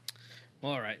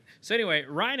 well, all right. So anyway,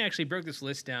 Ryan actually broke this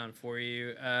list down for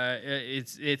you.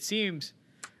 It seems,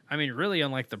 I mean, really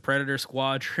unlike the Predator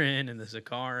Squadron and the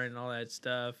Zakar and all that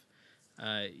stuff.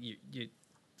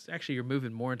 It's actually, you're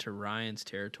moving more into Ryan's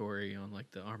territory on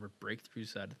like the armored breakthrough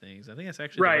side of things. I think that's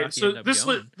actually right. The route So this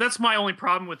that's my only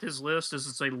problem with his list is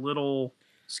it's a little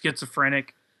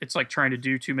schizophrenic. It's like trying to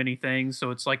do too many things, so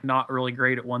it's like not really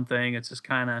great at one thing. It's just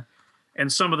kind of,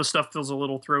 and some of the stuff feels a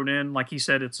little thrown in. Like he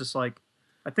said, it's just like,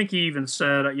 I think he even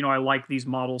said, I like these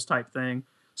models type thing.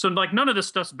 So like none of this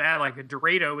stuff's bad. Like a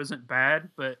Dorado isn't bad,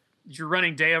 but if you're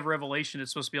running Day of Revelation, it's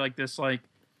supposed to be like this like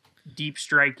deep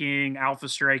striking, alpha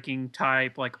striking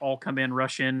type, like all come in,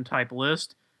 rush in type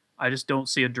list. I just don't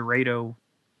see a Dorado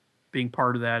being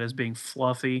part of that as being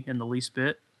fluffy in the least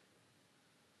bit,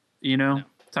 No.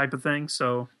 type of thing.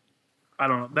 So I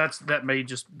don't know. That may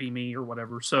just be me or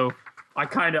whatever. So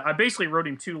I basically wrote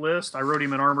him two lists. I wrote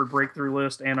him an armored breakthrough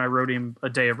list and I wrote him a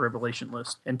Day of Revelation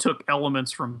list and took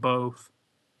elements from both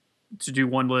to do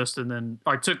one list. And then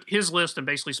I took his list and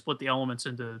basically split the elements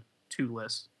into two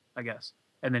lists, I guess.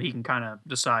 And then he can kind of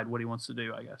decide what he wants to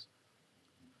do, I guess.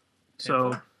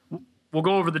 So we'll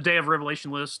go over the Day of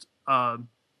Revelation list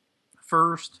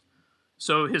first.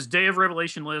 So his Day of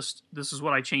Revelation list, this is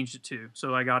what I changed it to.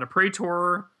 So I got a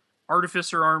Praetor,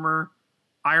 Artificer Armor,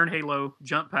 Iron Halo,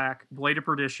 Jump Pack, Blade of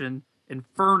Perdition,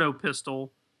 Inferno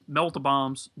Pistol,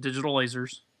 Melt-A-Bombs, Digital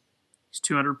Lasers. He's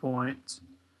 200 points.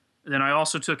 And then I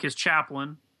also took his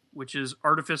Chaplain, which is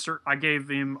Artificer. I gave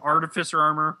him Artificer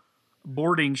Armor,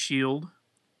 Boarding Shield.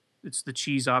 It's the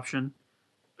cheese option.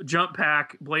 Jump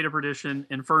Pack, Blade of Perdition,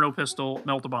 Inferno Pistol,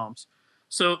 Melt-A-Bombs.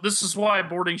 So this is why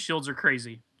boarding shields are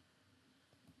crazy.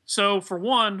 So for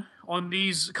one, on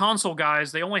these console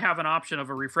guys, they only have an option of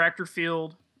a refractor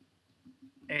field,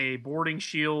 a boarding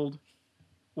shield.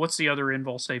 What's the other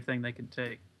invul save thing they can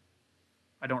take?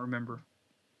 I don't remember.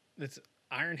 It's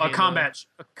Iron A Halo.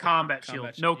 combat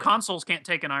shield. No, yeah. consoles can't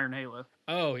take an Iron Halo.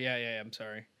 Oh, yeah, I'm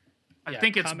sorry. I Yeah,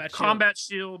 think it's combat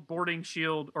shield, boarding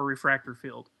shield, or refractor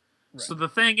field. Right. So the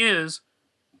thing is,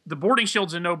 the boarding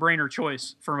shield's a no-brainer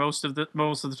choice for most of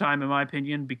the time, in my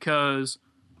opinion, because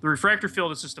the refractor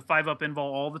field is just a 5-up invul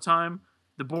all the time.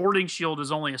 The boarding shield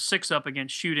is only a 6-up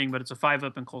against shooting, but it's a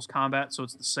 5-up in close combat, so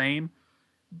it's the same.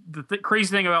 The crazy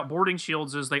thing about boarding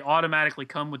shields is they automatically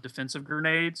come with defensive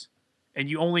grenades, and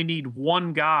you only need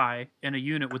one guy in a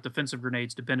unit with defensive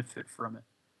grenades to benefit from it.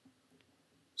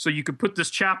 So you could put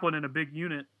this chaplain in a big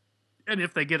unit, and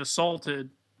if they get assaulted,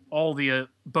 all the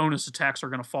bonus attacks are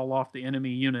going to fall off the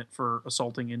enemy unit for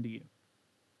assaulting into you.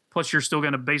 Plus, you're still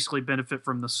going to basically benefit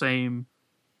from the same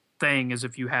thing as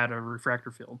if you had a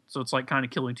refractor field. So it's like kind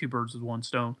of killing two birds with one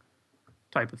stone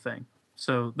type of thing.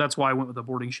 So that's why I went with the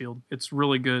boarding shield. It's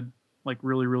really good, like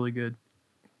really, really good.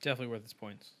 Definitely worth its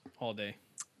points all day.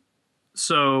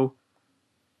 So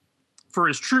for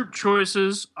his troop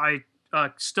choices, I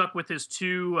stuck with his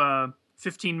two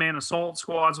 15-man assault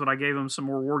squads, but I gave him some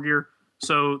more war gear.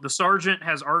 So the sergeant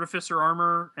has Artificer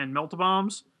Armor and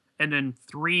Melt-A-Bombs, and then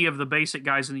 3 of the basic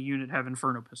guys in the unit have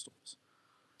Inferno Pistols.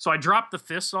 So I dropped the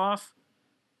fists off.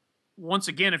 Once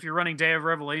again, if you're running Day of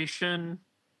Revelation,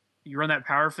 you run that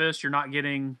Power Fist, you're not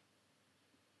getting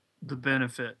the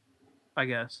benefit, I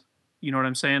guess. You know what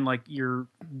I'm saying? Like you're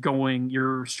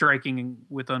striking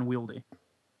with Unwieldy.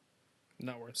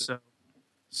 Not worth it.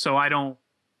 So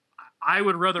I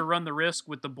would rather run the risk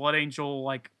with the Blood Angel,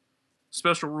 like,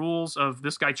 special rules of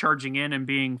this guy charging in and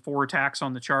being 4 attacks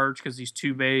on the charge because he's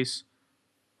 2 base,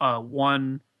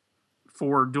 1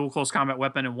 for dual close combat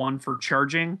weapon and 1 for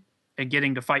charging, and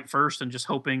getting to fight first and just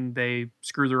hoping they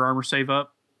screw their armor save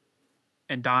up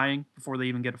and dying before they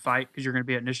even get a fight because you're going to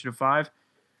be at initiative 5,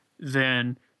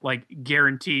 then like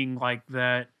guaranteeing like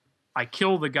that I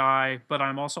kill the guy, but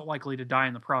I'm also likely to die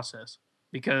in the process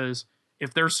because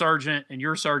if their sergeant and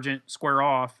your sergeant square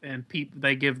off and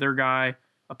they give their guy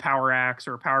a power axe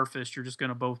or a power fist, you're just going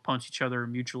to both punch each other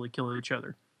and mutually kill each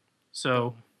other.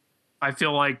 So I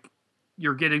feel like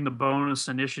you're getting the bonus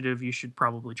initiative. You should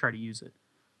probably try to use it.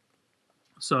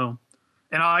 So,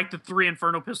 and I like the 3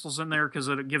 Inferno Pistols in there because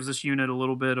it gives this unit a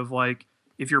little bit of like,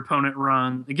 if your opponent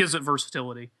it gives it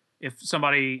versatility. If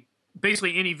somebody,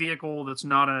 basically any vehicle that's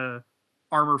not a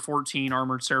Armor 14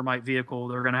 armored Ceramite vehicle,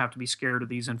 they're going to have to be scared of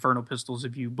these Inferno Pistols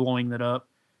if you blowing that up.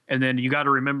 And then you got to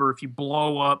remember, if you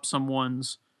blow up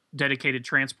someone's dedicated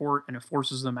transport and it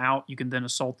forces them out, you can then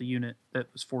assault the unit that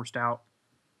was forced out.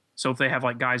 So if they have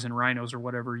like guys in rhinos or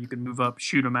whatever, you can move up,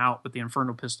 shoot them out with the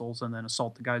Inferno pistols, and then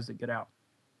assault the guys that get out,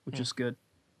 which is good.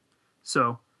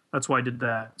 So that's why I did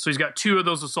that. So he's got 2 of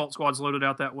those assault squads loaded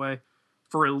out that way.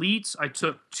 For elites, I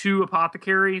took 2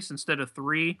 apothecaries instead of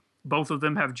 3. Both of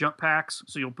them have jump packs,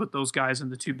 so you'll put those guys in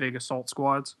the 2 big assault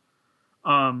squads.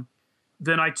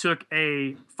 Then I took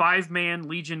a 5-man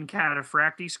Legion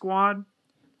Cataphracti squad.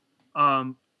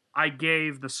 I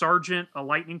gave the sergeant a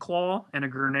lightning claw and a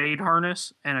grenade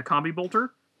harness and a combi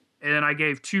bolter. And then I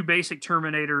gave 2 basic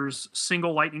Terminators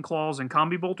single lightning claws and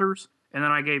combi bolters. And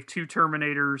then I gave 2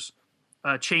 Terminators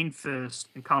chain fist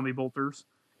and combi bolters.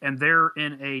 And they're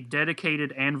in a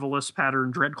dedicated Anvilus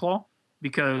pattern Dreadclaw,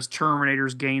 because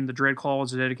Terminators gain the Dreadclaw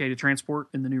as a dedicated transport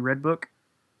in the new Red Book.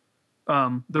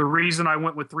 The reason I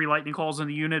went with 3 lightning claws in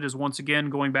the unit is, once again,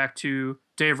 going back to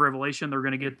Day of Revelation, they're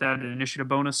going to get that initiative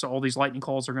bonus. So all these lightning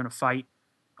claws are going to fight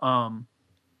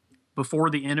before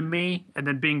the enemy, and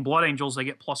then being Blood Angels, they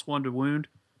get +1 to wound.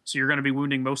 So you're going to be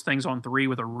wounding most things on 3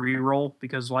 with a reroll,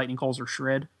 because lightning claws are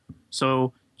shred.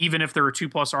 So even if they're a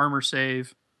 2+ armor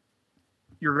save,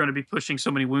 you're going to be pushing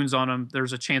so many wounds on them,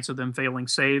 there's a chance of them failing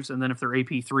saves. And then if they're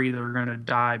AP 3, they're going to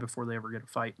die before they ever get a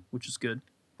fight, which is good.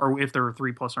 Or if they're a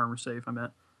 3+ armor save, I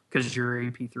meant, because you're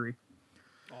AP 3.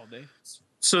 All day.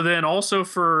 So then also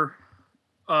for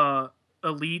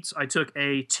elites, I took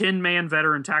a 10-man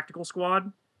veteran tactical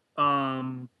squad.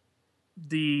 So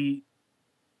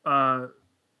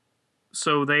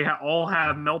they all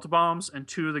have melt bombs, and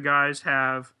 2 of the guys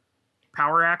have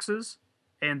power axes,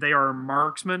 and they are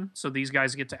marksmen. So these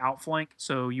guys get to outflank.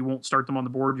 So you won't start them on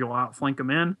the board; you'll outflank them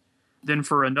in. Then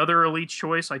for another elite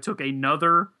choice, I took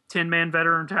another 10-man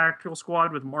veteran tactical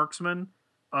squad with marksmen.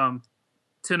 10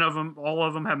 of them, all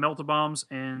of them have melta bombs,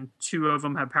 and 2 of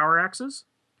them have power axes.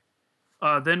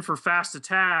 Then for fast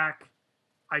attack,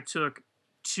 I took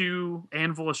 2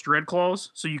 Anvilus Dreadclaws,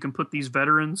 so you can put these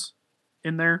veterans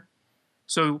in there.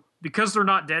 So because they're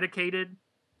not dedicated,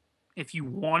 if you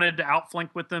wanted to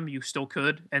outflank with them, you still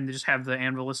could, and just have the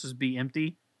Anviluses be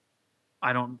empty.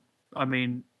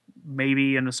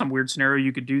 Maybe in some weird scenario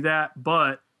you could do that,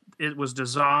 but it was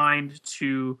designed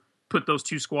to put those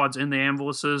 2 squads in the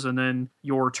Anviluses, and then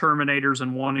your Terminators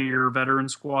and 1 of your veteran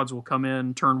squads will come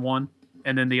in turn 1,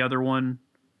 and then the other one,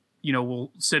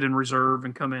 will sit in reserve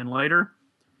and come in later.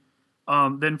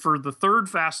 Then for the third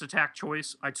fast attack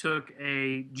choice, I took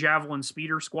a Javelin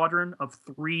Speeder squadron of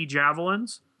 3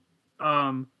 Javelins.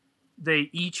 They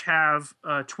each have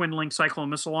twin link cyclone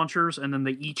missile launchers, and then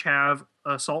they each have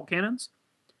assault cannons.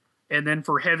 And then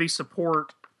for heavy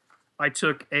support, I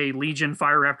took a Legion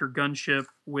Fire Raptor gunship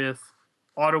with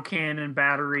autocannon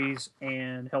batteries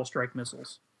and Hellstrike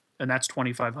missiles, and that's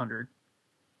 2,500.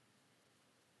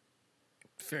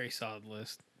 Very solid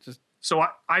list. Just So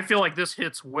I feel like this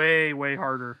hits way, way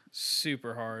harder.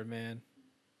 super hard, man.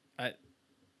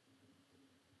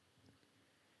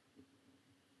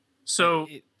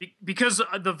 Because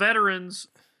the veterans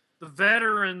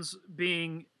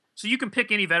being, so you can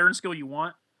pick any veteran skill you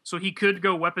want. So he could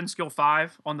go weapon skill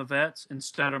 5 on the vets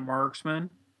instead of marksman.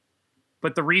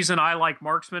 But the reason I like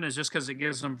marksman is just because it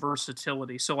gives them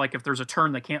versatility. So like if there's a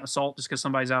turn they can't assault just because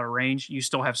somebody's out of range, you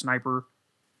still have sniper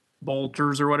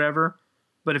bolters or whatever.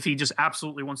 But if he just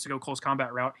absolutely wants to go close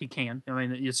combat route, he can. I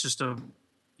mean, it's just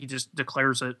he just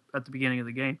declares it at the beginning of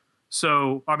the game.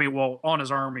 So, on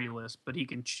his army list, but he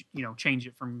can, change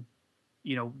it from,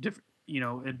 different, he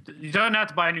doesn't have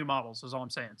to buy new models, is all I'm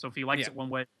saying. So if he likes it one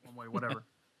way, whatever.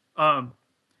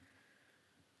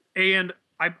 And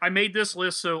I made this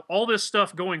list, so all this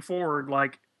stuff going forward,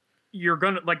 like,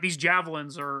 these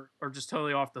javelins are just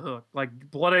totally off the hook.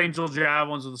 Like, Blood Angel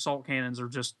javelins with assault cannons are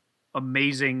just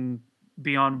amazing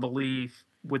beyond belief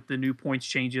with the new points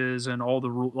changes and all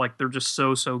the rules. Like, they're just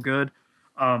so good.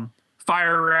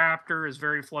 Fire Raptor is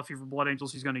very fluffy for Blood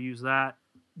Angels. He's going to use that.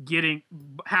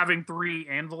 Having 3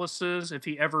 Anviluses, if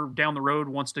he ever down the road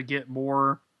wants to get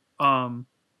more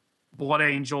Blood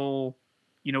Angel,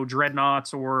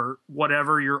 dreadnoughts or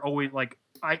whatever, you're always like,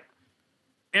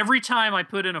 every time I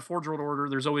put in a Forge World order,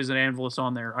 there's always an Anvilus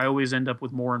on there. I always end up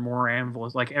with more and more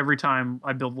Anvilus. Like every time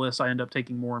I build lists, I end up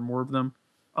taking more and more of them.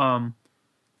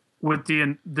 With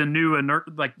the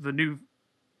new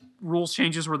rules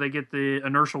changes where they get the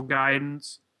inertial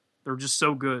guidance, they're just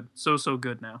so good, so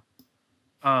good now.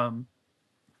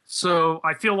 So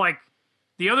I feel like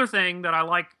the other thing that I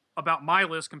like about my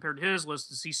list compared to his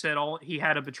list is he said he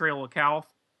had a Betrayal of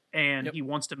Calth, and he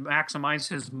wants to maximize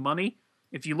his money.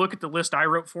 If you look at the list I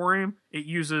wrote for him, it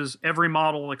uses every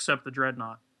model except the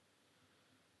Dreadnought.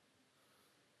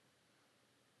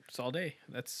 It's all day.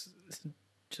 That's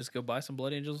just go buy some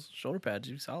Blood Angels shoulder pads.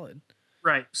 You're solid.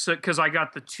 Right. So, because I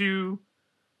got the 2,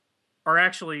 or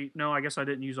actually, no, I guess I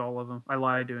didn't use all of them. I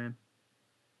lied to him.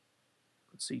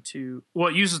 Let's see, 2. Well,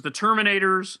 it uses the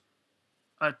Terminators,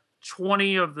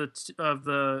 20 of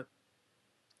the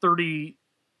 30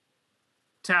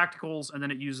 tacticals, and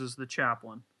then it uses the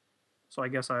Chaplain. So I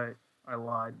guess I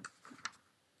lied.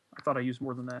 I thought I used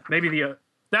more than that. Maybe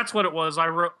that's what it was.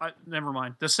 Never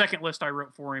mind. The second list I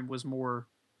wrote for him was more.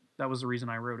 That was the reason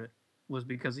I wrote it, was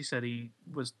because he said he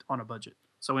was on a budget.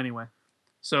 So anyway,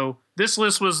 so this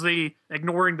list was the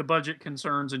ignoring the budget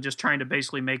concerns and just trying to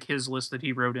basically make his list that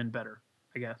he wrote in better,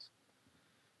 I guess.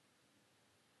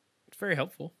 It's very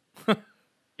helpful.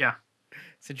 Yeah.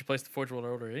 Since you placed the Forge World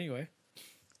order anyway.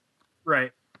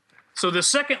 Right. So the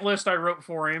second list I wrote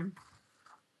for him,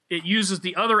 it uses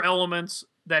the other elements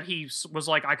that he was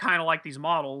like, I kind of like these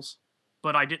models,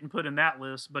 but I didn't put in that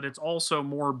list. But it's also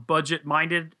more budget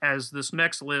minded, as this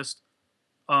next list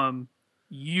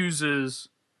uses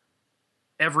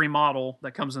every model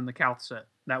that comes in the Calth set.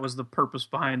 That was the purpose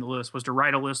behind the list, was to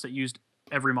write a list that used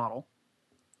every model.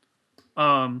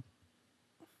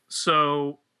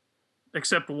 So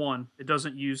except one, it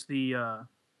doesn't use the.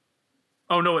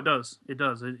 Oh no, it does. It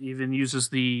does. It even uses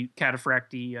the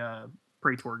Cataphracti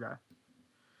Praetor guy.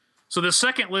 So the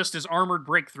second list is Armored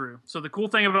Breakthrough. So the cool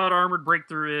thing about Armored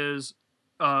Breakthrough is,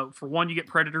 for one, you get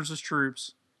Predators as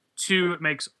troops. 2, it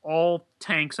makes all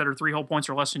tanks that are 3 hull points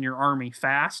or less in your army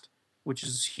fast, which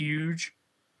is huge.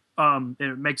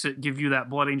 It makes it give you that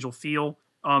Blood Angel feel,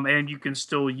 and you can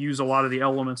still use a lot of the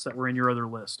elements that were in your other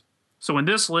list. So in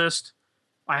this list,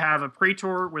 I have a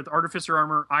Praetor with Artificer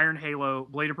Armor, Iron Halo,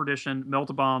 Blade of Perdition,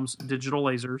 Melt-A-Bombs, Digital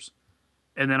Lasers.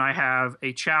 And then I have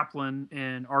a Chaplain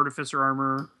in Artificer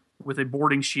Armor with a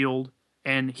Boarding Shield,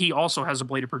 and he also has a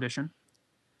Blade of Perdition.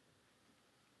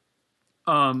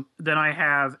 Then I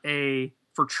have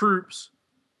for troops,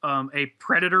 a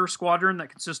Predator Squadron that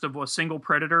consists of a single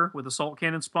Predator with Assault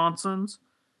Cannon sponsons,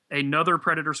 another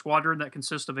Predator Squadron that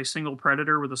consists of a single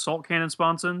Predator with Assault Cannon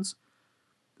sponsons.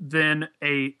 Then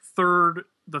the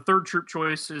third troop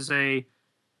choice is a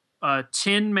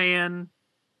 10-man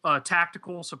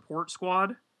tactical support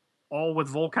squad, all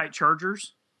with Volkite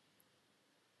Chargers.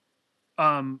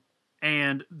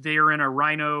 And they're in a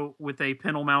Rhino with a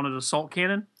pintle-mounted assault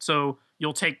cannon. So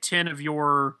you'll take 10 of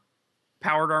your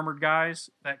powered armored guys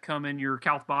that come in your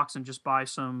Calth box and just buy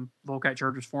some Volkite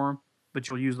Chargers for them, but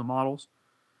you'll use the models.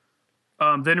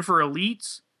 Then for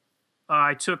elites,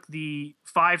 I took the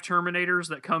 5 Terminators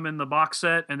that come in the box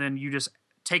set, and then you just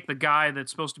take the guy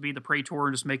that's supposed to be the Praetor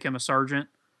and just make him a sergeant.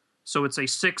 So it's a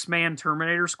 6-man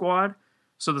Terminator squad.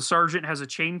 So the sergeant has a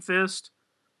chain fist.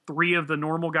 3 of the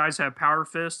normal guys have power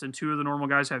fist, and 2 of the normal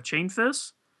guys have chain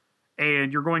fists.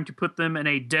 And you're going to put them in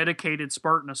a dedicated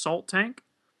Spartan assault tank.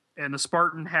 And the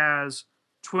Spartan has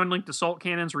twin-linked assault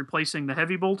cannons replacing the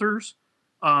heavy bolters,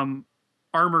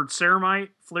 armored Ceramite,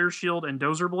 flare shield, and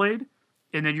dozer blade.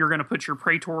 And then you're going to put your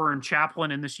Praetor and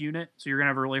Chaplain in this unit. So you're going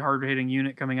to have a really hard-hitting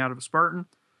unit coming out of a Spartan.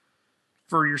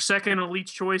 For your second elite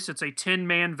choice, it's a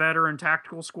 10-man veteran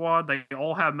tactical squad. They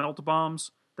all have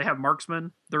Melt-A-Bombs. They have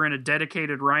marksmen. They're in a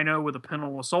dedicated Rhino with a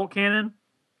pintle assault cannon.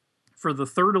 For the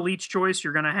third elite choice,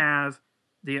 you're going to have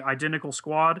the identical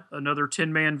squad, another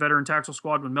 10-man veteran tactical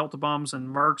squad with Melt-A-Bombs and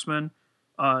marksmen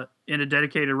in a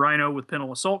dedicated Rhino with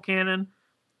pintle assault cannon.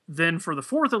 Then for the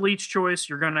fourth elite choice,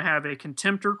 you're going to have a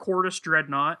Contemptor Cordis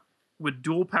Dreadnought with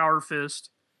dual power fist,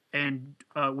 and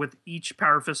with each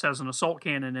power fist has an assault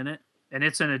cannon in it, and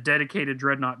it's in a dedicated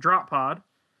Dreadnought drop pod.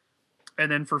 And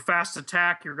then for fast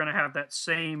attack, you're going to have that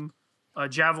same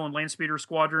Javelin Landspeeder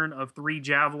Squadron of 3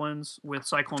 Javelins with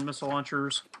Cyclone missile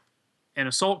launchers and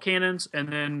assault cannons.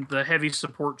 And then the heavy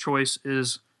support choice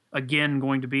is, again,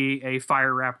 going to be a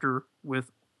Fire Raptor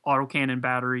with autocannon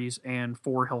batteries and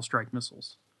 4 Hellstrike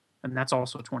missiles. And that's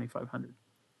also 2,500.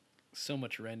 So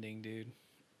much rending, dude.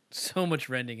 So much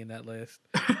rending in that list.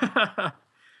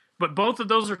 But both of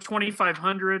those are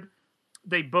 2,500.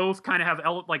 They both kind of have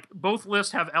both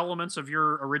lists have elements of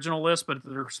your original list, but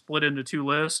they're split into 2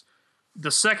 lists. The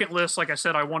second list, like I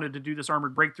said, I wanted to do this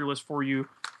Armored Breakthrough list for you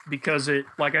because it,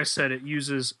 like I said, it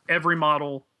uses every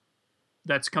model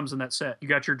that comes in that set. You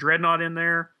got your Dreadnought in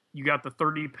there, you got the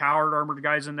 30 powered armored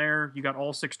guys in there, you got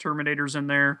all 6 Terminators in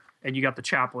there, and you got the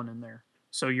Chaplain in there.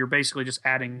 So you're basically just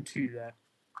adding to that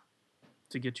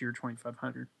to get to your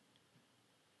 2,500.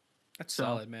 That's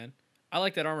solid, man. I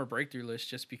like that Armored Breakthrough list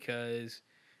just because,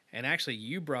 and actually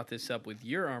you brought this up with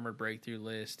your Armored Breakthrough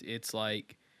list, it's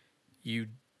like you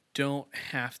don't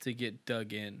have to get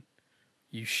dug in.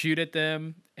 You shoot at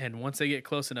them, and once they get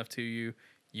close enough to you,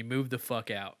 you move the fuck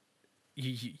out.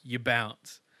 You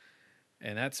bounce.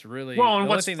 And that's really Well, the and only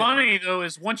what's thing funny though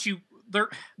is once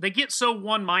they get so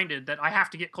one-minded that I have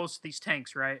to get close to these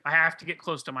tanks, right? I have to get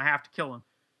close to them. I have to kill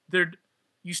them.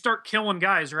 You start killing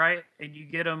guys, right? And you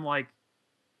get them like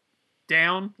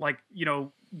down, like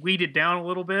weeded down a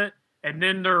little bit, and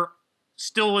then they're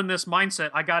still in this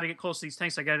mindset. I got to get close to these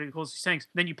tanks. I got to get close to these tanks.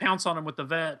 Then you pounce on them with the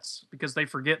vets because they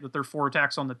forget that they're 4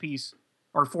 attacks on the piece,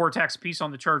 or 4 attacks a piece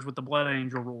on the charge with the Blood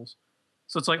Angel rules.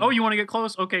 So it's like, oh, you want to get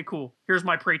close? Okay, cool. Here's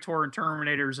my Praetor and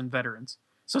Terminators and Veterans.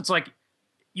 So it's like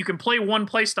you can play one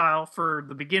play style for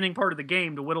the beginning part of the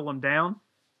game to whittle them down,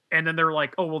 and then they're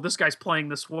like, oh, well, this guy's playing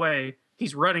this way.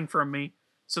 He's running from me.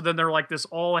 So then they're like this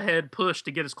all-ahead push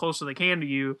to get as close as they can to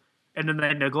you, and then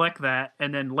they neglect that,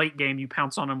 and then late game you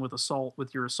pounce on them with assault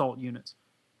with your assault units,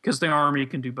 because the army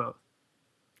can do both.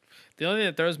 The only thing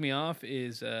that throws me off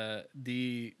is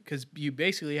because you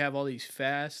basically have all these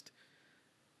fast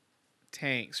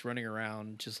tanks running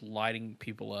around just lighting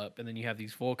people up, and then you have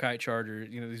these Volkite chargers,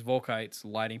 these Volkites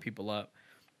lighting people up,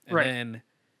 and then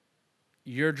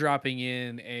you're dropping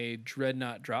in a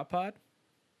Dreadnought drop pod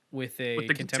with a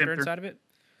Contemptor inside of it.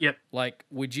 Yep. Like,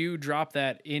 would you drop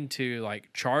that into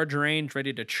like charge range,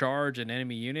 ready to charge an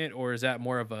enemy unit, or is that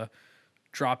more of a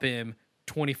drop him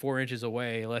 24 inches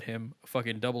away, let him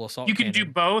fucking double assault? You can do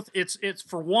both. It's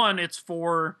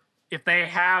for if they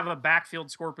have a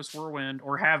backfield Scorpus Whirlwind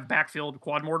or have backfield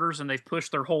quad mortars and they've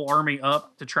pushed their whole army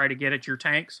up to try to get at your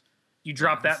tanks, you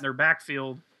drop that in their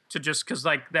backfield to just because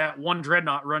like that one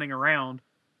dreadnought running around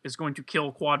is going to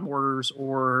kill quad mortars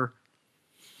or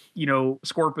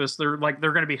Scorpus. They're going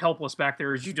to be helpless back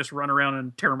there as you just run around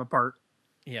and tear them apart.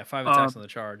 Yeah, 5 attacks on the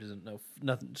charge isn't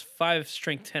nothing. It's 5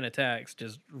 strength 10 attacks,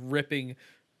 just ripping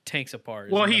tanks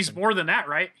apart. Well, he's more than that,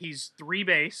 right? He's 3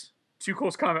 base, 2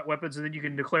 close combat weapons, and then you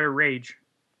can declare rage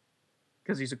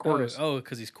because he's a Cortus. Oh,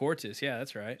 because he's Cortus. Yeah,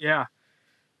 that's right. Yeah.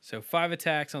 So 5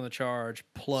 attacks on the charge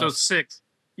plus. So 6.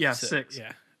 Yeah, 6.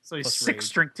 Yeah. So he's plus 6 rage.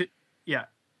 strength. Yeah.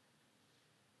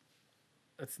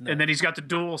 That's nuts. And then he's got the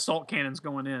dual assault cannons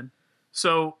going in.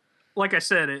 So, like I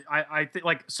said, I think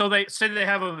so. They say they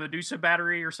have a Medusa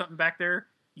battery or something back there.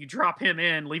 You drop him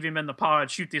in, leave him in the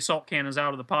pod, shoot the assault cannons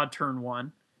out of the pod turn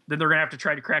 1. Then they're gonna have to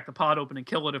try to crack the pod open and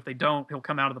kill it. If they don't, he'll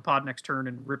come out of the pod next turn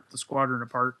and rip the squadron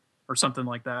apart or something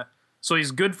like that. So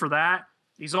he's good for that.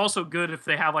 He's also good if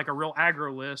they have like a real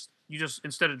aggro list. You just,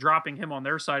 instead of dropping him on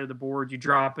their side of the board, you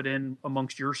drop it in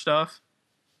amongst your stuff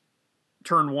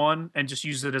turn 1 and just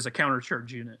use it as a countercharge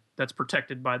unit that's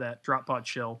protected by that drop pod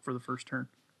shell for the first turn.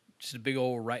 Just a big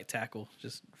old right tackle,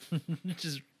 just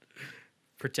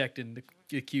protecting the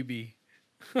QB.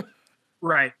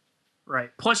 Right.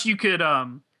 Plus you could,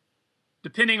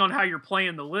 depending on how you're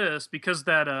playing the list, because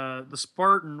that the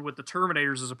Spartan with the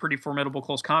Terminators is a pretty formidable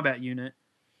close combat unit.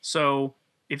 So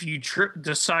if you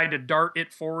decide to dart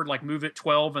it forward, like move it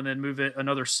 12 and then move it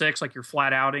another 6, like you're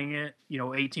flat outing it,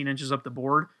 18 inches up the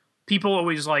board. People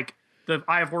always like the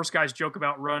Eye of Horse guys joke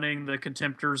about running the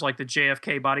Contemptors like the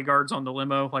JFK bodyguards on the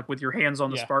limo, like with your hands on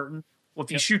the Spartan. Well,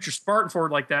 if you shoot your Spartan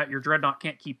forward like that, your Dreadnought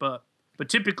can't keep up. But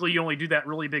typically you only do that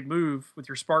really big move with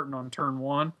your Spartan on turn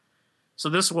 1. So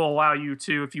this will allow you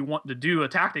to, if you want to do a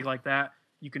tactic like that,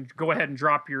 you can go ahead and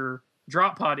drop your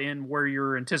drop pod in where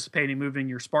you're anticipating moving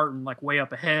your Spartan like way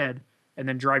up ahead and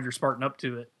then drive your Spartan up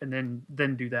to it and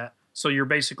then do that. So you're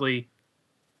basically,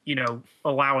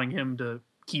 allowing him to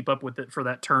keep up with it for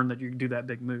that turn that you can do that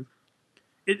big move.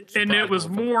 It was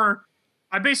more,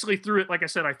 I basically threw it, like I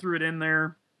said, I threw it in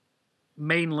there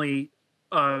mainly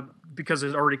because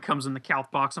it already comes in the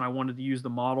Calth box and I wanted to use the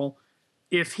model.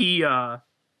 If he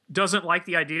doesn't like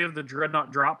the idea of the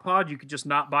Dreadnought drop pod, you could just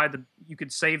not buy you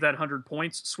could save that 100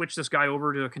 points, switch this guy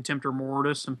over to a Contemptor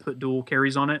Mortis and put dual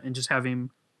carries on it and just have him,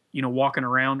 walking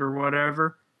around or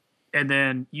whatever. And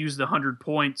then use the 100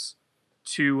 points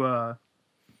to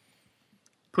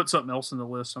put something else in the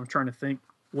list. I'm trying to think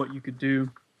what you could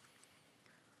do.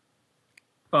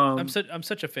 I'm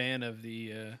such a fan of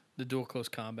the dual close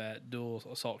combat, dual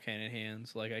assault cannon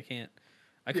hands. Like I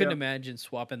couldn't imagine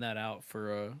swapping that out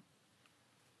for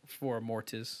a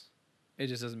Mortis. It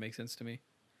just doesn't make sense to me.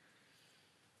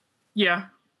 Yeah,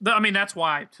 that's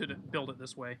why to build it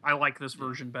this way. I like this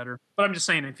version better. But I'm just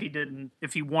saying,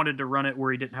 if he wanted to run it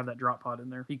where he didn't have that drop pod in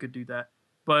there, he could do that.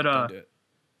 But Don't do it.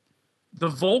 The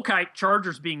Volkite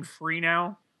Chargers being free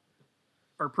now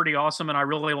are pretty awesome, and I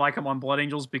really like them on Blood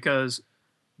Angels because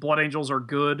Blood Angels are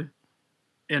good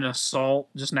in assault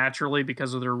just naturally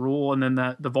because of their rule, and then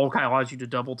the Volkite allows you to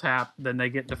double tap, then they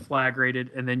get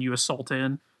deflagrated, and then you assault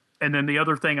in. And then the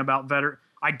other thing about veteran,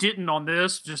 I didn't on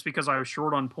this just because I was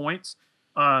short on points.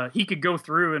 He could go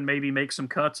through and maybe make some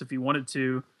cuts if he wanted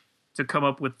to, to come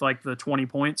up with like the 20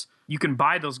 points, you can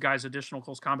buy those guys additional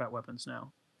close combat weapons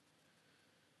now.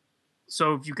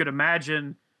 So if you could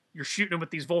imagine you're shooting them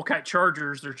with these Volkite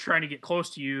chargers, they're trying to get close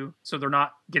to you so they're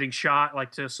not getting shot,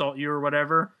 like to assault you or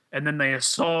whatever, and then they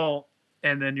assault,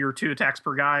 and then you're 2 attacks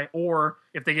per guy. Or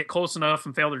if they get close enough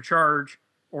and fail their charge,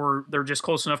 or they're just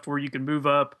close enough to where you can move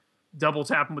up, double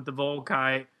tap them with the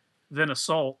Volkite, then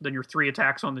assault, then you're 3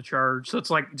 attacks on the charge. So it's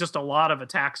like just a lot of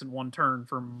attacks in one turn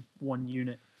from one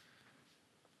unit.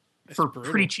 That's for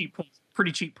brutal. pretty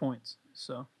cheap points.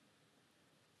 So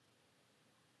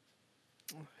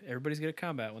Everybody's good at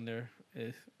combat when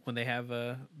they have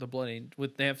the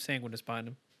they have Sanguinus behind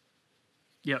them.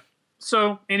 yep.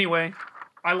 So anyway,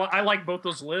 I like both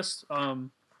those lists.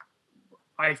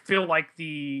 I feel like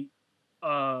they're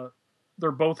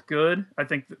both good. I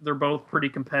think they're both pretty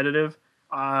competitive.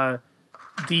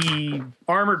 The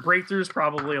Armored Breakthrough is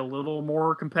probably a little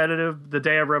more competitive. The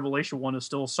Day of Revelation one is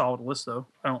still a solid list, though.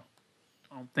 I don't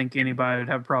think anybody would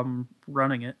have a problem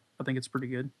running it. I think it's pretty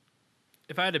good.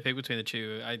 If I had to pick between the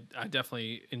two, I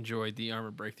definitely enjoyed the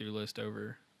Armored Breakthrough list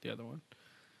over the other one.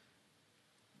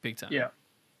 Big time. Yeah.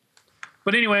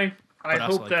 But anyway, I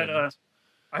also hope like that Goodness.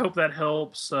 I hope that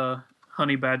helps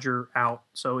Honey Badger out.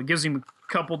 So it gives him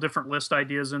a couple different list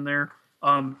ideas in there.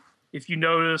 If you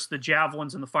notice, the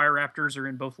Javelins and the Fire Raptors are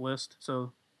in both lists.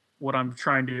 So what I'm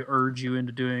trying to urge you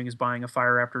into doing is buying a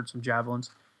Fire Raptor and some Javelins.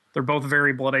 They're both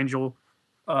very Blood Angel.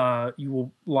 You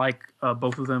will like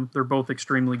both of them. They're both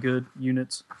extremely good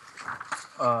units.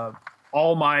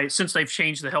 Since they've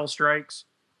changed the Hell Strikes,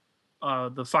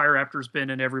 the Fire Raptor's been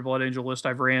in every Blood Angel list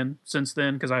I've ran since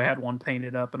then because I had one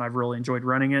painted up and I've really enjoyed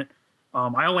running it.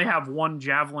 I only have one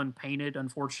Javelin painted,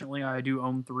 unfortunately. I do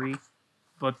own 3.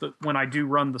 But when I do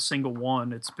run the single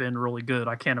one, it's been really good.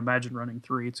 I can't imagine running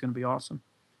 3. It's going to be awesome.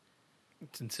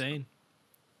 It's insane.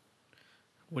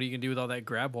 What are you going to do with all that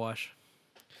grab wash?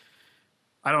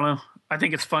 I don't know. I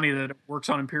think it's funny that it works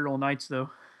on Imperial Knights,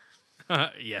 though.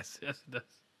 Yes, it does.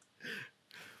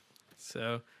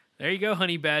 So there you go,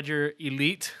 Honey Badger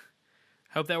Elite.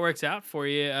 Hope that works out for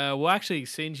you. We'll actually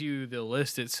send you the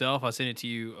list itself. I'll send it to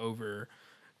you over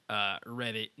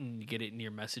Reddit and get it in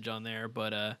your message on there.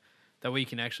 But that way you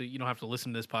don't have to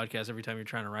listen to this podcast every time you're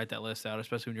trying to write that list out,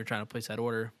 especially when you're trying to place that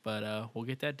order. But we'll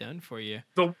get that done for you.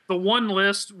 The one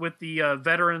list with the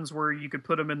veterans where you could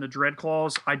put them in the Dread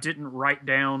Claws, I didn't write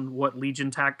down what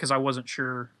Legion tact because I wasn't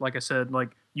sure. Like I said,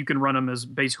 like you can run them as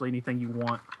basically anything you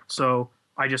want. So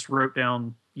I just wrote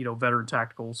down, veteran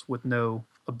tacticals with no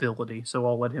ability. So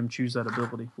I'll let him choose that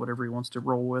ability, whatever he wants to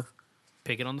roll with.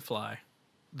 Pick it on the fly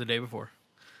the day before.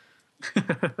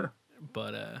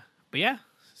 But yeah.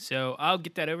 So I'll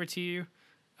get that over to you.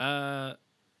 That's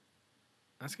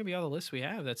gonna be all the lists we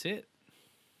have. That's it.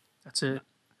 That's it.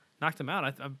 Knocked them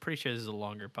out. I'm pretty sure this is a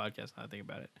longer podcast now that I think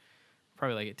about it.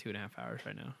 Probably like at 2.5 hours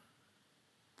right now.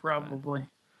 Probably.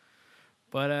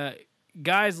 But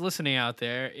guys listening out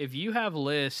there, if you have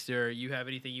lists or you have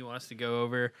anything you want us to go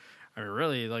over, I mean,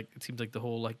 really, like it seems like the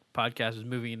whole podcast is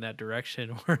moving in that direction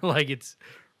where it's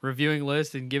reviewing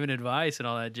lists and giving advice and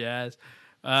all that jazz.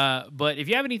 But if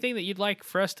you have anything that you'd like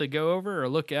for us to go over or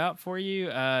look out for you,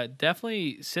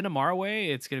 definitely send them our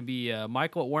way. It's going to be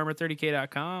Michael at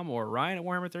Warhammer30k.com or Ryan at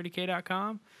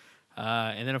Warhammer30k.com.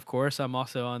 And then, of course, I'm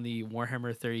also on the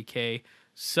Warhammer 30k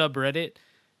subreddit.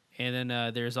 And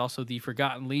then there's also the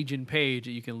Forgotten Legion page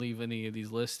that you can leave any of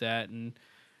these lists at. And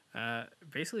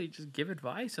basically just give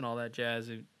advice and all that jazz.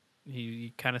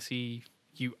 You kind of see,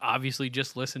 you obviously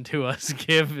just listen to us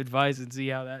give advice and see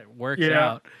how that works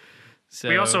out. So,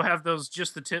 we also have those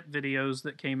Just the Tip videos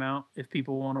that came out if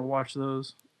people want to watch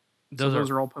those. Those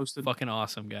are all posted. Fucking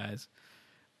awesome, guys.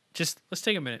 Just let's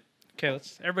take a minute. Okay,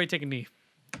 let's everybody take a knee.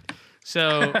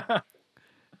 So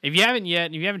if you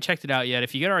haven't checked it out yet,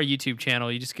 if you go to our YouTube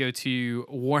channel, you just go to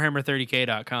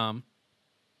warhammer30k.com.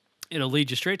 It'll lead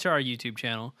you straight to our YouTube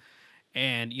channel,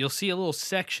 and you'll see a little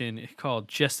section called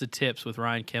Just the Tips with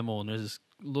Ryan Kimmel, and there's this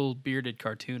little bearded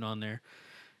cartoon on there.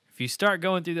 If you start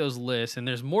going through those lists, and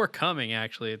there's more coming,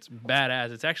 actually, it's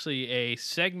badass. It's actually a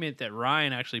segment that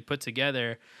Ryan actually put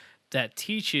together that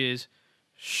teaches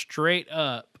straight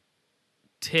up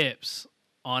tips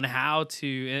on how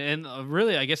to, and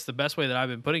really, I guess the best way that I've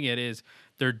been putting it is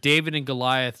they're David and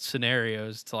Goliath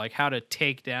scenarios to how to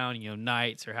take down,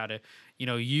 knights, or how to,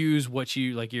 use what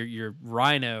you your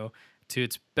rhino to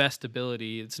its best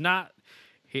ability. It's not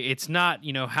it's not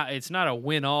a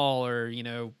win all or,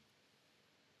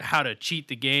 how to cheat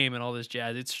the game and all this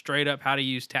jazz. It's straight up how to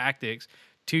use tactics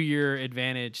to your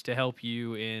advantage to help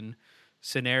you in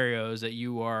scenarios that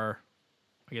you are,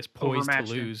 I guess, poised to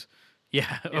lose.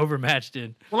 Yeah, overmatched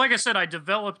in. Well, like I said, I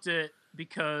developed it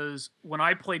because when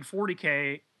I played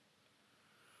 40K,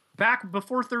 back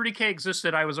before 30K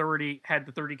existed, I was already had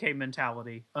the 30K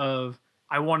mentality of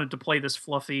I wanted to play this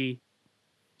fluffy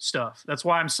stuff. That's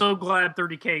why I'm so glad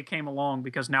 30K came along,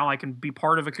 because now I can be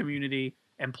part of a community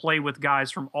and play with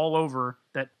guys from all over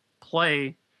that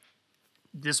play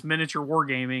this miniature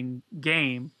wargaming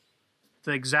game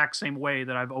the exact same way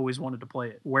that I've always wanted to play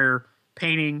it, where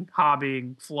painting,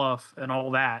 hobbying, fluff, and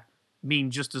all that mean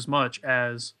just as much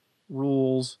as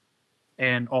rules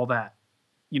and all that.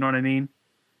 You know what I mean?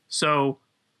 So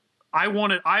I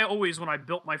always, when I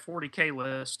built my 40K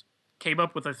list, came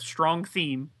up with a strong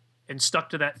theme and stuck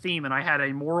to that theme, and I had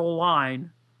a moral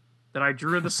line that I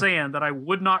drew in the sand that I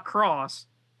would not cross.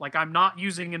 Like, I'm not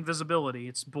using invisibility.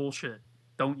 It's bullshit.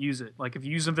 Don't use it. Like, if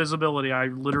you use invisibility, I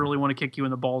literally want to kick you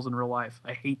in the balls in real life.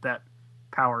 I hate that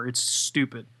power. It's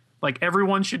stupid. Like,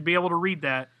 everyone should be able to read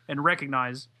that and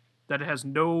recognize that it has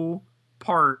no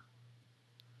part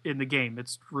in the game.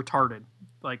 It's retarded.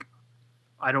 Like,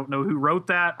 I don't know who wrote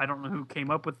that. I don't know who came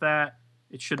up with that.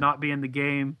 It should not be in the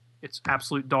game. It's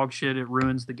absolute dog shit. It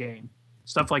ruins the game.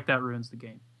 Stuff like that ruins the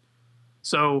game.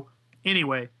 So,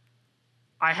 anyway,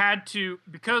 I had to,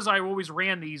 because I always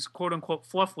ran these quote-unquote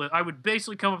fluff lists, I would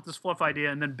basically come up with this fluff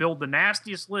idea and then build the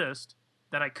nastiest list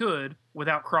that I could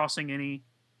without crossing any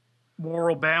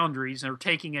moral boundaries or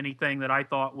taking anything that I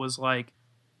thought was, like,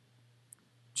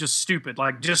 just stupid,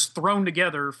 like just thrown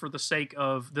together for the sake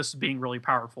of this being really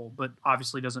powerful, but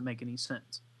obviously doesn't make any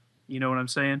sense. You know what I'm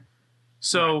saying?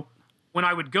 So right. When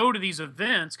I would go to these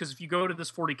events, because if you go to this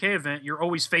 40K event, you're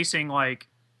always facing, like,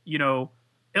 you know,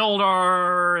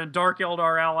 Eldar and Dark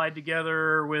Eldar allied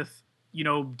together with, you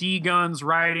know, D guns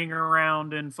riding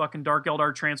around in fucking Dark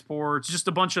Eldar transports, just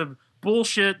a bunch of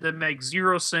bullshit that makes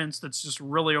zero sense, that's just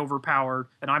really overpowered,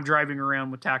 and I'm driving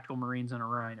around with tactical marines and a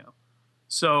rhino.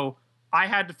 So I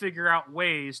had to figure out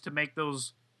ways to make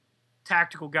those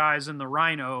tactical guys in the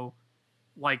rhino,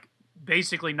 like,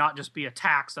 basically not just be a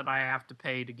tax that I have to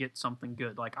pay to get something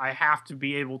good. Like, I have to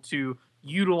be able to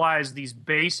utilize these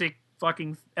basic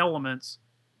fucking elements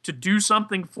to do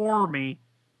something for me,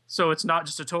 so it's not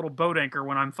just a total boat anchor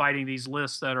when I'm fighting these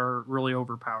lists that are really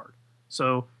overpowered.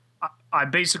 So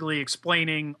I'm basically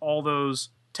explaining all those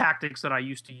tactics that I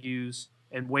used to use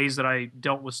and ways that I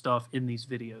dealt with stuff in these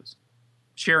videos.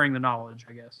 Sharing the knowledge,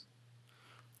 I guess.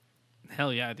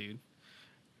 Hell yeah, dude.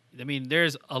 I mean,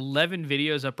 there's 11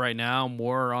 videos up right now,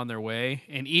 more are on their way,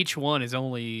 and each one is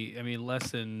only, I mean,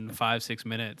 less than 5-6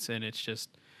 minutes, and it's just,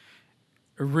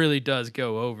 it really does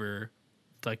go over,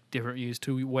 like, different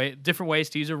ways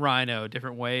to use a rhino,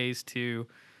 different ways to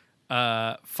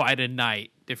fight a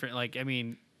knight, different, like, I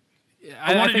mean,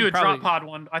 I want to do a drop pod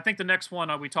one. I think the next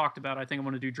one we talked about, I think I'm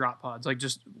going to do drop pods, like,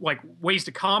 just like ways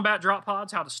to combat drop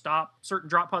pods, how to stop certain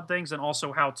drop pod things, and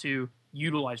also how to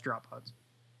utilize drop pods.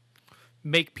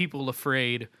 Make people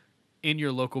afraid in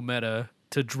your local meta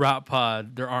to drop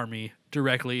pod their army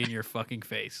directly in your fucking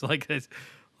face. Like, that's,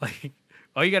 like,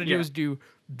 all you got to do is do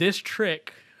this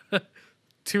trick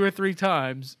 2 or 3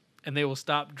 times, and they will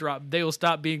stop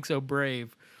being so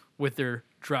brave with their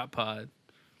drop pod.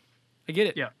 I get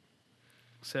it. Yeah.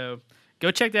 So go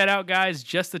check that out, guys.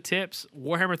 Just the tips,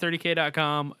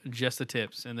 Warhammer30k.com, just the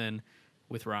tips, and then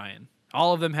with Ryan.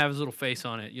 All of them have his little face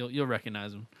on it. You'll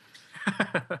recognize them.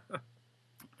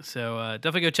 So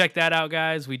definitely go check that out,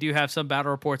 guys. We do have some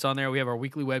battle reports on there. We have our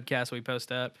weekly webcast we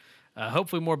post up.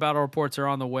 Hopefully more battle reports are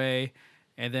on the way.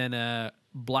 And then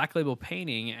Black Label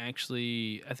Painting,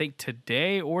 actually, I think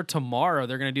today or tomorrow,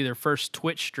 they're going to do their first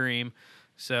Twitch stream.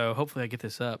 So hopefully I get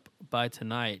this up by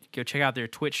tonight. Go check out their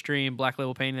Twitch stream, Black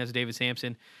Label Painting. That's David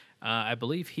Sampson. I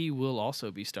believe he will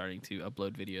also be starting to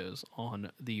upload videos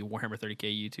on the Warhammer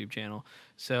 30K YouTube channel.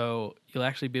 So you'll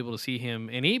actually be able to see him.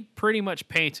 And he pretty much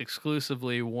paints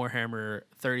exclusively Warhammer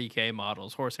 30K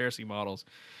models, Horus Heresy models.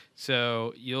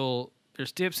 So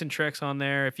there's tips and tricks on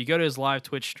there. If you go to his live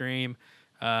Twitch stream,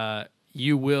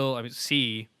 you will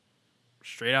see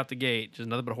straight out the gate, just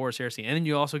nothing but Horus Heresy. And then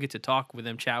you also get to talk with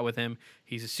him, chat with him.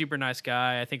 He's a super nice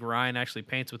guy. I think Ryan actually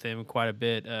paints with him quite a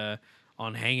bit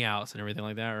on Hangouts and everything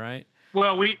like that, right?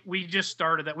 Well, we just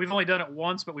started that. We've only done it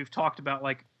once, but we've talked about,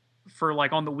 like, for,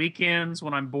 like, on the weekends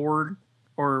when I'm bored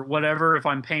or whatever, if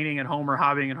I'm painting at home or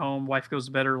hobbying at home, wife goes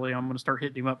to bed early, I'm going to start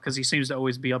hitting him up because he seems to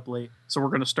always be up late. So we're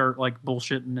going to start, like,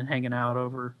 bullshitting and hanging out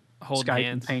over Skype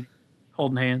and painting.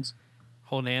 Holding hands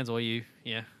while you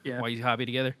hobby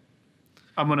together.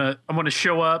 I'm gonna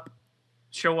show up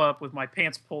with my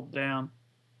pants pulled down,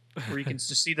 where you can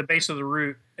just see the base of the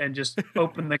root, and just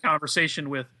open the conversation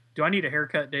with, "Do I need a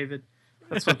haircut, David?"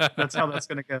 That's how that's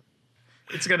gonna go.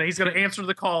 He's gonna answer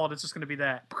the call, and it's just gonna be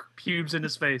that pubes in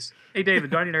his face. "Hey,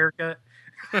 David, do I need a haircut?"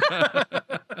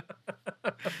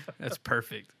 That's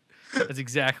perfect. That's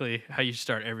exactly how you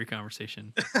start every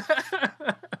conversation.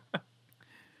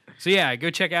 So yeah, go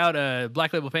check out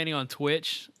Black Label Painting on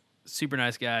Twitch. Super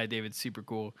nice guy, David's super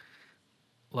cool.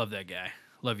 Love that guy.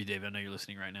 Love you, David. I know you're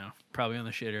listening right now. Probably on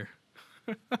the shitter.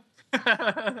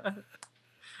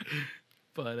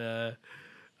 But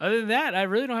other than that, I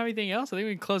really don't have anything else. I think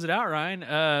we can close it out, Ryan.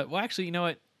 Well, actually, you know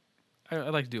what? I'd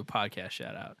like to do a podcast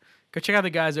shout out. Go check out the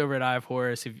guys over at Eye of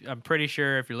Horus. I'm pretty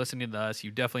sure if you're listening to us,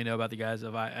 you definitely know about the guys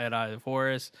at Eye of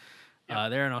Horus. Yep.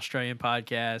 They're an Australian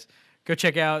podcast. Go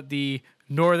check out the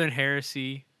Northern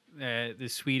Heresy, the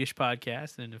Swedish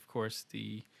podcast, and of course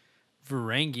the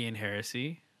Varangian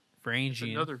Heresy.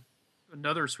 Varangian.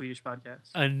 Another Swedish podcast.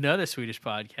 Another Swedish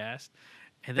podcast.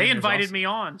 And then They there's invited also- me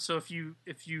on, so if you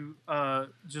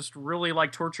just really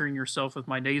like torturing yourself with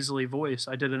my nasally voice,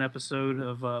 I did an episode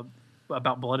of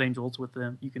about Blood Angels with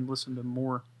them. You can listen to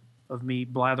more of me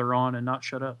blather on and not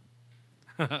shut up.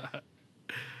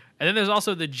 And then there's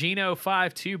also the Geno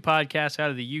 52 podcast out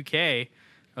of the UK.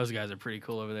 Those guys are pretty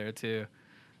cool over there too.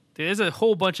 Dude, there's a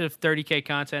whole bunch of 30K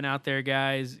content out there,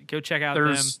 guys. Go check out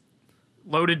There's them.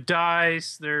 Loaded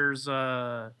Dice. There's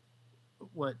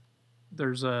what's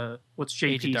JP's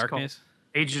Age of Darkness.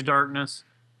 called? Age of Darkness.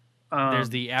 There's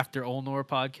the After Ulnor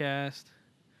podcast.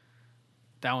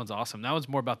 That one's awesome. That one's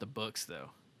more about the books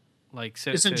though. Like so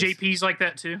Isn't JP's like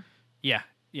that too? Yeah.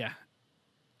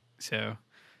 So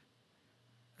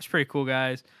that's pretty cool,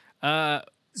 guys.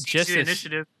 Just the this-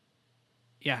 Initiative.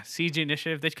 Yeah, CG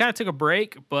Initiative. They kind of took a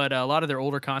break, but a lot of their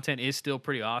older content is still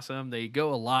pretty awesome. They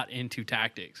go a lot into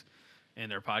tactics in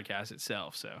their podcast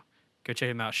itself. So go check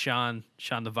them out. Sean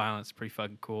the Violence, pretty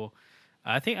fucking cool.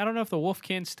 I don't know if the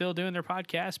Wolfkin's still doing their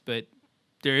podcast, but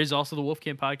there is also the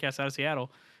Wolfkin podcast out of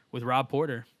Seattle with Rob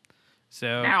Porter.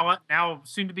 So Now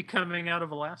soon to be coming out of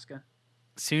Alaska.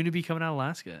 soon to be coming out of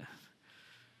Alaska.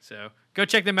 So go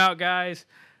check them out, guys.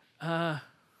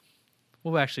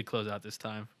 We'll actually close out this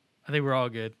time. I think we're all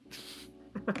good.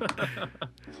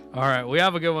 All right. We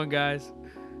have a good one, guys.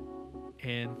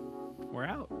 And we're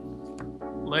out.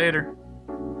 Later.